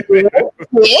going into it.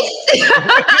 Yes.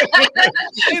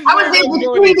 I was there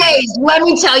for 3 days. Let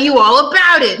me tell you all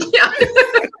about it.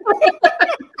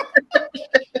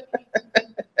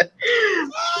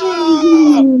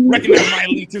 Recognize my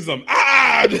elitism.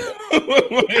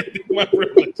 My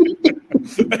privilege.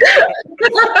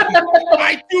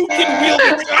 I do can wield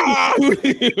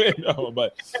it.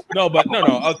 No.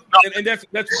 And that's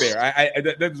fair.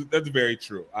 That's very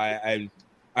true. I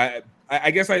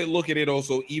guess I look at it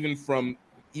also even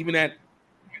at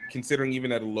considering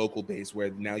even at a local base where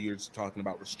now you're just talking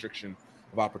about restriction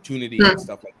of opportunity and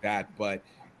stuff like that. But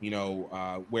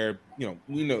where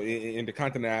in the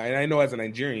continent, and I know as a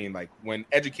Nigerian, like when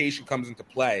education comes into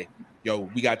play,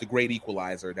 we got the great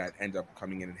equalizer that ends up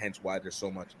coming in, and hence why there's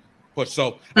so much push.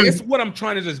 So I guess what I'm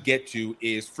trying to just get to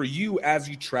is for you as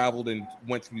you traveled and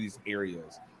went through these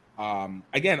areas.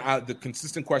 Again, the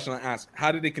consistent question I ask: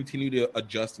 how did it continue to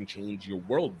adjust and change your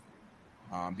world?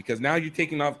 Because now you're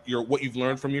taking off what you've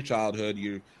learned from your childhood.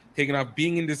 You're taking off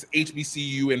being in this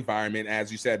HBCU environment,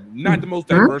 as you said, not the most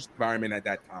diverse environment at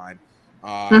that time.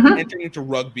 Entering into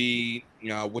rugby,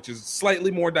 which is slightly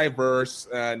more diverse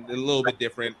and a little bit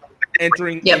different.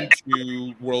 Entering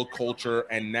into world culture,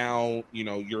 and now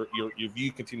your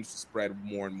view continues to spread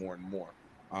more and more and more.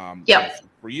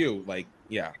 For you, how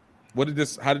did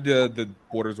the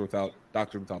Doctors Without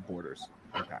Borders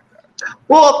impact that?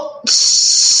 Well,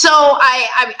 So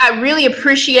I really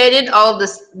appreciated all of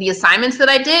the assignments that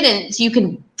I did, and you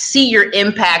can see your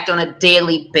impact on a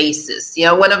daily basis. You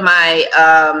know, one of my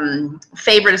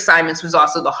favorite assignments was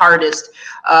also the hardest,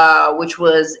 which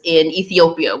was in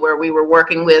Ethiopia, where we were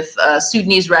working with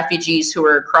Sudanese refugees who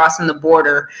were crossing the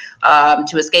border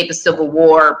to escape a civil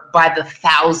war by the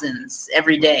thousands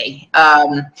every day.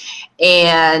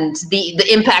 And the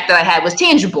impact that I had was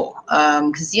tangible,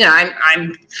 because you know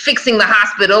I'm fixing the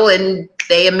hospital and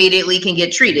they immediately can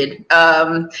get treated.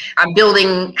 I'm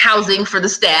building housing for the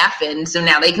staff, and so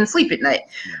now they can sleep at night.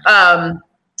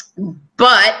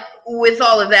 But with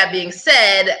all of that being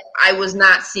said, I was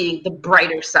not seeing the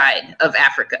brighter side of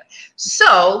Africa.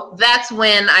 So that's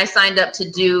when I signed up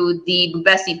to do the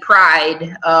Bubesi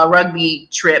Pride rugby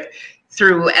trip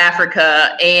through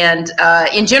Africa. And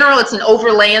in general, it's an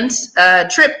overland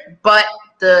trip, but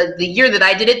the year that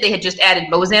I did it, they had just added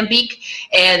Mozambique.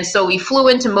 And so we flew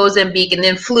into Mozambique and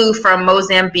then flew from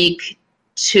Mozambique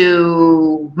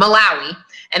to Malawi.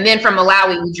 And then from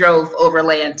Malawi, we drove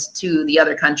overland to the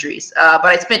other countries. But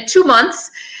I spent 2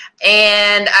 months,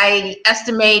 and I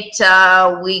estimate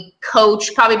we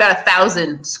coach probably about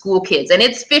 1,000 school kids. And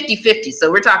it's 50-50. So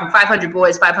we're talking 500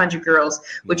 boys, 500 girls,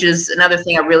 which is another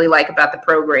thing I really like about the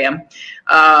program.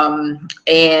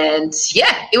 And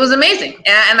yeah, it was amazing.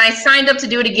 And I signed up to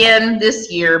do it again this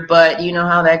year, but you know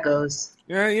how that goes.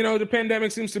 Yeah, you know, the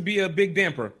pandemic seems to be a big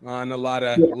damper on a lot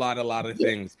of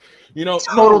things. You know,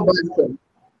 total buzzkill.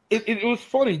 It was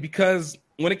funny because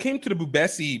when it came to the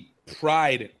Bubesi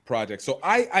Pride project, so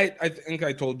I think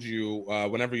I told you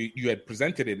whenever you had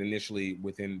presented it initially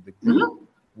within the group,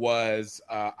 was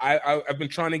I've been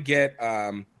trying to get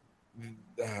the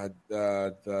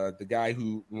guy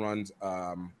who runs what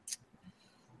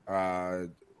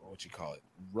you call it,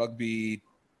 rugby.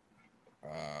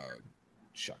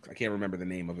 Shucks, I can't remember the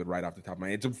name of it right off the top of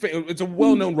my head. It's a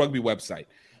well-known rugby website.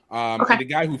 Okay. The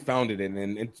guy who founded it,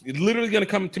 and it's literally going to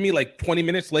come to me like 20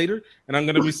 minutes later, and I'm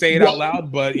going to say it out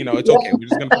loud, but you know, it's okay. We're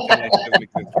just going to pretend like it doesn't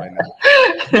exist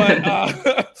right now.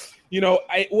 But you know,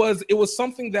 it was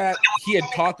something that he had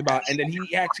talked about, and then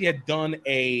he actually had done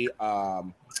a.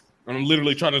 I'm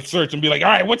literally trying to search and be like, all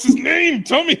right, what's his name?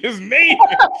 Tell me his name.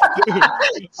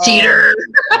 Cheater.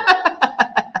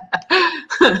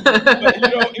 But, you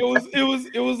know,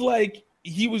 it was like.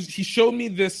 He showed me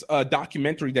this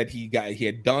documentary that he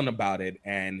had done about it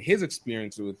and his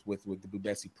experience with the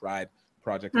Bubesi Pride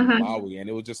project in Malawi, and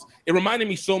it reminded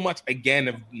me so much again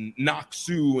of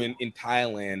Naksu in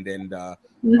Thailand and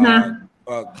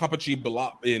Kampachi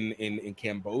Balap in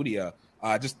Cambodia,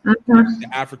 just the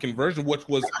African version, which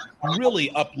was really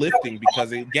uplifting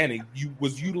because again it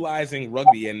was utilizing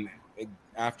rugby, and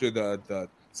after the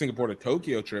Singapore to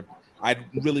Tokyo trip, I'd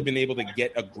really been able to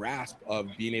get a grasp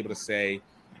of being able to say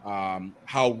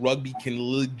how rugby can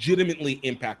legitimately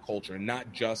impact culture,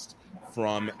 not just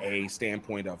from a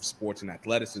standpoint of sports and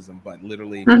athleticism, but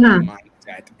literally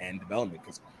mindset and development.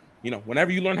 Because, you know,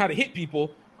 whenever you learn how to hit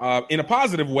people in a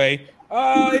positive way,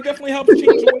 it definitely helps change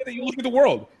the way that you look at the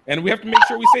world. And we have to make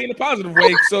sure we say it in a positive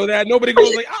way so that nobody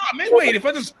goes like, man, wait, if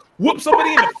I just whoop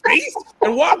somebody in the face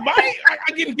and walk by, I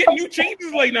can get new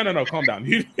changes. Like, no, calm down.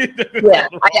 Yeah, I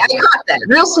got that.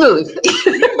 Real smooth.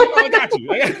 I got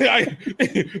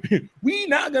you. We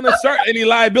not going to start any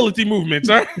liability movements,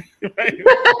 huh? Right?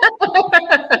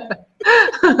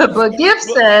 But Gift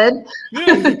said it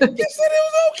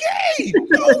was okay.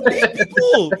 Go hit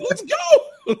people. Let's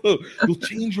go. You'll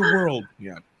change your world.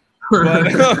 Yeah.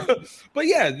 But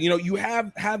yeah, you know, you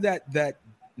have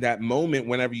that moment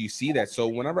whenever you see that. So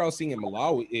whenever I was seeing in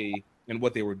Malawi and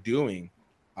what they were doing,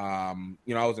 you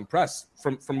know, I was impressed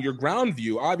from your ground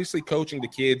view. Obviously, coaching the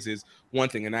kids is one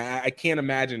thing, and I can't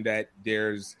imagine that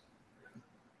there's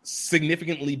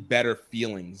significantly better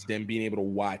feelings than being able to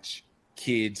watch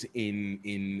kids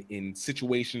in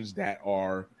situations that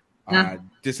are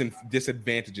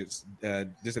disadvantages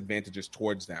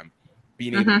towards them,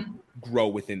 being able to grow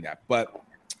within that. But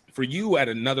for you at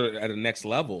a next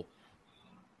level,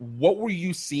 what were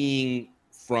you seeing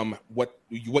from what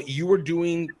you were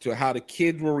doing to how the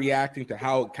kids were reacting to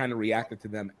how it kind of reacted to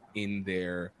them in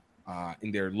their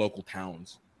local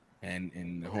towns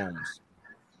and homes?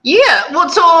 Yeah, well,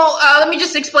 so let me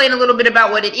just explain a little bit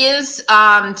about what it is.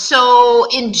 So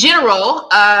in general,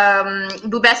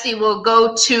 Bubesi will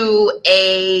go to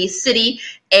a city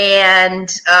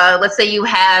and let's say you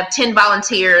have 10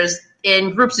 volunteers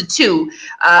in groups of 2.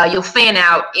 You'll fan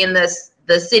out in the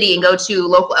the city and go to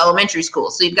local elementary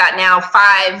schools. So you've got now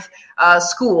 5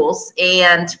 schools,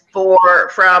 and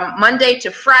from Monday to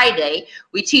Friday,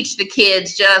 we teach the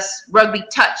kids just rugby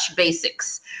touch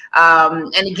basics.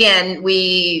 And again,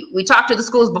 we talk to the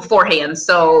schools beforehand,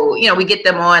 so we get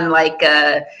them on like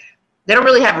they don't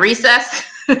really have recess,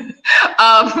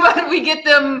 but we get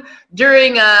them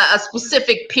during a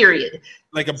specific period.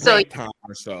 Like a break time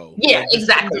or so. Yeah,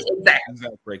 exactly.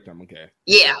 Break time, okay.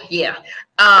 Yeah.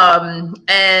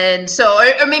 And so,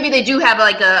 or maybe they do have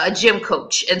like a gym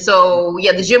coach. And so,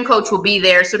 the gym coach will be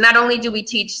there. So not only do we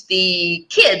teach the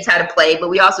kids how to play, but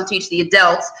we also teach the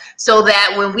adults so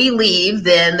that when we leave,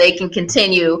 then they can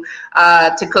continue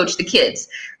to coach the kids.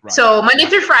 Right. So Monday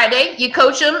through Friday, you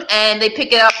coach them and they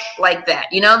pick it up like that.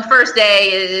 The first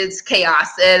day it's chaos.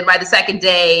 And by the second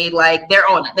day, like they're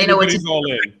on it. They know what to do.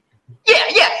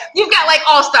 Yeah. You've got like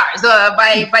all stars.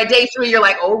 By day 3, you're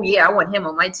like, oh yeah, I want him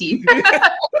on my team.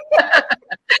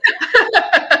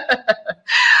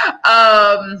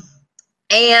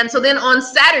 And so then on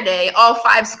Saturday, all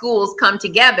 5 schools come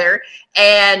together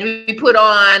and we put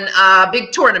on a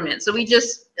big tournament. So we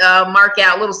just mark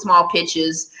out little small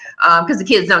pitches because the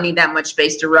kids don't need that much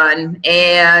space to run.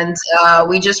 And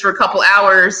we just, for a couple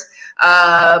hours,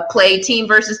 play team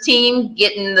versus team,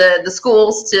 getting the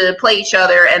schools to play each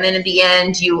other, and then at the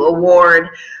end you award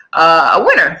a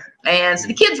winner, and so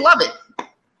the kids love it.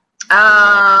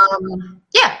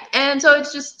 And so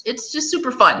it's just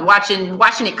super fun watching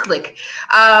it click.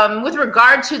 With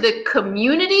regard to the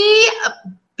community,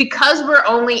 because we're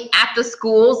only at the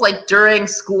schools like during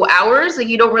school hours, like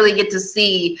you don't really get to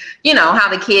see how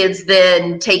the kids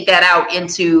then take that out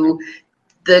into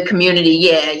the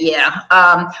community.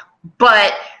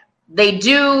 But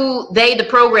the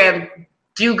program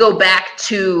do go back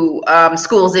to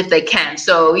schools if they can.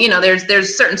 So,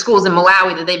 there's certain schools in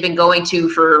Malawi that they've been going to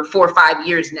for 4 or 5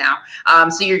 years now.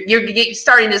 So you're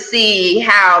starting to see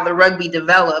how the rugby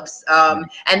develops. And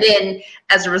then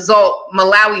as a result,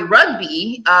 Malawi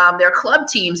Rugby, their club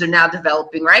teams are now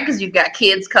developing, right? Because you've got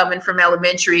kids coming from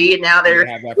elementary and now they're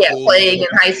playing in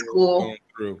high school.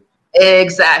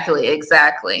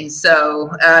 Exactly.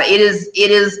 So it is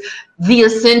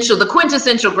the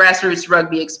quintessential grassroots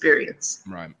rugby experience.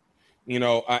 Right. And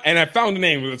I found the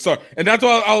name. So, and that's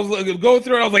why I was going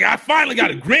through it. I was like, I finally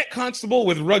got a Grant Constable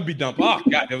with Rugby Dump. Oh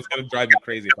God, that was gonna drive me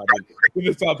crazy if I didn't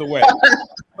get this out the way.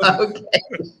 Okay.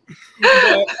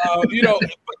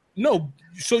 No.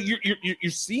 So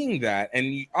you're seeing that, and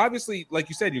you, obviously, like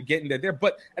you said, you're getting that there.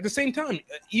 But at the same time,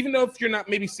 even though if you're not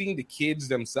maybe seeing the kids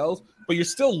themselves, but you're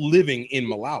still living in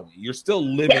Malawi, you're still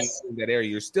living in that area,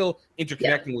 you're still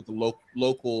interconnecting with the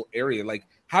local area. Like,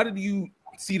 how did you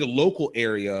see the local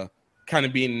area kind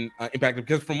of being impacted?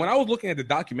 Because from when I was looking at the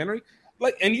documentary,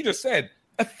 like, and you just said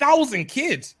 1,000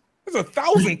 kids. There's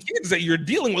 1,000 kids that you're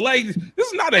dealing with. Like, this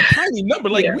is not a tiny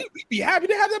number. Like, we'd be happy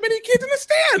to have that many kids in the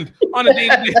stand on a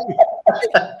day-to-day.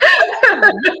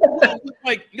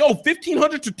 Like,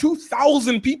 1,500 to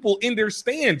 2,000 people in their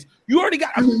stands. You already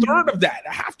got a third of that,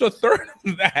 half to a third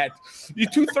of that. You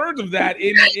 2/3 of that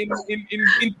in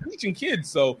teaching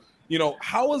kids. So,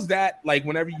 how is that like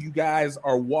whenever you guys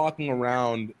are walking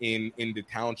around in the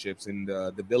townships, in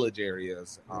the village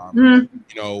areas?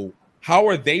 How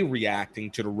are they reacting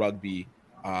to the rugby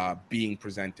being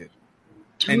presented?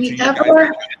 And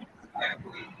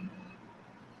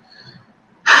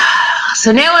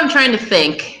So now I'm trying to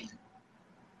think.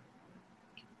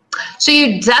 So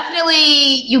you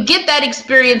get that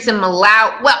experience in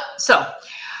Malawi. Well, so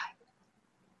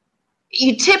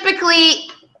you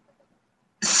typically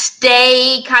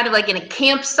stay kind of like in a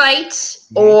campsite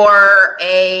or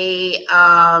a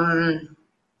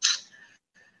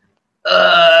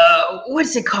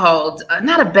what's it called?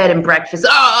 Not a bed and breakfast. A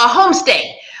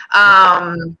homestay.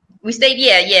 We stayed,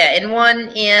 in one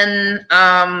in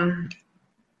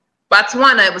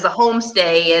Botswana. It was a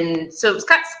homestay, and so it was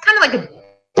kind of like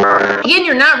again,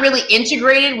 you're not really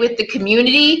integrated with the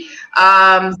community.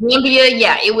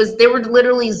 Zambia, there were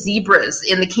literally zebras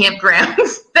in the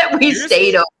campgrounds that we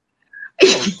stayed on.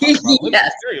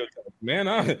 Yes. Man,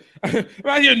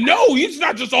 it's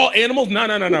not just all animals.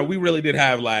 No. We really did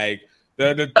have like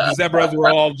the zebras were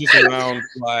all just around.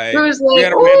 Like, it was like, we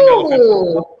had a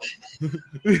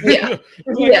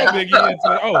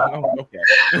okay.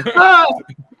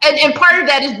 And part of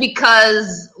that is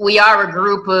because we are a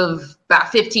group of about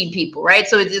 15 people, right?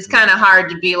 So it's kind of hard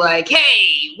to be like,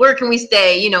 hey, where can we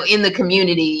stay? In the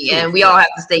community, and we all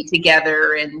have to stay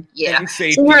together. And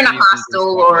so we're in a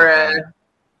hostel or a.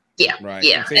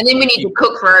 And then we need to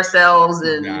cook for ourselves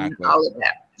and all of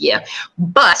that. Yeah.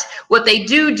 But what they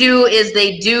do is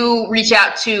they do reach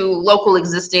out to local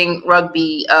existing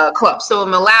rugby clubs. So in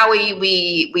Malawi,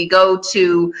 we go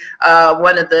to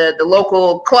one of the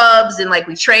local clubs and like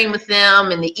we train with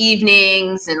them in the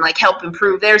evenings and like help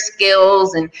improve their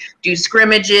skills and do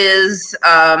scrimmages.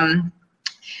 And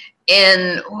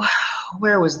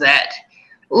where was that?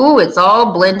 Ooh, it's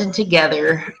all blending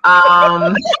together.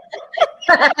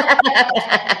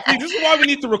 See, this is why we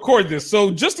need to record this.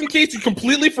 So just in case you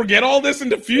completely forget all this in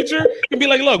the future, you can be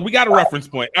like, look, we got a reference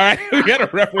point. All right, we got a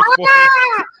reference point.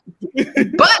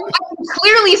 But I can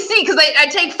clearly see, because I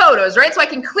take photos, right? So I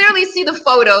can clearly see the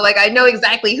photo. Like I know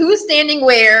exactly who's standing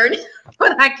where,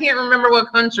 but I can't remember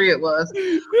what country it was.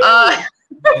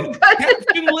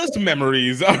 Captain list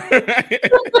memories. All right.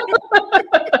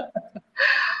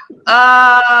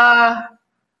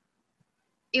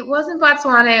 It wasn't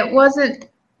Botswana. It wasn't.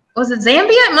 Was it Zambia?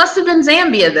 It must have been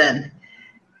Zambia then.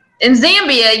 In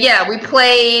Zambia, yeah, we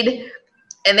played,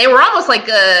 and they were almost like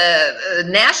a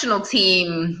national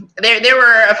team. There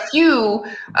were a few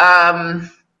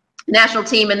national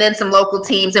team and then some local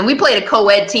teams, and we played a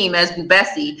co-ed team as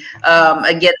Bubesi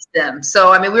against them.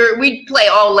 So I mean, we play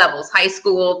all levels, high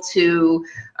school to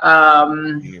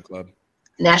club.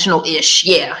 National-ish,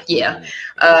 yeah.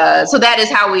 So that is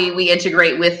how we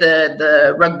integrate with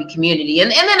the rugby community,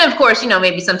 and then of course,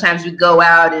 maybe sometimes we go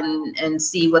out and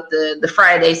see what the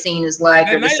Friday scene is like.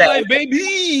 Or the nightlife,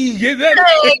 baby, get that.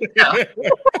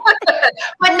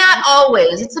 But not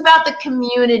always. It's about the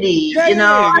community, Keep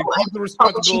the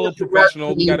respectable,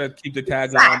 professional. We gotta keep the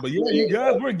tag on. But yeah, you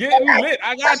guys, we're getting lit.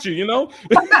 I got you.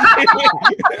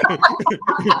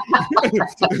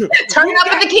 Turn up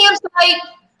at the campsite.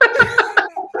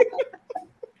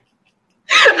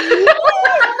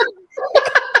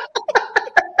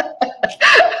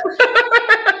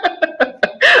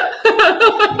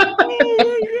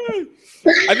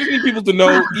 I just need people to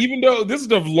know, even though this is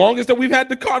the longest that we've had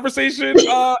the conversation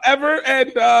ever,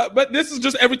 and but this is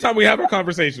just every time we have our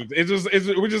conversations,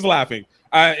 we're just laughing.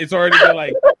 It's already been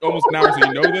like almost an hour, so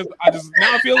you know this.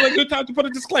 Now it feels like a good time to put a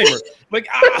disclaimer, like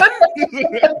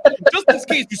just in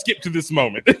case you skip to this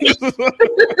moment.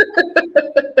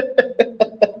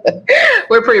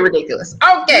 We're pretty ridiculous.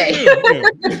 Okay.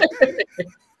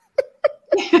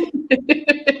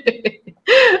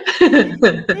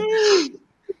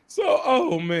 So,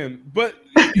 oh man, but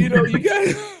you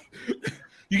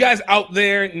guys out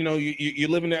there, you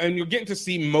live in there, and you're getting to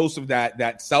see most of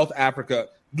that South Africa,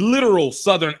 literal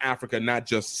Southern Africa, not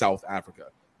just South Africa.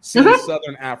 See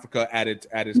Southern Africa at its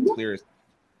clearest.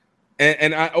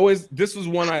 And this was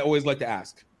one I always like to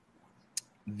ask.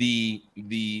 The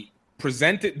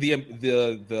presented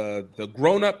the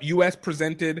grown up US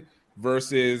presented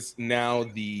versus now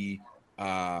the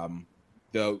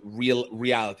real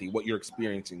reality, what you're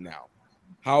experiencing now.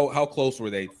 How close were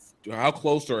they? How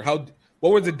close or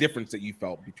what was the difference that you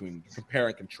felt between compare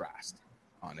and contrast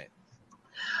on it?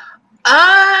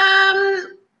 So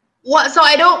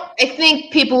I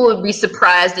think people would be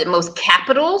surprised at most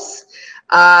capitals.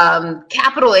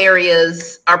 Capital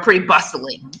areas are pretty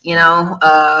bustling,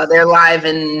 they're live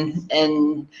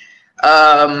and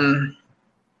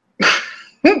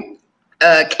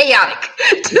chaotic,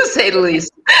 to say the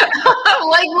least.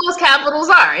 Like most capitals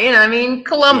are,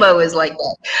 Colombo is like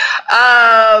that.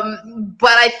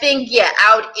 But I think,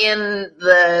 out in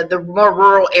the more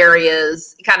rural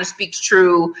areas, it kind of speaks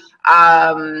true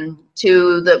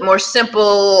to the more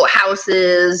simple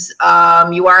houses.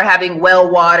 You are having well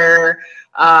water.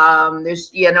 There's,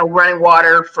 running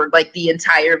water for like the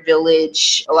entire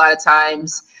village a lot of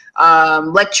times.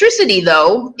 Electricity,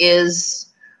 though, is...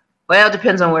 Well, it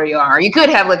depends on where you are. You could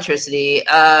have electricity.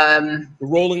 The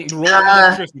rolling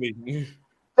electricity.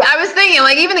 I was thinking,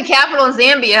 like, even the capital in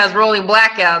Zambia has rolling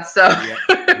blackouts. So,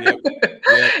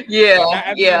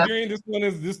 yeah. Nigerian, this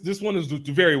one is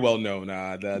very well known.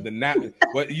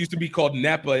 What used to be called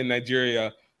NEPA in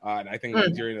Nigeria. I think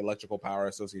Nigerian Electrical Power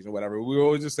Association, whatever. We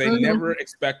always just say, never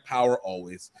expect power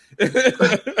always.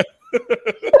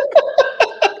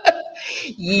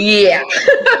 Yeah.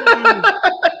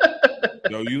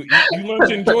 You learn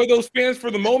to enjoy those fans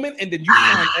for the moment, and then you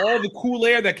find all the cool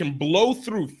air that can blow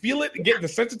through. Feel it, get the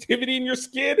sensitivity in your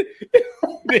skin,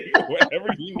 whatever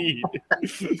you need.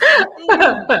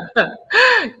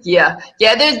 Yeah.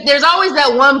 There's always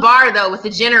that one bar though with the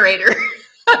generator.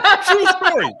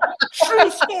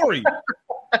 True story.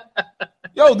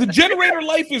 Yo, the generator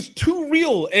life is too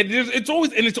real, and it's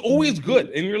always good.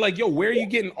 And you're like, yo, where are you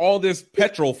getting all this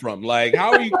petrol from? Like,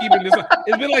 how are you keeping this up?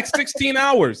 It's been like 16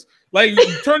 hours. Like,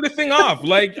 turn the thing off.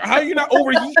 Like, how are you not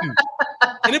overheating?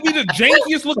 And it'd be the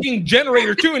jankiest looking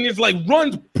generator too, and it's like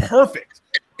runs perfect.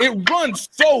 It runs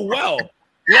so well.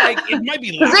 Like, it might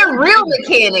be loud. They're real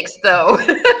mechanics, though.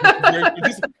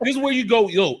 This is where you go,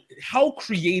 yo, how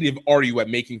creative are you at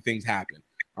making things happen?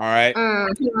 All right?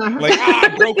 Like,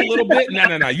 I broke a little bit.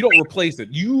 No. You don't replace it.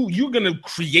 You're going to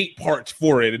create parts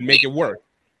for it and make it work.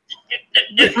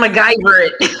 MacGyver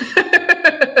it.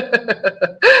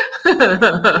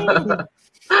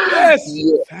 Yes.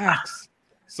 Facts.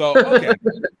 So, okay.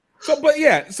 So, but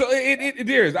yeah, so it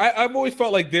is. I've always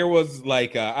felt like there was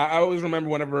like, I always remember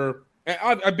whenever,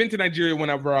 I've been to Nigeria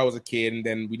whenever I was a kid, and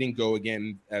then we didn't go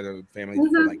again as a family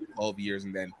for like 12 years,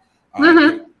 and then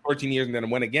 14 years, and then I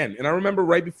went again. And I remember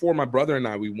right before my brother and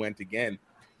I, we went again,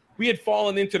 we had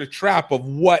fallen into the trap of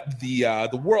what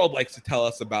the world likes to tell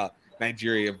us about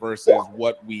Nigeria versus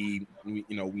what we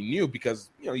knew, because,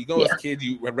 you go as kids,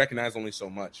 you recognize only so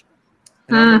much.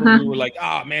 And I remember we were like,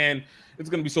 man, it's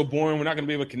going to be so boring. We're not going to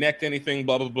be able to connect anything,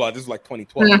 blah, blah, blah. This is like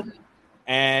 2012.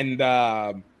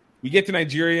 And we get to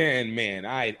Nigeria, and man,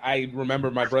 I remember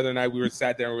my brother and I, we were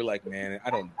sat there and we were like, man, I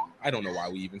don't know why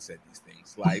we even said these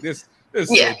things. Like, this is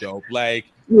so dope. Like,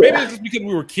 maybe it's just because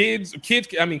we were kids.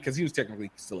 I mean, because he was technically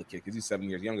still a kid because he's 7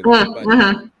 years younger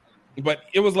than me. But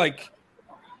it was like,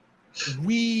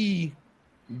 we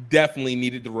definitely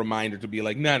needed the reminder to be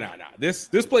like, no. This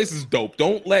place is dope.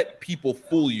 Don't let people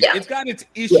fool you. It's got its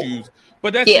issues,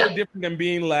 but that's so different than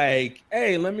being like,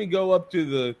 hey, let me go up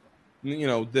to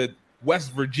the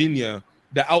West Virginia,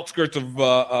 the outskirts of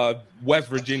West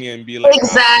Virginia, and be like,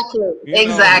 exactly.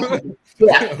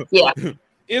 Yeah.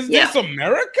 Is this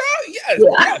America? Yes,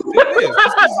 yes, it is.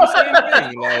 It's the same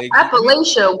thing. Like,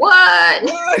 Appalachia, what?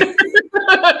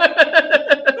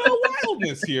 No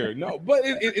wildness here. No, but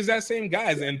it's that same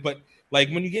guys. But like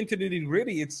when you get into the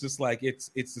nitty-gritty, it's just like it's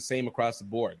the same across the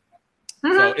board.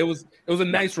 So it was a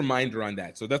nice reminder on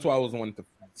that. So that's why I was wanting to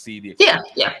see the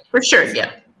yeah, for sure.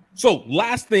 Yeah. So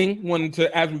last thing, wanted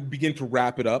to, as we begin to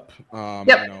wrap it up,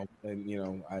 I'd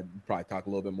probably talk a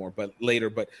little bit more, but later.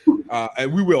 But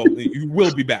you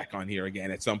will be back on here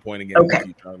again at some point again. Okay. In the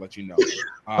future, I'll let you know.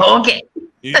 Okay.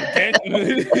 You can.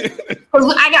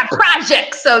 I got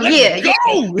projects, so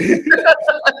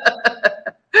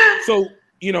So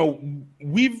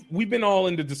we've been all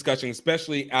in the discussion,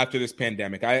 especially after this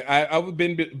pandemic. I've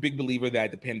been a big believer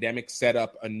that the pandemic set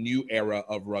up a new era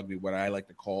of rugby, what I like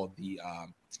to call the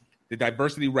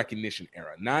diversity recognition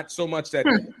era. Not so much that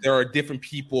there are different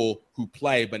people who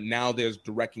play, but now there's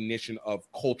the recognition of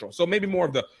cultural. So maybe more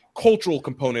of the cultural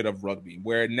component of rugby,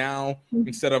 where now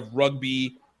instead of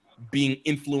rugby being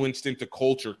influenced into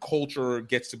culture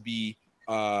gets to be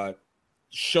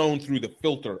shown through the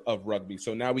filter of rugby.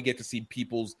 So now we get to see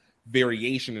people's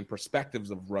variation and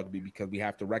perspectives of rugby, because we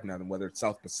have to recognize them, whether it's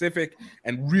South Pacific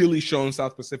and really showing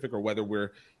South Pacific, or whether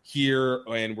we're here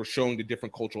and we're showing the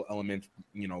different cultural elements,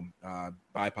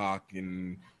 BIPOC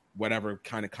and whatever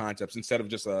kind of concepts, instead of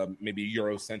just maybe a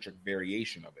Eurocentric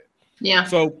variation of it. Yeah.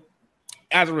 So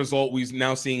as a result, we're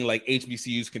now seeing like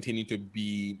HBCUs continue to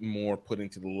be more put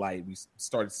into the light. We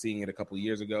started seeing it a couple of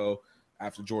years ago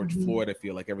after George Floyd. I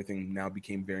feel like everything now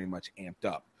became very much amped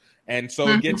up. And so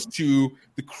it gets to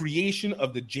the creation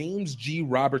of the James G.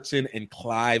 Robertson and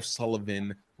Clive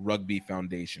Sullivan Rugby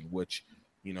Foundation, which,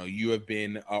 you have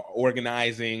been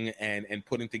organizing and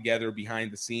putting together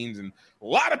behind the scenes. And a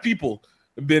lot of people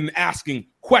have been asking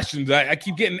questions. I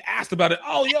keep getting asked about it.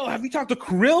 Oh, yo, have you talked to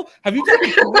Kirill? Have you talked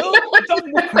to Kirill? I'm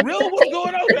talking with Kirill? What's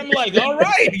going on? I'm like, all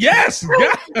right, yes.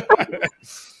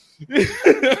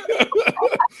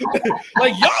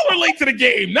 Like, y'all are late to the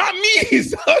game, not me.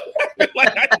 So,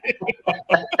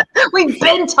 we've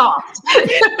been talked.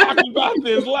 Talking about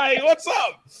this, like, what's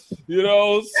up?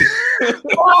 I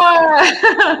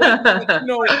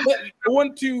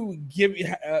want to give you.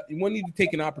 I want you to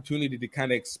take an opportunity to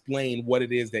kind of explain what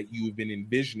it is that you've been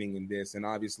envisioning in this, and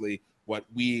obviously what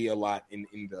we a lot in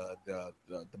the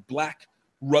Black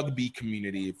rugby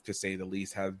community, to say the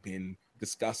least, have been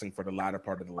discussing for the latter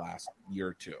part of the last year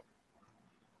or two.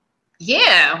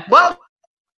 Yeah, well,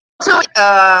 so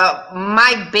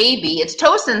my baby, it's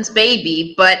Tosin's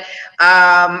baby, but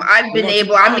I'm the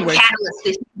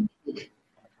catalyst.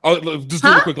 Oh, just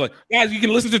do it quickly. Guys, you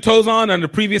can listen to Tozon on the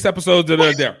previous episodes that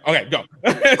are there. Okay, go.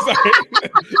 Sorry.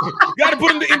 Got to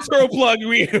put in the intro plug.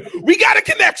 We got a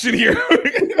connection here.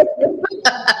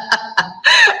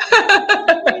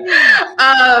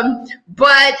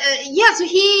 So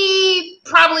he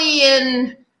probably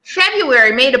in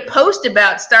February made a post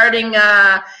about starting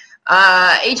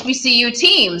HBCU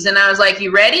teams, and I was like,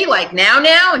 "You ready? Like now?"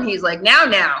 And he's like,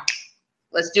 "Now,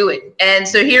 let's do it." And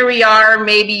so here we are,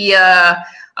 maybe a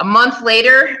a month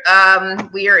later,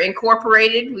 we are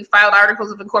incorporated. We filed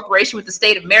articles of incorporation with the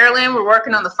state of Maryland. We're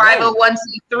working on the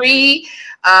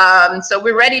 501c3. So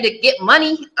we're ready to get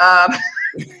money.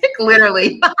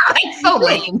 Literally. It's so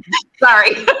lame.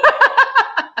 Sorry.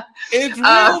 It's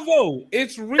real though.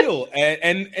 It's real,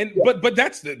 but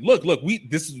that's the look.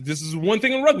 This is one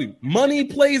thing in rugby. Money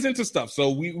plays into stuff,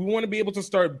 so we want to be able to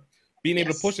start being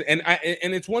able to push it. And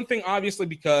it's one thing, obviously,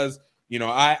 because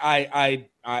I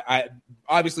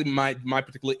obviously my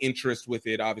particular interest with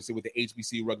it, obviously with the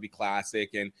HBCU Rugby Classic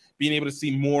and being able to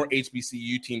see more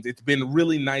HBCU teams. It's been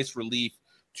really nice relief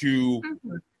to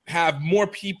have more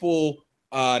people.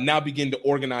 Now begin to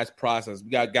organize process. We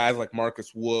got guys like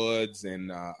Marcus Woods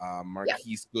and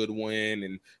Marquise Goodwin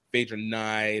and Phaedra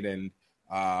Knight, and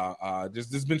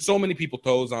there's been so many people,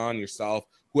 toes on yourself,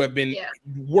 who have been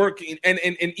working. And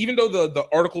even though the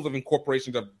articles of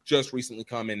incorporation have just recently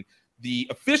come and the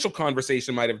official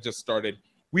conversation might have just started,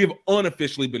 we have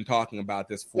unofficially been talking about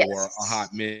this for a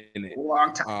hot minute,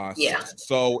 long time.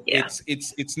 So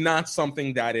it's not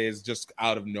something that is just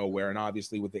out of nowhere. And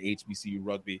obviously with the HBCU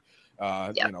rugby,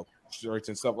 shirts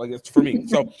and stuff like that for me.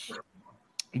 So,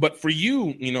 but for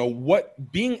you, what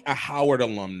being a Howard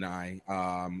alumni,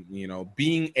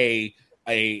 being a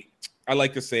I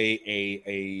like to say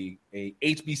a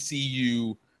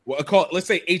HBCU. Well, let's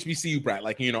say HBCU brat,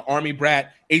 like Army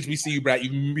brat, HBCU brat.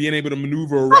 You've been able to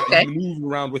maneuver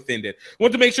around within it.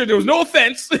 Want to make sure there was no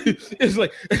offense. It's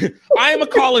like I am a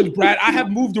college brat. I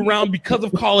have moved around because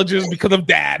of colleges, because of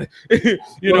dad.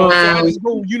 So I just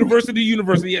go university to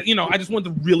university. I just want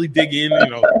to really dig in.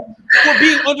 For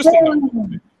being understandable.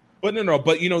 But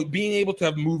being able to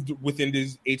have moved within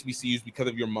these HBCUs because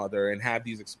of your mother and have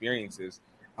these experiences.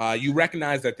 You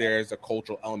recognize that there's a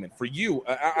cultural element. For you,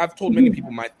 I've told many people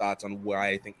my thoughts on why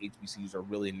I think HBCUs are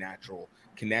really natural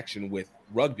connection with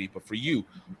rugby. But for you,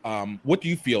 what do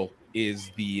you feel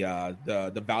is the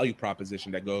value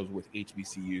proposition that goes with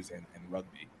HBCUs and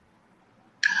rugby?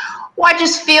 Well, I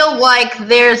just feel like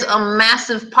there's a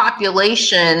massive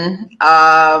population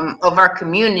of our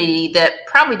community that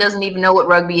probably doesn't even know what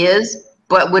rugby is,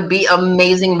 but would be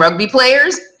amazing rugby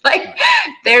players. Like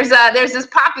there's this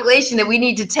population that we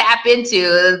need to tap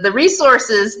into. The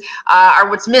resources are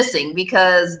what's missing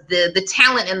because the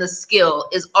talent and the skill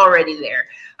is already there.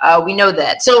 We know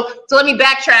that. So let me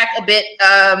backtrack a bit.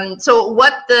 So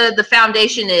what the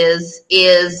foundation is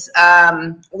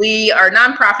we are a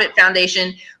nonprofit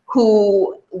foundation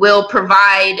who will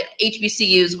provide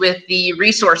HBCUs with the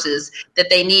resources that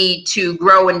they need to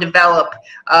grow and develop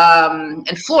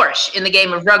and flourish in the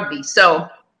game of rugby. So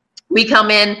we come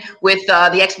in with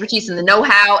the expertise and the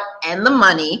know-how and the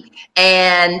money,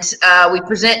 and we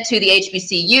present to the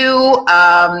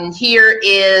HBCU. Here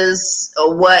is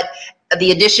what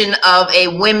the addition of a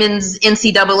women's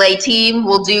NCAA team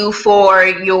will do for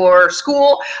your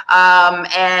school,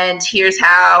 and here's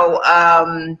how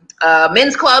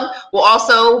men's club will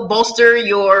also bolster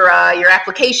your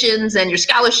applications and your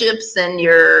scholarships and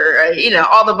your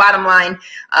all the bottom line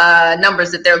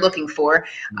numbers that they're looking for,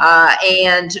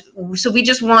 and so we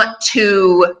just want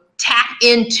to tap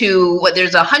into what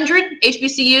there's 100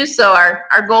 HBCUs. So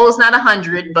our goal is not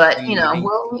 100, but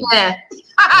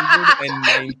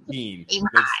 119.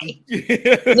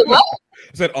 What?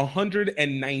 I said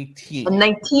 119.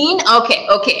 19? Okay.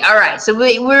 All right. So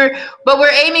we're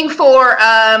aiming for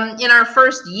in our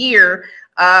first year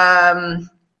and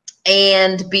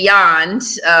beyond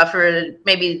for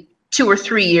maybe 2 or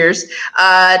 3 years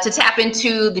to tap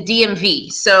into the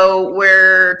DMV. So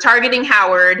we're targeting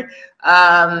Howard,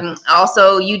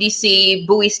 also UDC,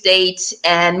 Bowie State,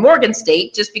 and Morgan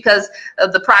State, just because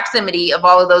of the proximity of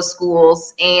all of those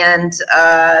schools and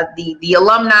the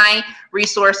alumni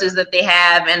resources that they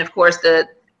have, and of course the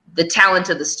talent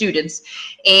of the students.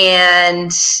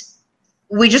 And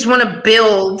we just want to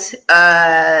build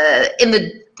in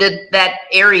that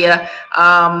area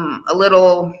a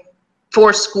little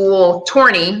for-school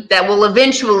tourney that will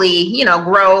eventually,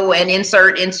 grow and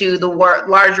insert into the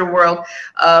larger world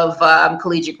of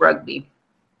collegiate rugby.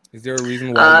 Is there a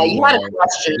reason why you had a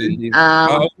question?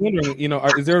 I was wondering,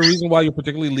 is there a reason why you're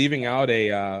particularly leaving out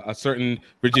a certain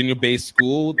Virginia-based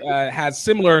school has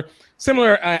similar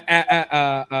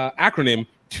acronym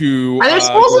to? Are there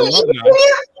schools in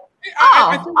Virginia?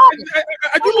 I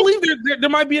do believe there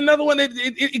might be another one. It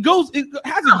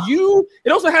has a U.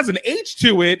 It also has an H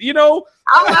to it. I'll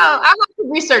have to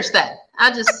research that.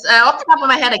 I just off the top of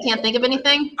my head, I can't think of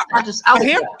anything.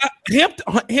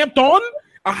 Hampton.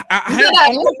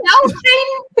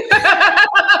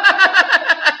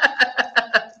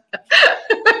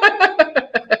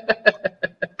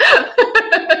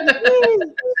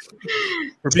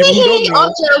 For people who don't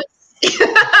know,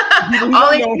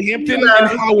 All jokes. Hampton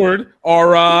and Howard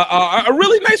are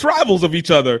really nice rivals of each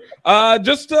other. I'm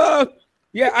still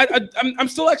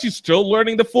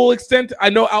learning the full extent. I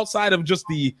know outside of just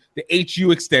the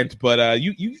HU extent, but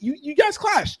you guys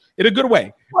clash in a good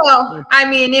way. Well, I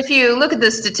mean, if you look at the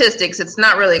statistics, it's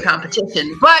not really a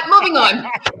competition. But moving on.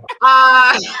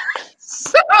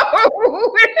 So.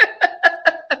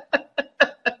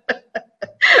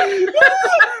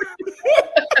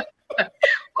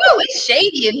 Ooh, it's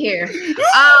shady in here. It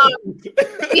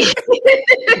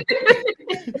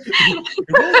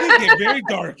really did get very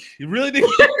dark. It really did.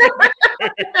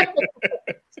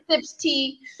 Sips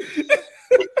tea.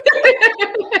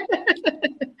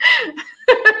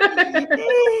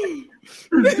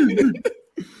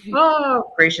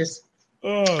 Oh, gracious.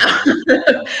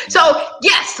 So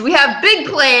yes, we have big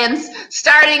plans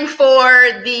starting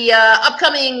for the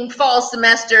upcoming fall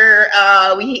semester.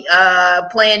 We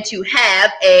plan to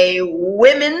have a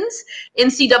women's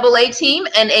NCAA team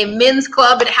and a men's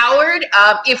club at Howard.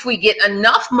 If we get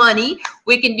enough money,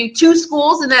 we can do 2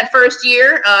 schools in that first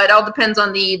year. It all depends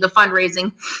on the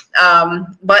fundraising.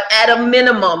 But at a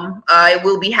minimum, it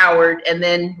will be Howard, and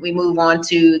then we move on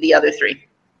to the other 3.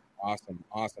 Awesome.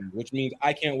 Which means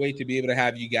I can't wait to be able to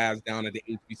have you guys down at the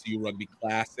HBCU Rugby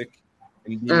Classic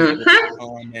and be able to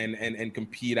come and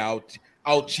compete out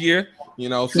here. You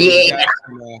know, so yeah.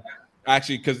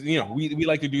 Actually, because we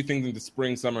like to do things in the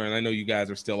spring, summer, and I know you guys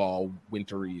are still all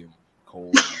wintry and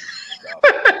cold.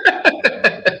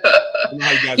 And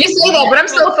stuff. You say that, but I'm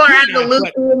so far out of the loop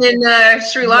in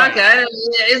Sri Lanka. Right.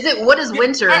 What is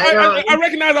winter? I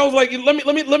recognize. I was like,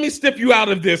 let me step you out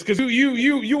of this because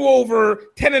you over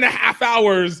 10.5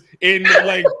 hours in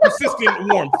like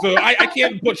persistent warmth. So I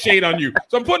can't put shade on you.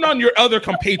 So I'm putting on your other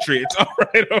compatriots. All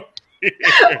right.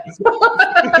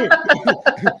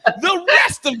 The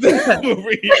rest of them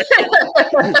over here,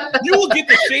 you will get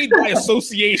the shade by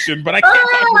association, but I can't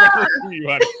talk directly to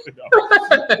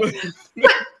you.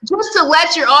 Just to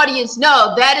let your audience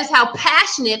know, that is how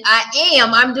passionate I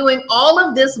am. I'm doing all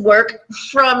of this work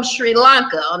from Sri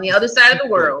Lanka on the other side of the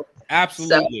world.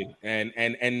 Absolutely. So.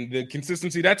 And the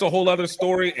consistency, that's a whole other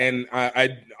story. And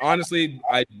I honestly,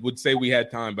 I would say we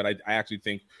had time, but I actually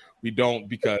think we don't,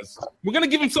 because we're going to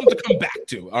give him something to come back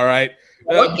to, all right?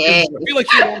 Okay. I feel like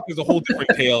Sri Lanka is a whole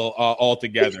different tale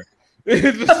altogether.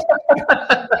 The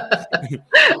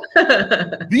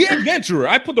adventurer.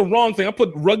 I put the wrong thing. I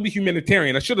put rugby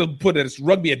humanitarian. I should have put it as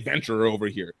rugby adventurer over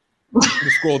here.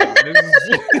 Scroll down.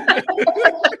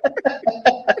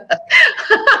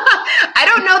 I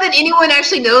don't know that anyone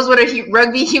actually knows what a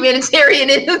rugby humanitarian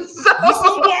is. So. This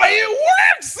is why it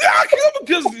works,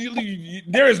 because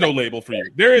there is no label for you.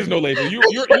 There is no label.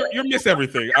 You miss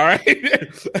everything. All right.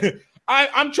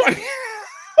 I'm trying.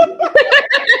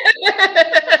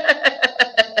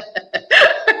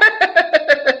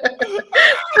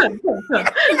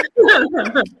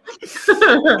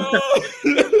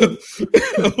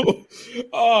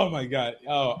 Oh my God.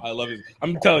 Oh, I love it.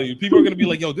 I'm telling you, people are gonna be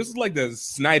like, yo, this is like the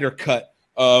Snyder cut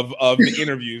of the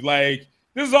interviews. Like,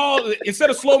 this is all, instead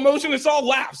of slow motion, it's all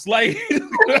laughs. Like,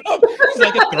 it's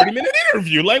like a 30-minute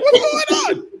interview. Like, what's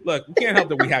going on? Look, we can't help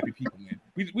that we happy people, man.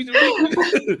 We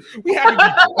happy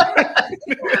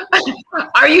people.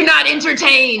 Are you not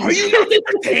entertained? Are you not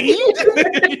entertained?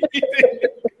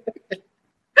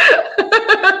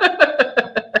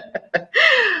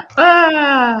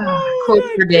 Quote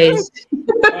for days.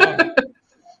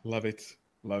 Love it.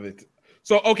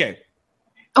 So, okay.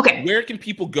 Where can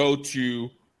people go to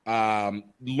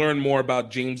learn more about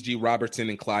James G. Robertson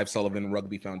and Clive Sullivan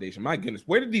Rugby Foundation? My goodness,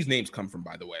 where did these names come from,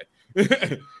 by the way?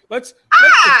 Yes,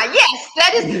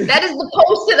 that is the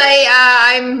post that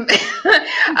I'm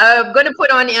going to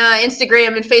put on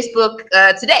Instagram and Facebook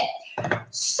today.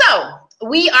 So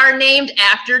we are named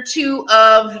after 2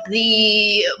 of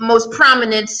the most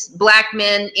prominent Black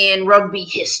men in rugby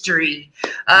history.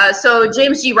 So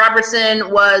James G.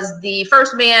 Robertson was the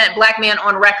first Black man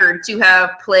on record to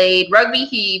have played rugby.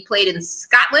 He played in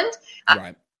Scotland.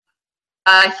 Right.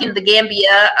 In the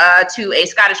Gambia to a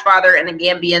Scottish father and a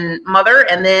Gambian mother,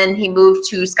 and then he moved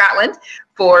to Scotland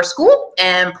for school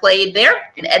and played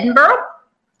there in Edinburgh.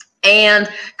 And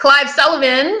Clive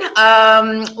Sullivan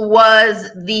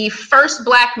was the first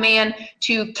Black man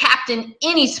to captain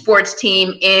any sports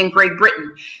team in Great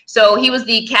Britain. So he was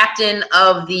the captain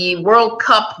of the World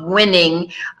Cup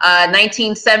winning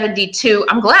 1972.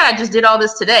 I'm glad I just did all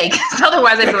this today, because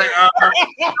otherwise I'd be like,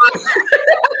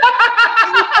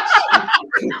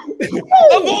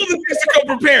 Of all the things to come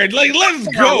prepared, like, let's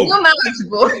go.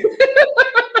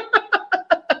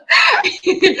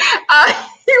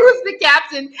 was the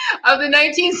captain of the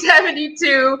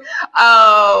 1972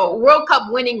 World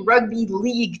Cup winning rugby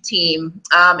league team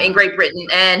in Great Britain,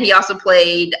 and he also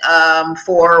played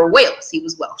for Wales. He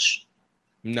was Welsh.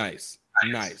 Nice.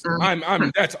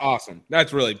 That's awesome.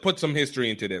 That's really put some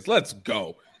history into this. Let's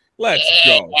go.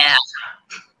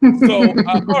 So,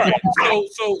 all right.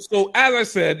 So as I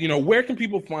said, where can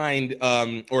people find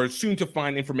or soon to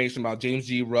find information about James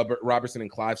G. Robertson and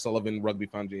Clive Sullivan Rugby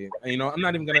Foundation? I'm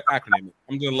not even going to acronym it.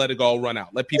 I'm going to let it all run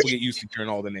out. Let people get used to hearing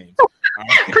all the names. All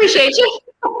right? Appreciate you.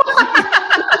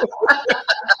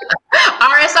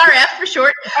 RSRF for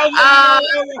short. I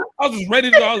was just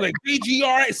ready to go. I was like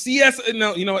DGRCS.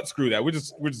 No, you know what? Screw that. We're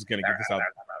just gonna get this out.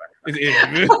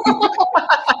 It's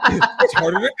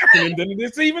harder to acronym than it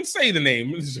is to even say the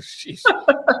name.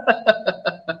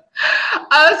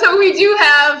 So we do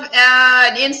have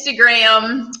an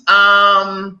Instagram,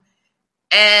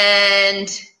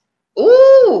 and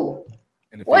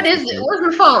what is it? Where's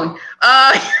my phone? We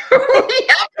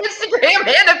have Instagram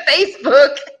and a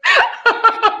Facebook.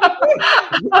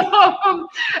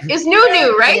 It's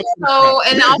new, right? So,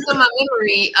 and also my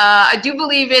memory, I do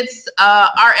believe it's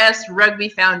RS Rugby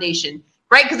Foundation,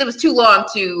 right? Because it was too long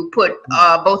to put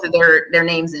both of their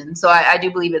names in. So I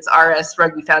do believe it's RS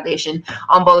Rugby Foundation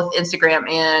on both Instagram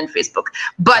and Facebook.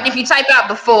 But if you type out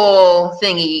the full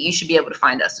thingy, you should be able to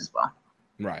find us as well.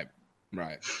 Right.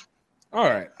 All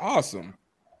right. Awesome.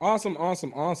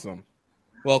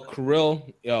 Well, Kirill,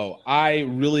 I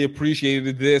really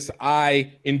appreciated this.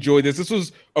 I enjoyed this. This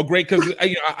was a great, because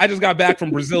I just got back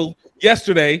from Brazil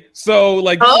yesterday, so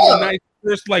this was a nice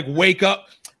first wake up.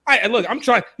 Look, I'm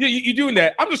trying. You're doing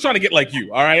that. I'm just trying to get like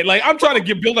you. All right, I'm trying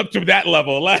to build up to that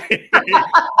level. Don't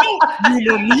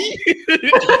humor me.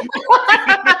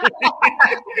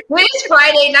 It's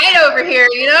Friday night over here.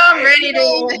 I'm ready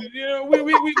to.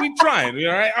 We trying.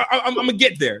 All right, I'm gonna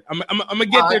get there. I'm gonna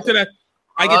get there to that.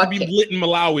 I get to be lit in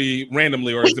Malawi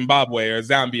randomly, or Zimbabwe, or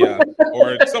Zambia,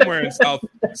 or somewhere in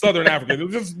southern Africa.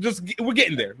 Just we're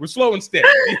getting there. We're slow and steady.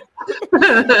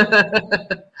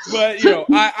 But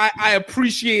I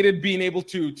appreciated being able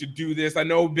to do this. I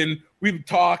know we've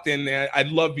talked, and I'd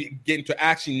love getting to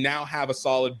actually now have a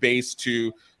solid base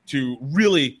to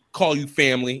really call you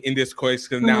family in this case,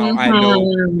 because now I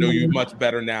know you much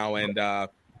better now, and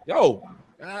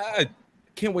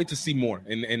can't wait to see more,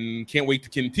 and can't wait to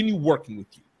continue working with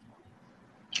you.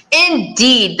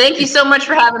 Indeed. Thank you so much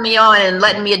for having me on and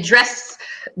letting me address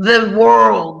the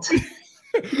world.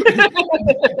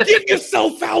 Give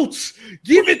yourself out.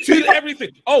 Give it to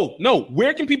everything. Oh, no.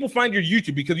 Where can people find your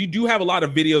YouTube? Because you do have a lot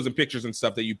of videos and pictures and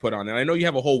stuff that you put on. And I know you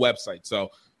have a whole website.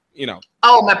 So,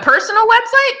 Oh, my personal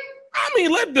website? I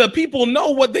mean, let the people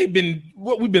know what we've been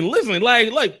listening.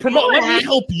 Like promote. Let me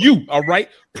help you. All right,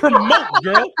 promote,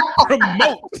 girl.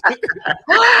 Promote.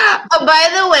 Oh, by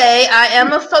the way, I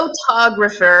am a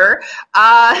photographer.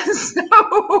 And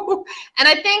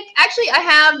I think actually I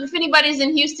have. If anybody's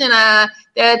in Houston, the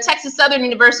Texas Southern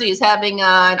University is having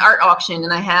an art auction,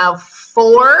 and I have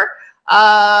 4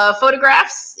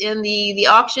 photographs in the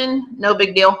auction. No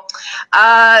big deal.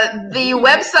 The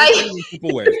website.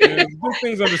 This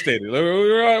thing's understated.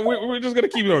 We're just gonna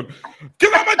keep going.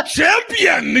 Cause I'm a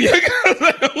champion. Deal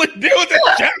with a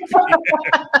champion.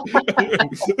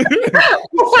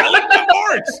 Selling the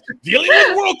arts, dealing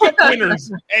with World Cup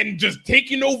winners, and just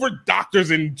taking over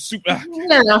doctors and super.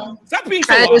 Stop being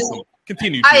so awesome.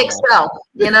 Continue. I excel.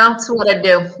 That's what I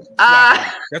do.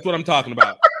 That's what I'm talking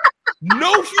about.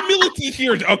 No humility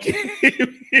here. Okay.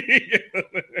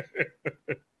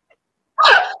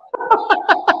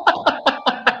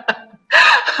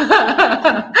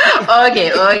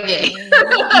 Okay.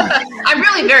 I'm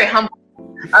really very humble.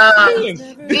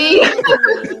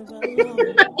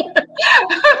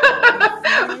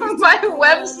 My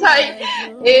website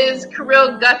is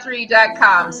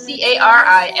KirillGuthrie.com.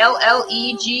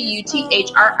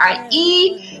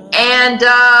 CarilleGuthrie. And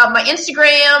my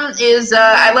Instagram is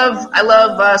I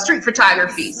love street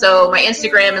photography. So my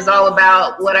Instagram is all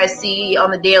about what I see on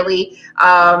the daily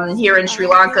here in Sri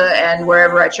Lanka and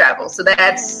wherever I travel. So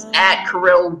that's at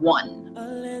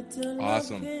Kirill1.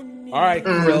 Awesome. All right,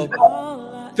 Kirill.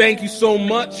 Thank you so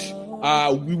much.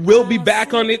 We will be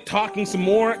back on it, talking some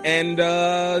more, and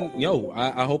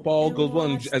I hope all goes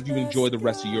well as you enjoy the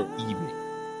rest of your evening.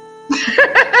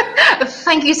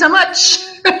 Thank you so much.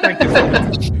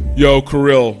 Yo,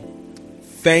 Kirill,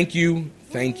 thank you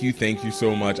Thank you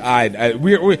so much.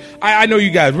 I know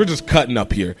you guys. We're just cutting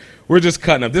up here.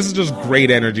 This is just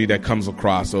great energy that comes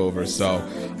across over. So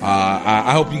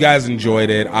I hope you guys enjoyed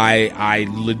it. I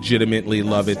legitimately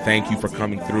love it. Thank you for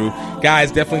coming through,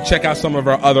 guys. Definitely check out some of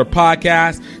our other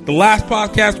podcasts. The last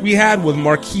podcast we had was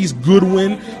Marquise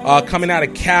Goodwin, coming out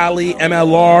of Cali,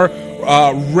 MLR,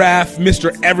 ref,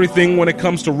 Mr. Everything when it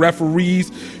comes to referees.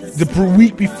 The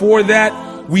week before that,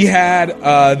 we had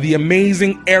the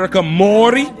amazing Erica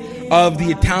Mori of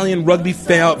the Italian Rugby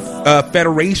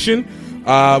Federation.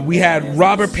 We had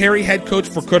Robert Perry, head coach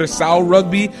for Curaçao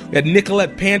Rugby. We had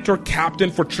Nicolette Panter,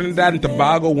 captain for Trinidad and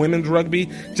Tobago Women's Rugby.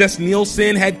 Jess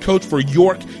Nielsen, head coach for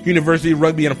York University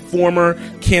Rugby and a former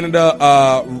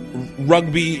Canada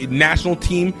Rugby national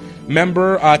team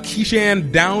member.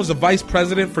 Keishan Downs, the vice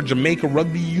president for Jamaica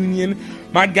Rugby Union.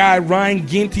 My guy Ryan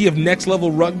Ginty of Next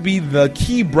Level Rugby, the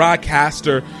key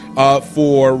broadcaster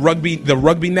for the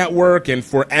Rugby Network and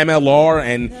for MLR,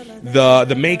 and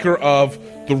the maker of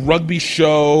the rugby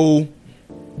show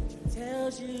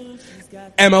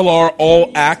MLR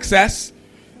All Access.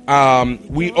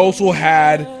 We also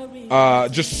had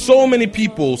just so many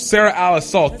people: Sarah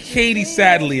Alisal, Katie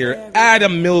Sadlier,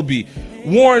 Adam Milby,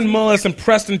 Warren Mullis, and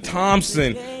Preston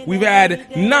Thompson. We've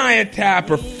had Nia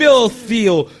Tapper, Phil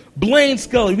Thiel, Blaine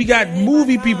Scully. We got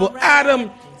movie people. Adam.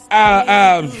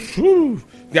 God,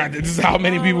 this is how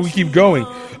many people we keep going.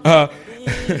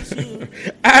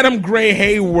 Adam Gray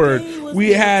Hayward.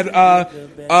 We had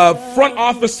Front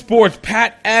Office Sports,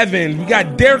 Pat Evans. We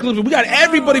got Derek Lipskin. We got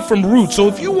everybody from Roots. So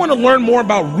if you want to learn more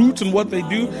about Roots and what they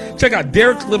do, check out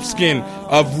Derek Lipskin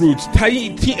of Roots.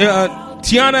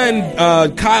 Tiana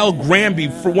and Kyle Granby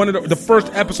for one of the first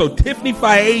episode. Tiffany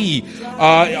Faye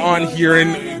on here,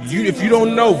 and if you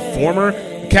don't know, former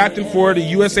captain for the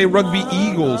USA Rugby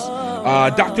Eagles.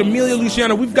 Dr. Amelia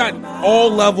Luciano. We've got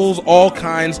all levels, all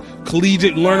kinds.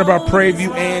 Collegiate, learn about Prairie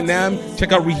View A&M.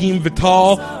 Check out Raheem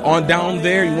Vital on down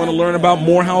there. You want to learn about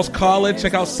Morehouse College?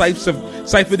 Check out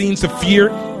Saifuddin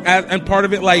Safir and part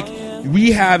of it. Like,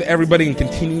 we have everybody and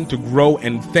continuing to grow,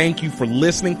 and thank you for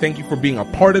listening. Thank you for being a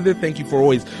part of it. Thank you for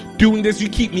always doing this. You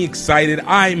keep me excited.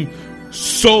 I'm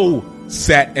so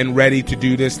set and ready to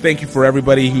do this. Thank you for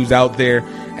everybody who's out there.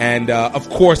 And of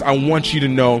course, I want you to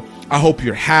know, I hope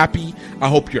you're happy. I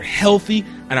hope you're healthy.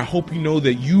 And I hope you know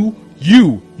that you,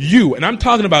 and I'm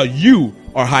talking about you,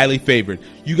 are highly favored.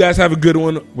 You guys have a good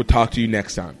one. We'll talk to you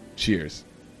next time. Cheers.